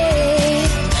me.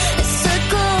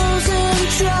 Circles and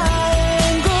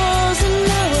triangles, and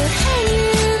now we're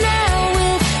hanging out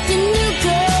with your new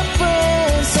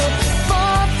girlfriend. So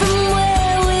far from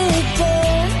where we've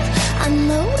been, I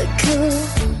know we're cool.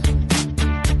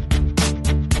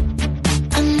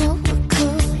 I know we're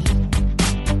cool.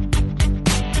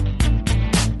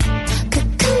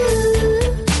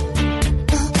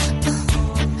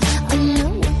 I know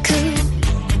we're cool. I know we're cool.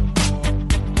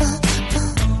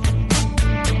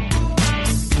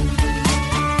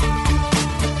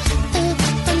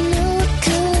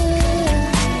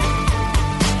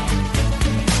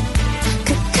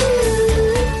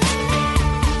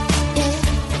 Yeah,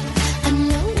 I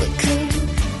know we're cool.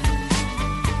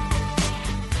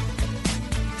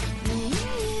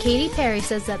 Katy Perry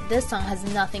says that this song has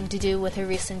nothing to do with her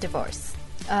recent divorce.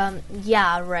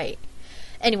 Yeah, right.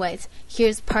 Anyways,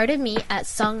 here's Part of Me at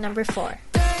song number 4.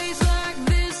 Days like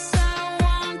this, I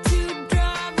want to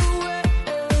drive away.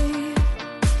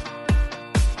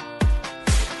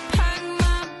 Pack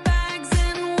my bags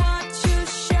and watch your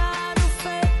shadow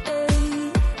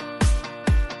fade.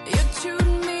 You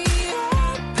chewed me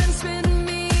up and spit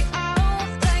me out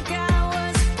like I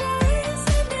was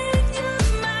poison in your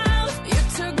mouth. You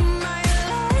took my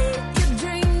life, you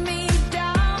drained me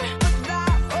down, but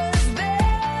that was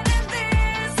then and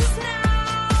this is now.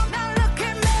 Now look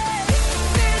at me.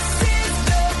 This is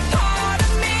the part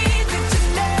of me that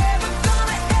you're never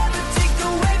gonna ever take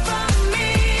away from me.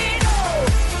 No,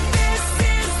 this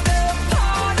is the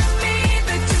part of me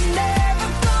that you're never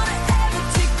gonna ever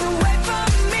take away from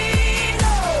me.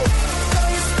 No, throw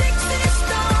your sticks and your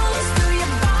stones, through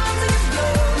your bombs and your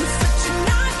blows, but you're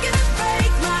not gonna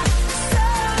break my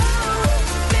soul.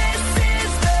 This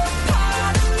is the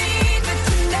part of me that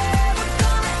you're never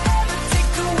gonna ever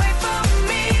take away from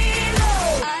me. No,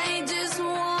 I just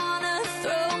wanna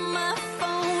throw my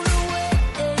phone away.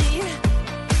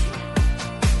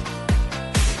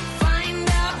 Find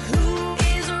out who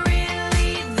is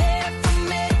really there for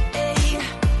me.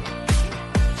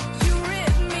 You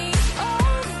ripped me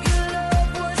off, your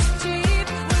love was cheap,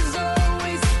 was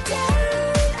always down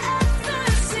at the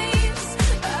seams.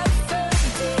 I fell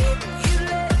deep, you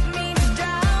let me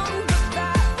down, but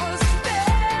that was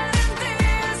then and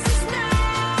this is now.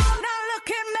 Now look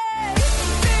at me.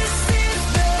 This is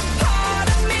the part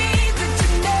of me that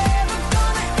you're never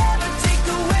gonna ever take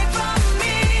away from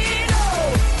me. No,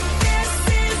 this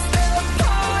is the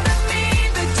part of me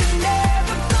that you're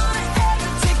never gonna ever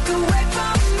take away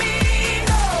from me.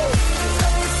 No,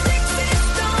 throw your sticks and your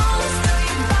stones, throw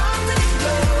your bombs and your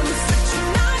blows, but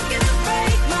you're not gonna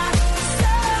break my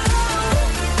soul.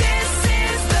 This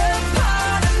is the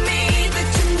part of me that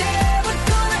you're never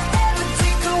gonna ever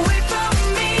take away from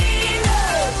me. No.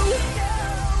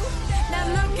 Now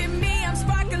look at me, I'm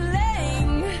sparkling,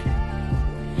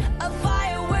 a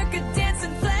firework, a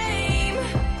dancing flame.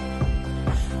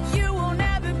 You won't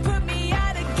ever put me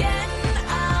out again.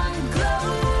 I'm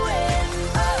glowing,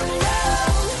 oh no.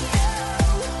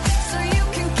 So you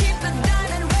can keep the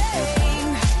diamond ring.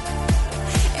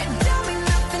 It don't mean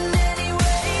nothing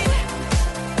anyway.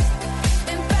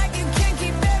 In fact, you can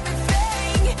keep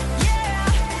everything.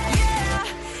 Yeah,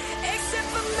 except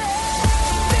for me.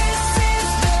 This is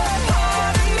the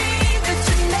part of me that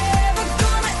you're never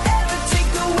gonna ever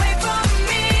take away from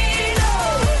me. No,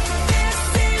 this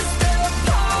is the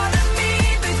part of me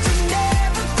that you're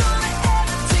never gonna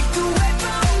ever take away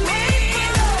from me.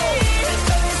 No,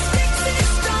 throw your sticks and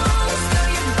your stones, throw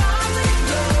your bombs and your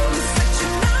blows, but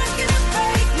you're not gonna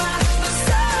break my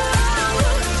soul.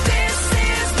 This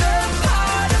is the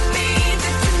part of me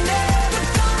that you're never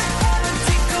gonna ever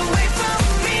take away from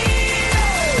me.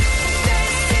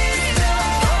 This is the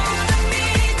part of me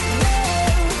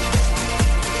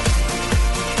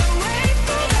away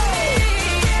from me.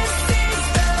 This is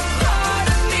the part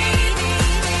of me.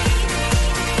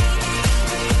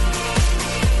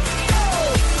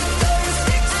 Throw your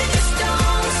sticks and your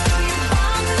stones, throw your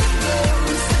bombs and your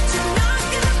blows, but you're not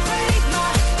gonna break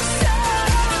my soul.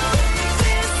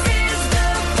 This is the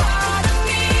part of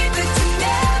me that you're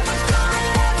never gonna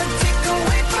ever take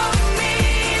away from me.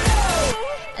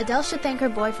 Adele should thank her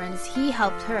boyfriend as he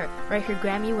helped her write her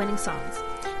Grammy-winning songs.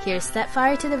 Here's Set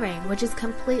Fire to the Rain, which is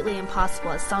completely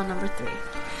impossible as song number 3.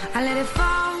 I let it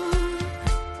fall.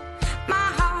 My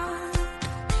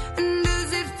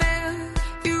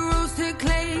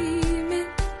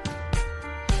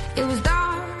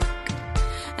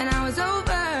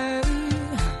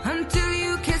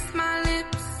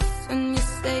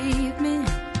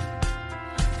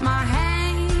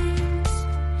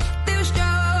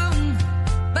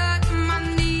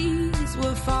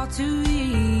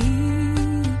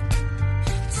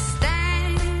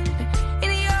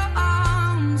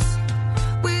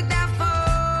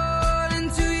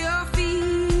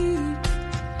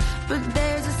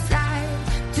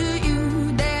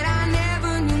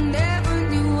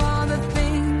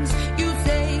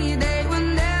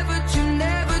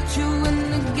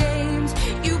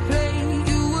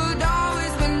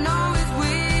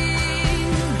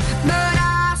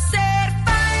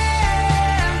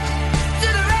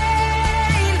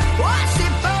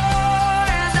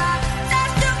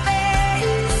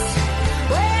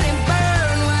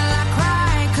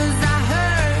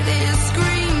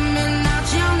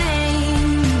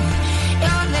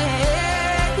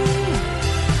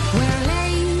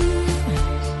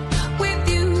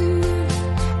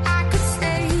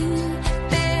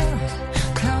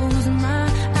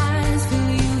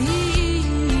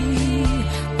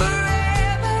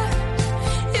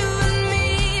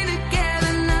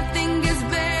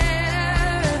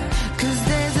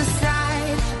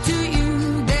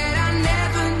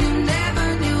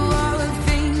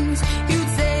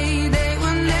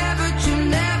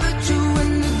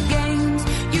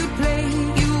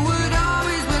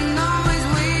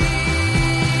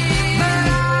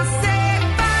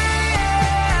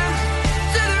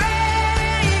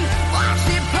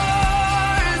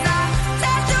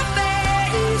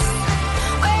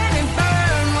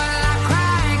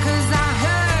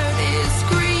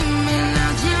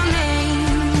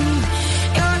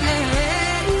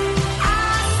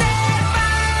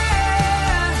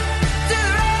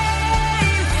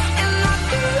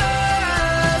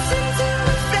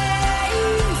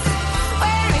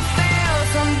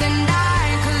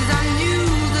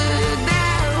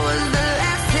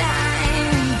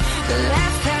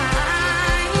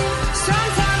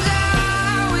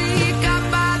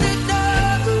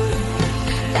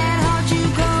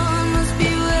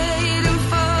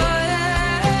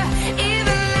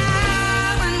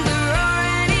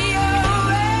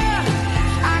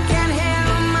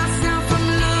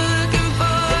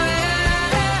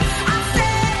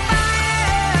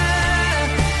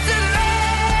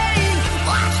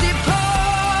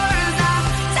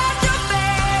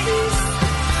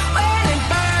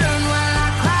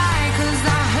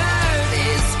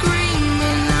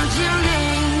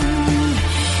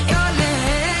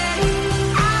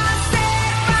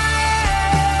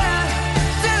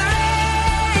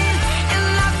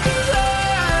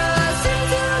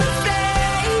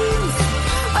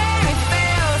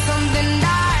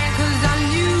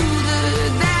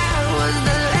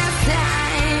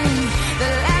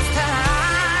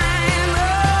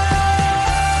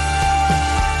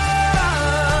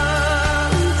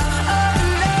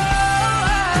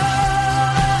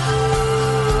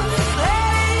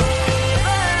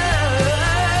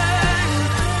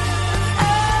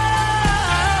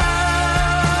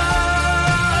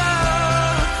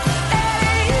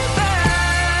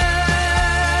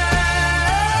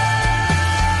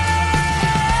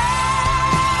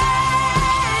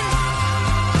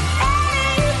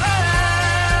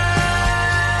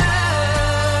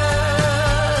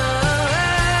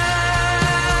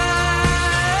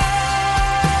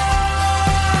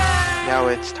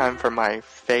it's time for my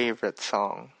favorite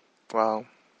song. Well,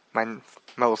 my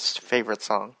most favorite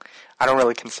song. I don't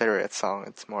really consider it a song.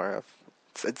 It's more of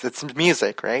it's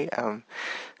music, right?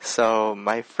 So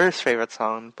my first favorite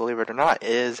song, believe it or not,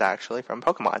 is actually from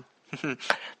Pokemon.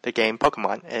 The game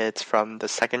Pokemon. It's from the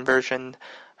second version.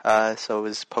 So it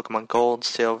was Pokemon Gold,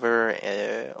 Silver,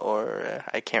 or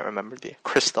I can't remember the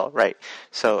Crystal, right?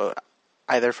 So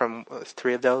either from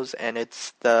 3 of those, and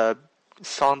it's the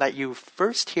song that you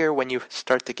first hear when you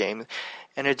start the game,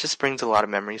 and it just brings a lot of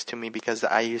memories to me because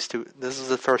this is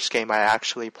the first game I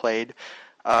actually played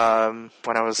when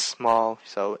I was small,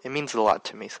 so it means a lot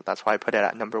to me, so that's why I put it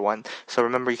at number 1. So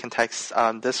remember, you can text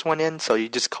this one in, so you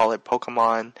just call it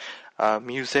Pokemon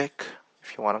Music,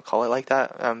 if you want to call it like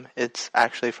that. It's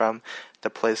actually from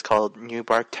the place called New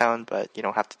Barktown, but you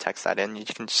don't have to text that in. You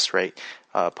can just write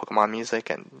Pokemon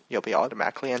Music, and you'll be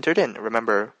automatically entered in.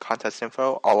 Remember, contest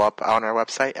info all up on our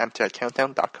website,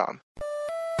 mticountdown.com.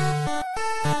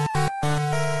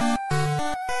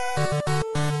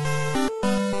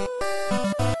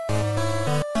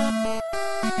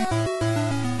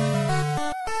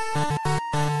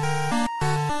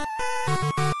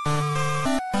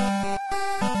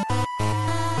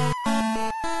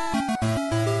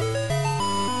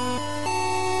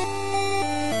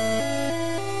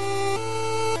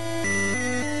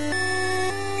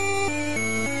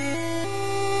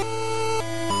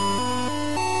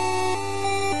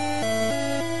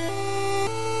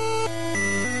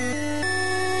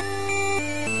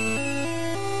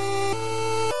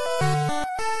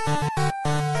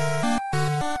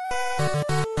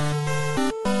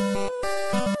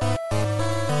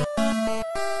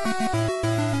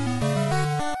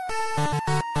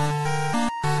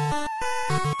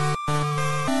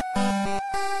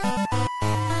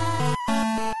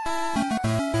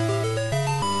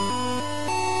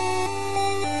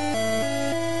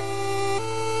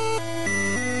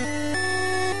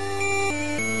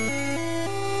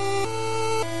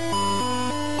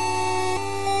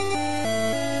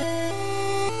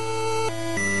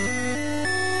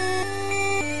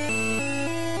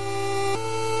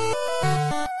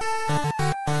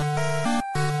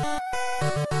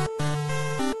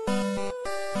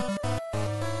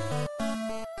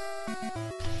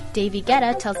 Davey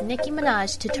Guetta tells Nicki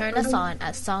Minaj to turn us on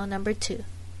as song number 2.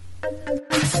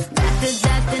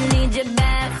 Doctor, need you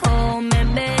back home,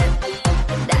 baby.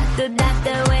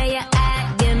 Doctor, where you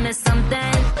at? Give me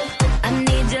something. I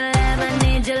need your love, I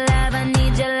need your love, I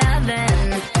need your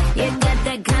loving. You got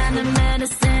that kind of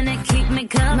medicine that keep me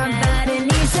coming. My body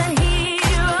needs a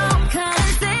hero, come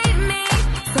and save me.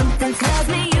 Something tells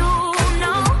me you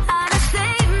know how to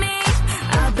save me.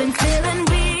 I've been feeling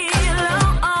real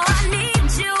low, oh, I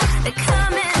need you to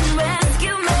come and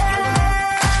rescue me.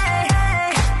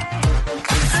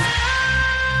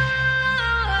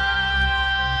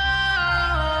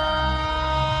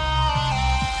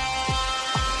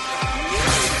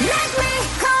 Make me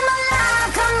come alive,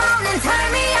 come on and turn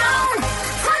me on.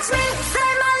 Touch me,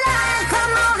 save my life,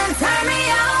 come on and turn me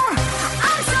on.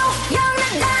 I'm so young to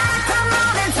die, come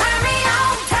on and turn me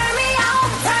on. Turn me on,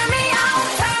 turn me on,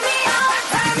 turn me on,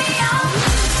 turn me on.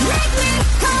 Make me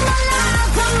come alive,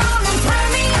 come on and turn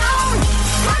me on.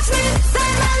 Touch me,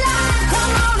 save my life,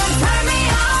 come on and turn me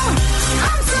on.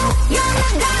 I'm so young to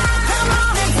die, come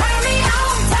on and turn me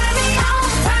on. Turn me on,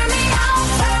 turn me on,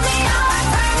 turn me on,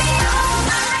 turn me on,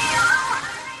 turn me on.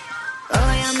 Oh,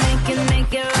 yeah, make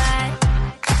it right.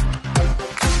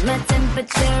 My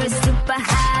temperature is super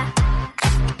high.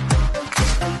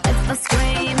 If I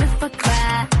scream, if I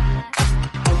cry,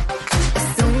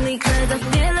 it's only 'cause I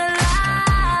feel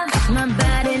alive. My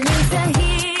body needs a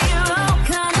hero,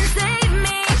 come and save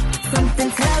me. Something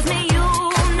tells me you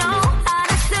know how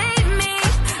to save me.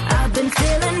 I've been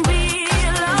feeling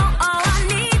real low, oh, I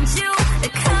need you to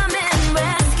come and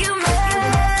rescue me.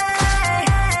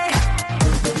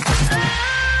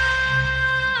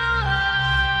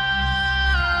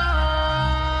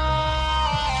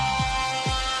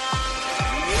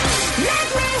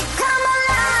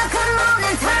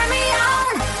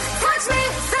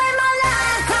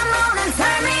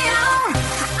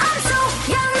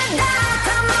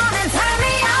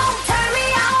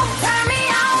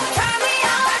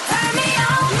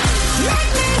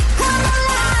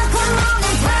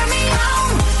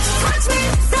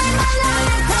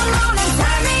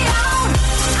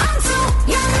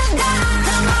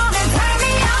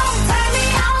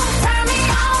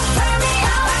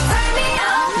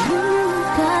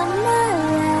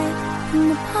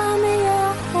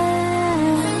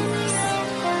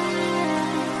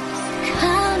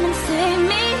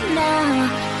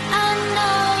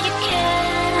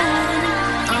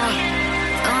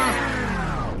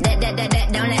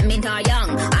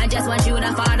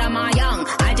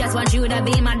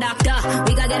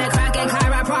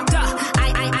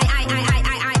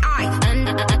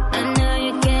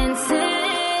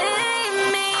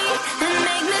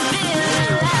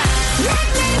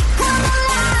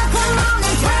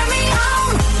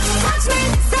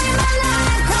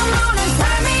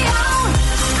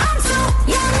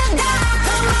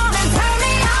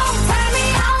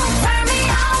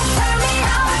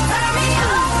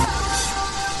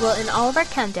 Well, in all of our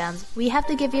countdowns, we have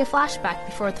to give you a flashback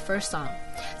before the first song.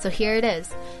 So here it is.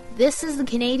 This is the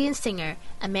Canadian singer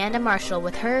Amanda Marshall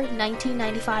with her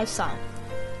 1995 song,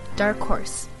 Dark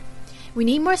Horse. We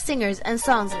need more singers and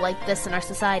songs like this in our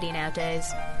society nowadays.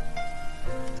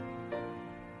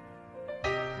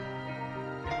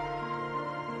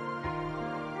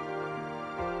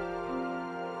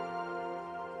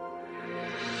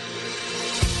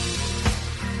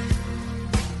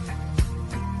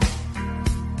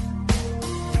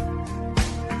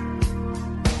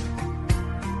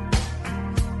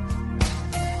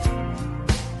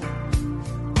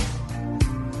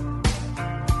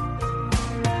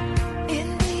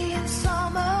 Indian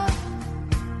summer,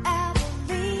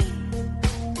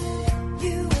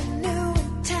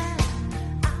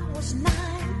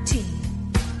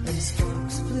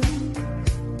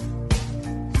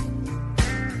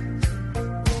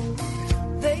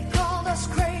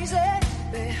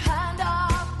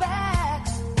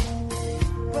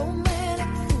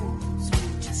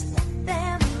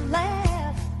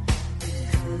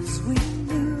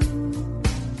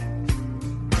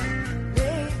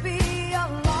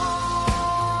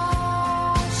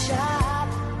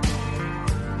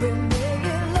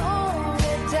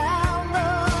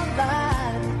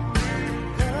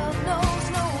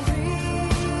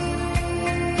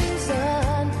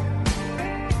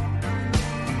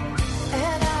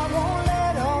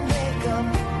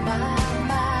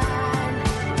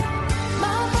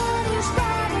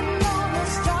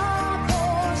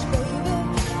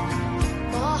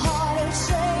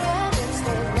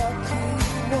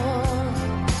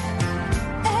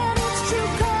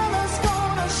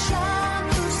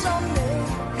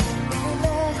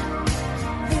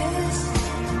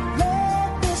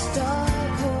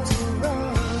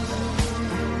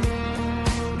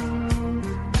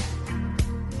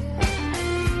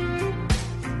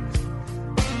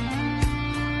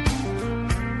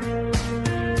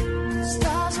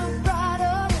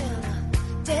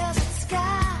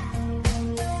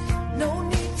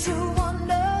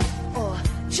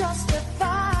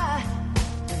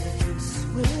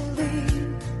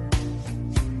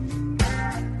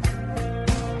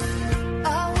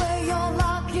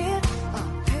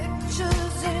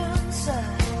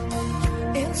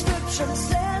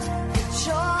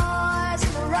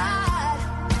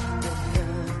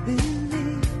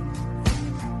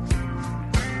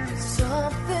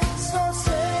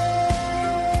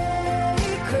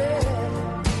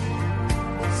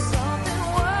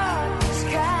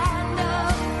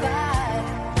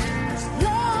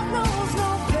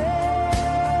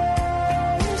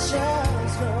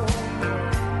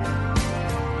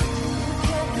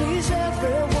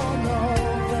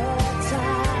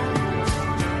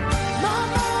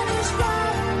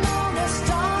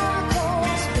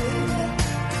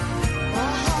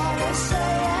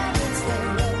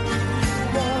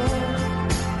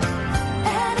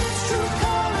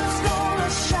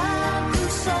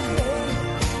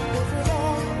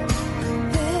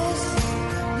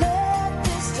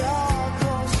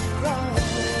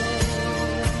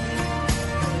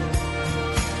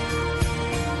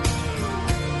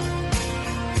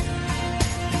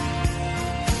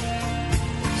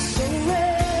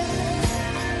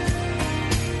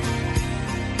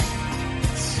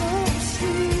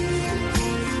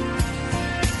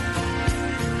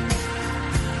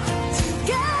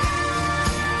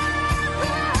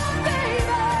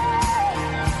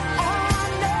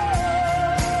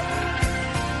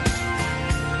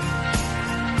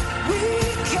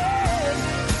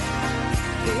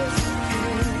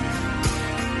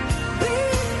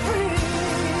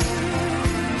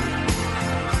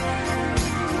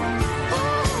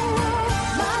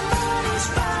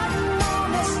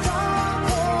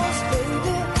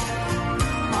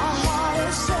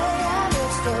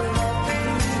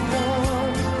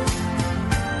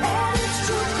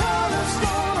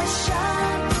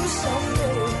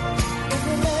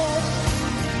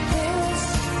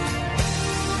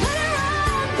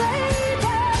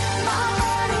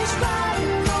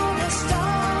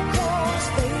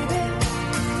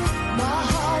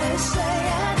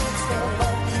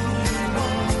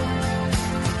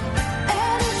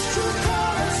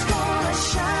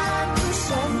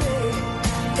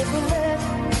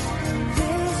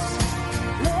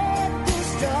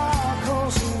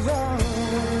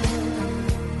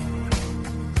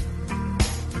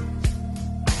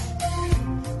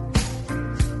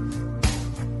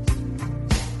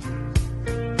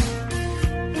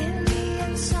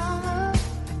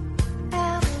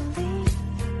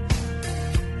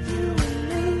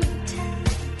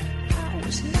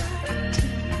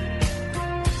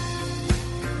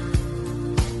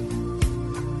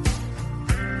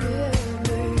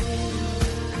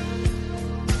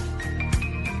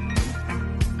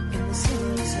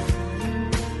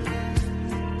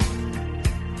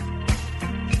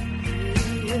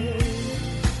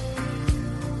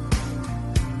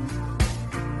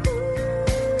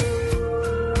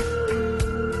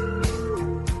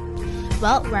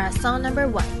 Well, we're at song number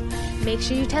 1. Make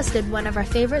sure you tested one of our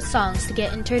favorite songs to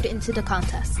get entered into the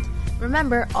contest.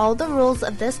 Remember, all the rules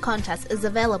of this contest is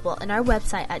available in our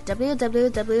website at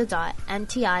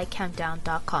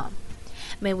www.mticountdown.com.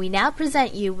 May we now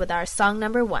present you with our song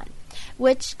number 1,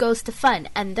 which goes to Fun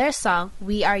and their song,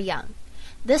 We Are Young.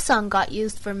 This song got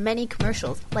used for many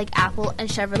commercials like Apple and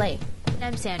Chevrolet.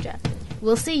 I'm Sandra.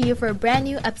 We'll see you for a brand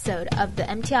new episode of the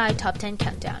MTI Top 10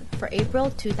 Countdown for April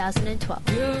 2012.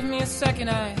 Give me a second,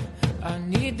 I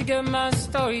need to get my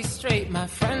story straight. My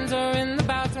friends are in the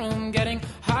bathroom getting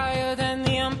higher than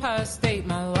the Empire State.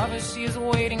 My lover, she's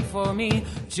waiting for me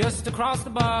just across the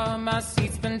bar. My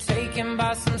seat's been taken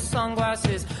by some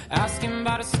sunglasses, asking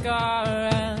about a scar.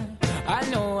 And I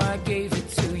know I gave it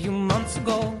to you months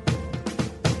ago.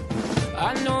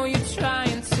 I know you're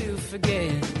trying to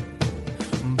forget,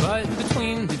 but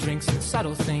between the drinks and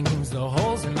subtle things, the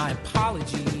holes in my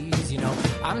apologies, you know,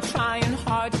 I'm trying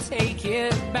hard to take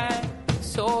it back.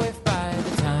 So if by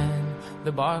the time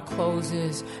the bar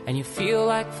closes and you feel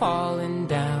like falling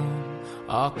down,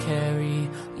 I'll carry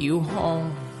you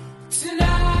home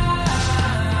tonight.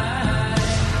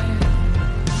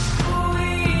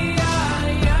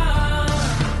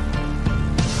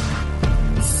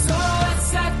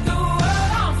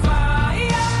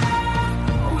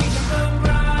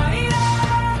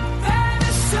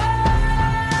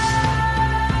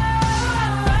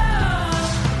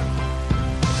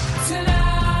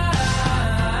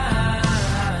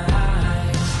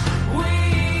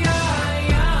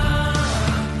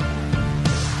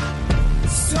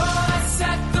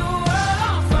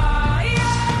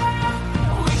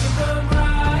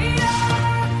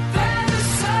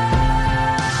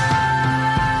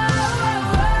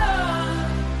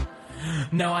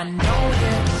 Now I know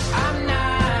that I'm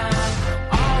not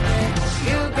all that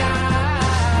you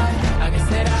got. I guess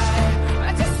that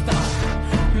I just thought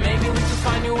maybe we could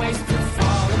find new ways to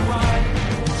fall apart.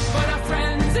 But our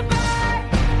friends are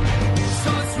back,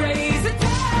 so let's raise a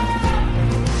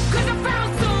toast. 'Cause I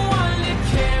found someone to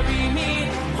carry me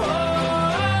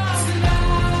home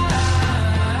tonight.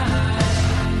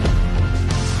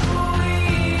 We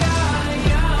are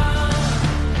young,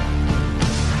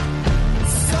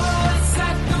 so let's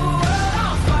set the world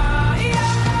on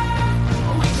fire.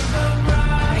 We can burn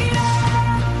brighter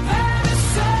than the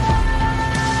sun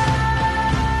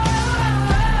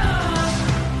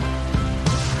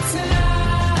tonight.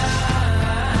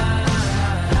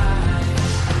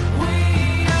 We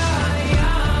are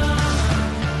young,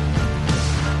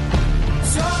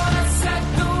 so let's set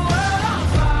the world on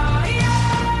fire.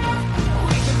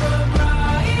 We can burn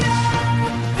brighter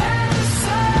than the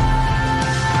sun.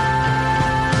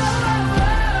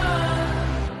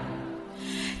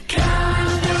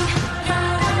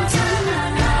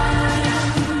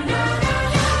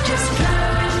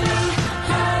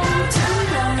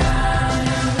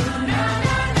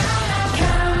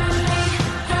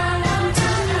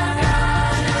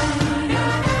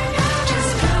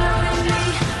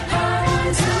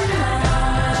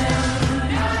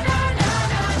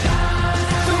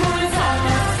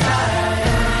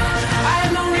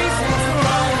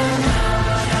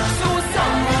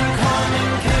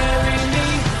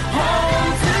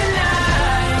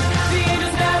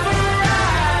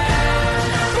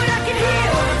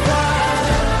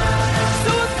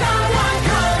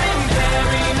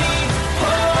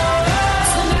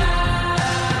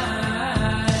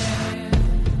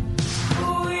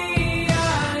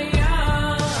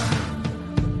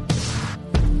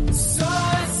 So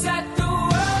let's set the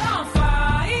world on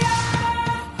fire.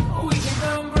 We can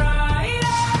burn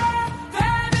brighter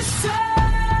than the sun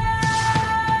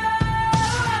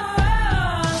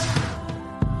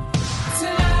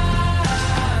tonight.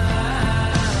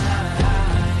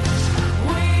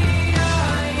 We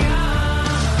are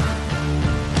young,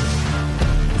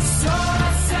 so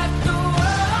let's set the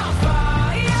world on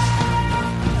fire.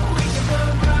 We can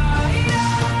burn brighter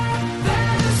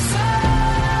than the sun.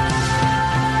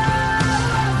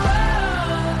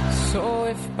 So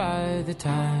if by the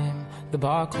time the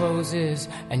bar closes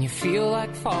and you feel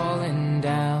like falling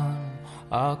down,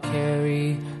 I'll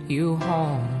carry you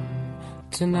home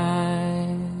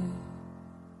tonight.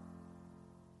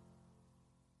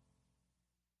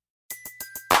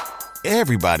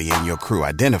 Everybody in your crew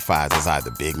identifies as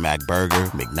either Big Mac Burger,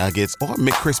 McNuggets, or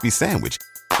McCrispy Sandwich.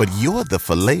 But you're the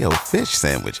Filet-O-Fish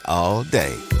Sandwich all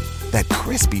day. That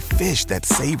crispy fish, that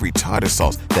savory tartar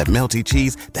sauce, that melty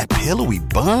cheese, that pillowy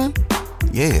bun.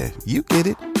 Yeah, you get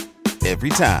it.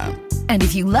 Every time. And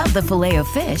if you love the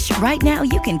Filet-O-Fish, right now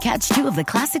you can catch two of the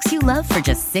classics you love for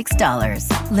just $6.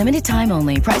 Limited time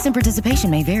only. Price and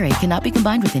participation may vary. Cannot be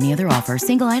combined with any other offer.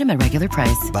 Single item at regular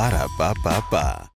price. Ba-da-ba-ba-ba.